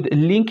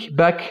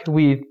back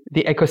with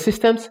the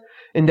ecosystems,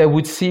 and they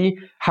would see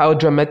how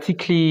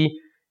dramatically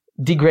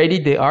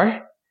degraded they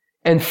are.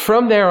 And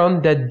from there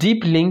on, that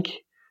deep link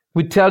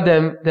would tell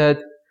them that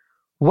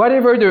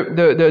whatever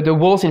the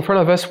walls in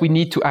front of us, we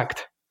need to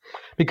act.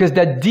 Because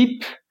that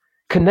deep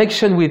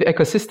connection with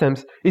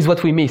ecosystems is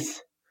what we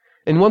miss.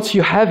 And once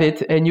you have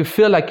it and you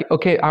feel like,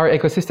 okay, our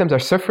ecosystems are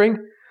suffering,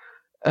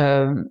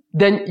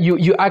 then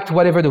you act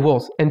whatever the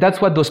walls. And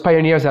that's what those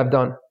pioneers have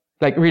done.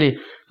 Like really,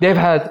 they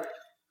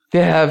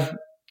have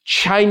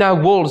China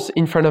walls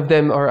in front of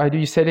them, or how do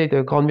you say it?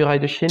 The Grande Muraille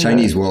de Chine?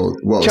 Chinese walls.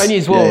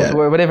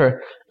 Or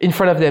whatever, in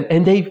front of them.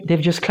 And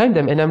they've just climbed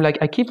them. And I'm like,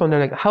 I keep on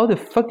like, how the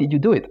fuck did you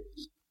do it?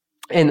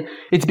 And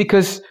it's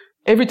because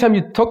every time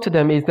you talk to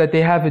them is that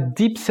they have a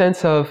deep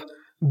sense of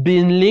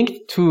being linked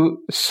to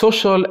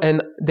social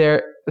and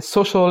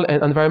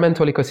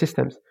environmental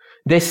ecosystems.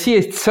 They see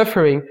it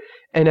suffering,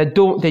 and they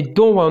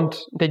don't want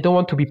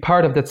to be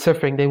part of that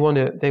suffering. They want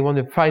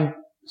to find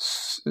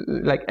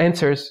like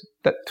answers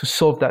to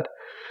solve that,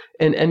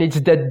 and it's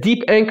that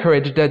deep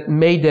anchorage that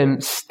made them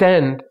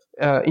stand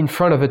in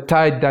front of a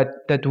tide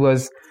that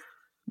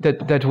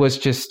was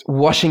just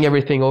washing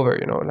everything over,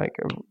 like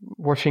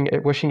washing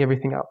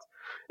everything out.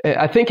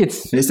 I think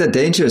it's. Is that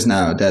dangerous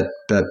now that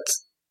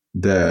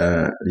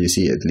you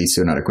see, it leads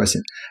to another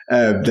question,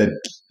 that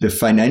the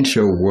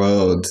financial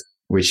world,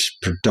 which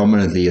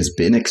predominantly has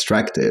been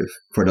extractive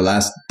for the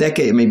last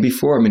decade,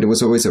 there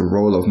was always a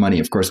role of money.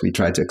 Of course, we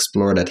try to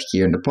explore that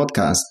here in the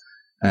podcast,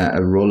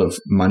 a role of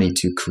money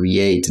to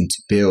create and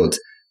to build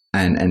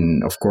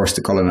and of course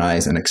to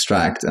colonize and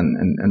extract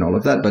and all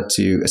of that. But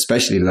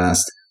especially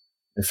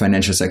the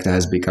financial sector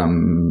has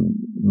become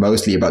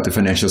mostly about the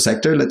financial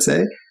sector, let's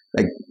say.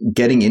 like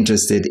getting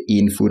interested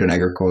in food and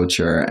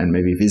agriculture and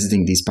maybe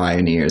visiting these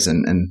pioneers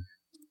and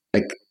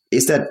like,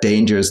 is that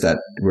dangerous that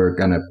we're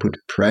going to put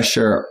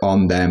pressure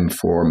on them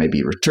for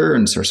maybe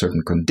returns or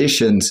certain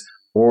conditions?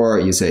 Or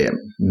you say,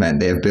 man,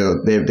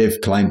 they've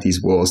climbed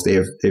these walls.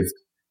 They've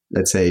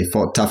let's say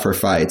fought tougher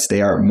fights.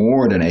 They are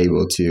more than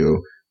able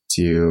to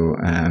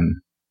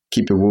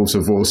keep the wolves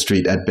of Wall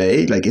Street at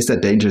bay. Like, is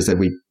that dangerous that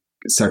we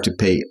start to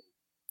pay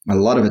a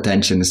lot of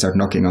attention and start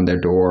knocking on their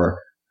door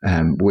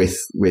with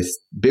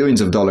billions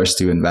of dollars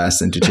to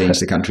invest and to change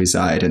the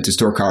countryside and to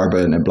store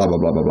carbon and blah, blah,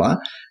 blah, blah, blah?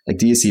 Like,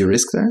 do you see a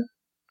risk there?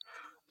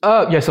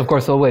 Yes, of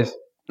course, always.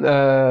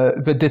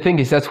 But the thing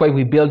is, that's why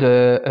we build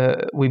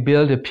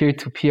a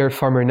peer-to-peer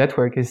farmer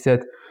network, is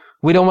that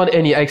we don't want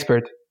any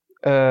expert.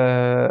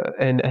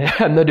 And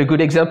I'm not a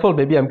good example.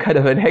 Maybe I'm kind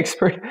of an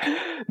expert,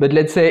 but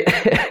let's say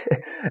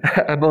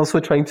I'm also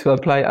trying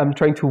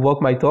to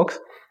walk my talks.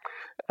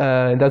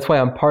 And that's why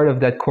I'm part of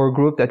that core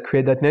group that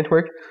create that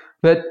network.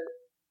 But,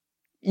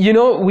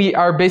 we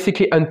are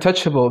basically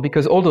untouchable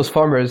because all those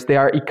farmers, they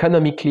are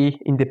economically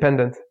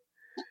independent.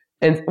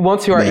 And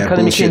once you are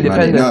economically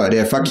independent... No, they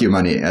have fuck you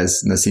money,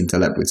 as Nassim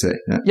Taleb would say.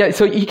 Yeah,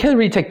 so you can't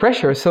really take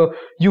pressure. So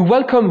you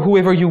welcome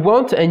whoever you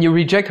want and you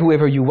reject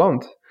whoever you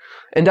want.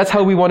 And that's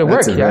how we want to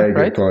work. That's a very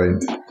good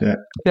point. Yeah.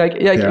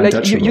 Like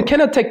you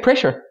cannot take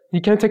pressure.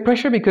 You can't take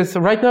pressure because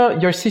right now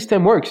your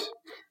system works.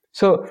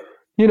 So,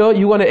 you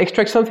want to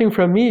extract something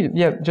from me.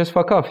 Yeah, just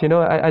fuck off.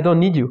 I don't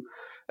need you.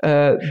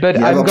 But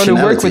I'm going to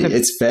work with it.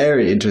 It's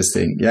very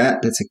interesting. Yeah,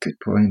 that's a good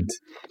point.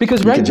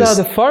 Because right now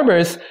the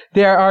farmers,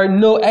 there are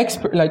no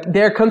expert, like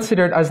they're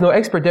considered as no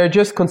expert. They're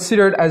just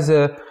considered as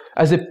a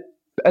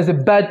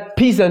bad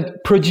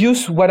peasant.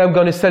 Produce what I'm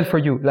going to sell for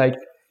you. Like,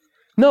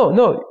 no.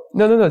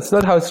 It's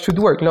not how it should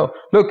work. No,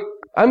 look,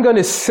 I'm going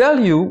to sell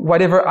you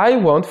whatever I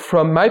want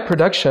from my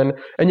production,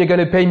 and you're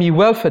going to pay me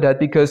well for that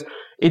because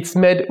it's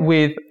made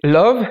with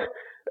love,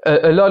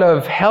 a lot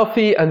of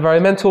healthy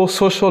environmental,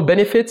 social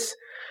benefits.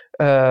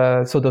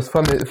 So those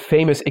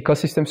famous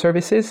ecosystem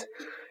services,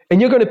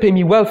 and you're going to pay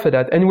me well for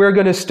that. And we're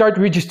going to start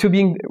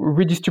redistributing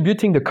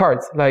the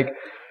cards. Like,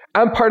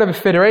 I'm part of a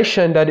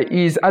federation that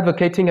is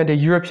advocating at the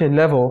European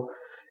level,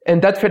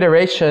 and that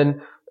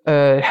federation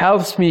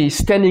helps me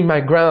standing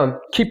my ground,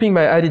 keeping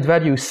my added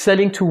value,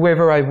 selling to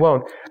whoever I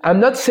want. I'm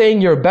not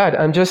saying you're bad.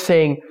 I'm just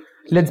saying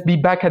let's be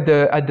back at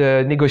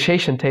the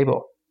negotiation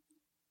table.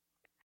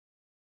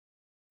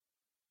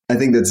 I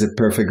think that's a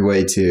perfect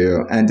way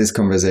to end this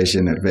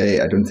conversation,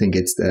 Hervé. I don't think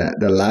it's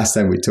the last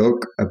time we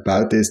talk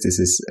about this. This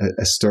is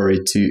a story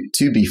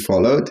to be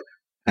followed.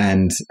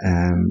 And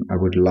I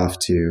would love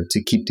to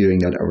keep doing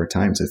that over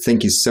time. So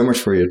thank you so much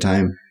for your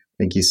time.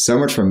 Thank you so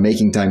much for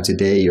making time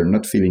today. You're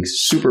not feeling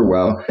super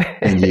well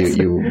and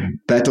you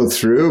battled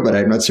through, but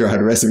I'm not sure how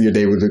the rest of your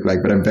day would look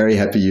like. But I'm very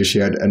happy you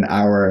shared an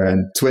hour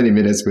and 20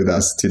 minutes with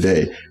us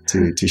today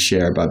to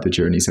share about the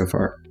journey so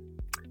far.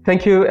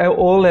 Thank you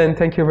all, and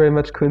thank you very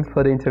much, Koen,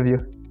 for the interview.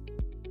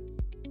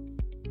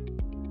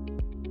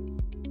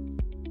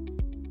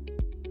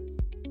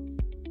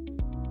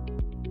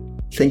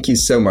 Thank you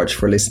so much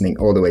for listening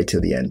all the way till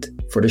the end.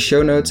 For the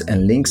show notes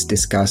and links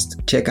discussed,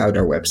 check out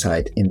our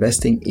website,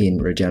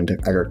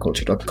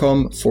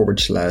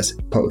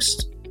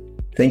 investinginregenerativeagriculture.com/post.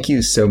 Thank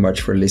you so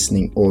much for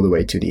listening all the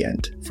way to the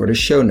end. For the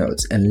show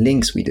notes and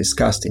links we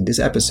discussed in this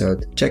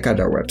episode, check out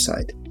our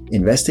website,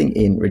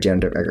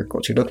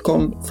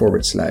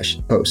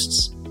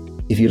 investinginregenerativeagriculture.com/posts.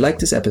 If you like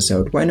this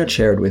episode, why not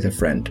share it with a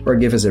friend or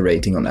give us a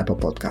rating on Apple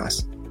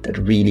Podcasts? That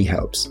really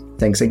helps.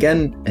 Thanks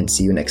again, and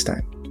see you next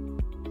time.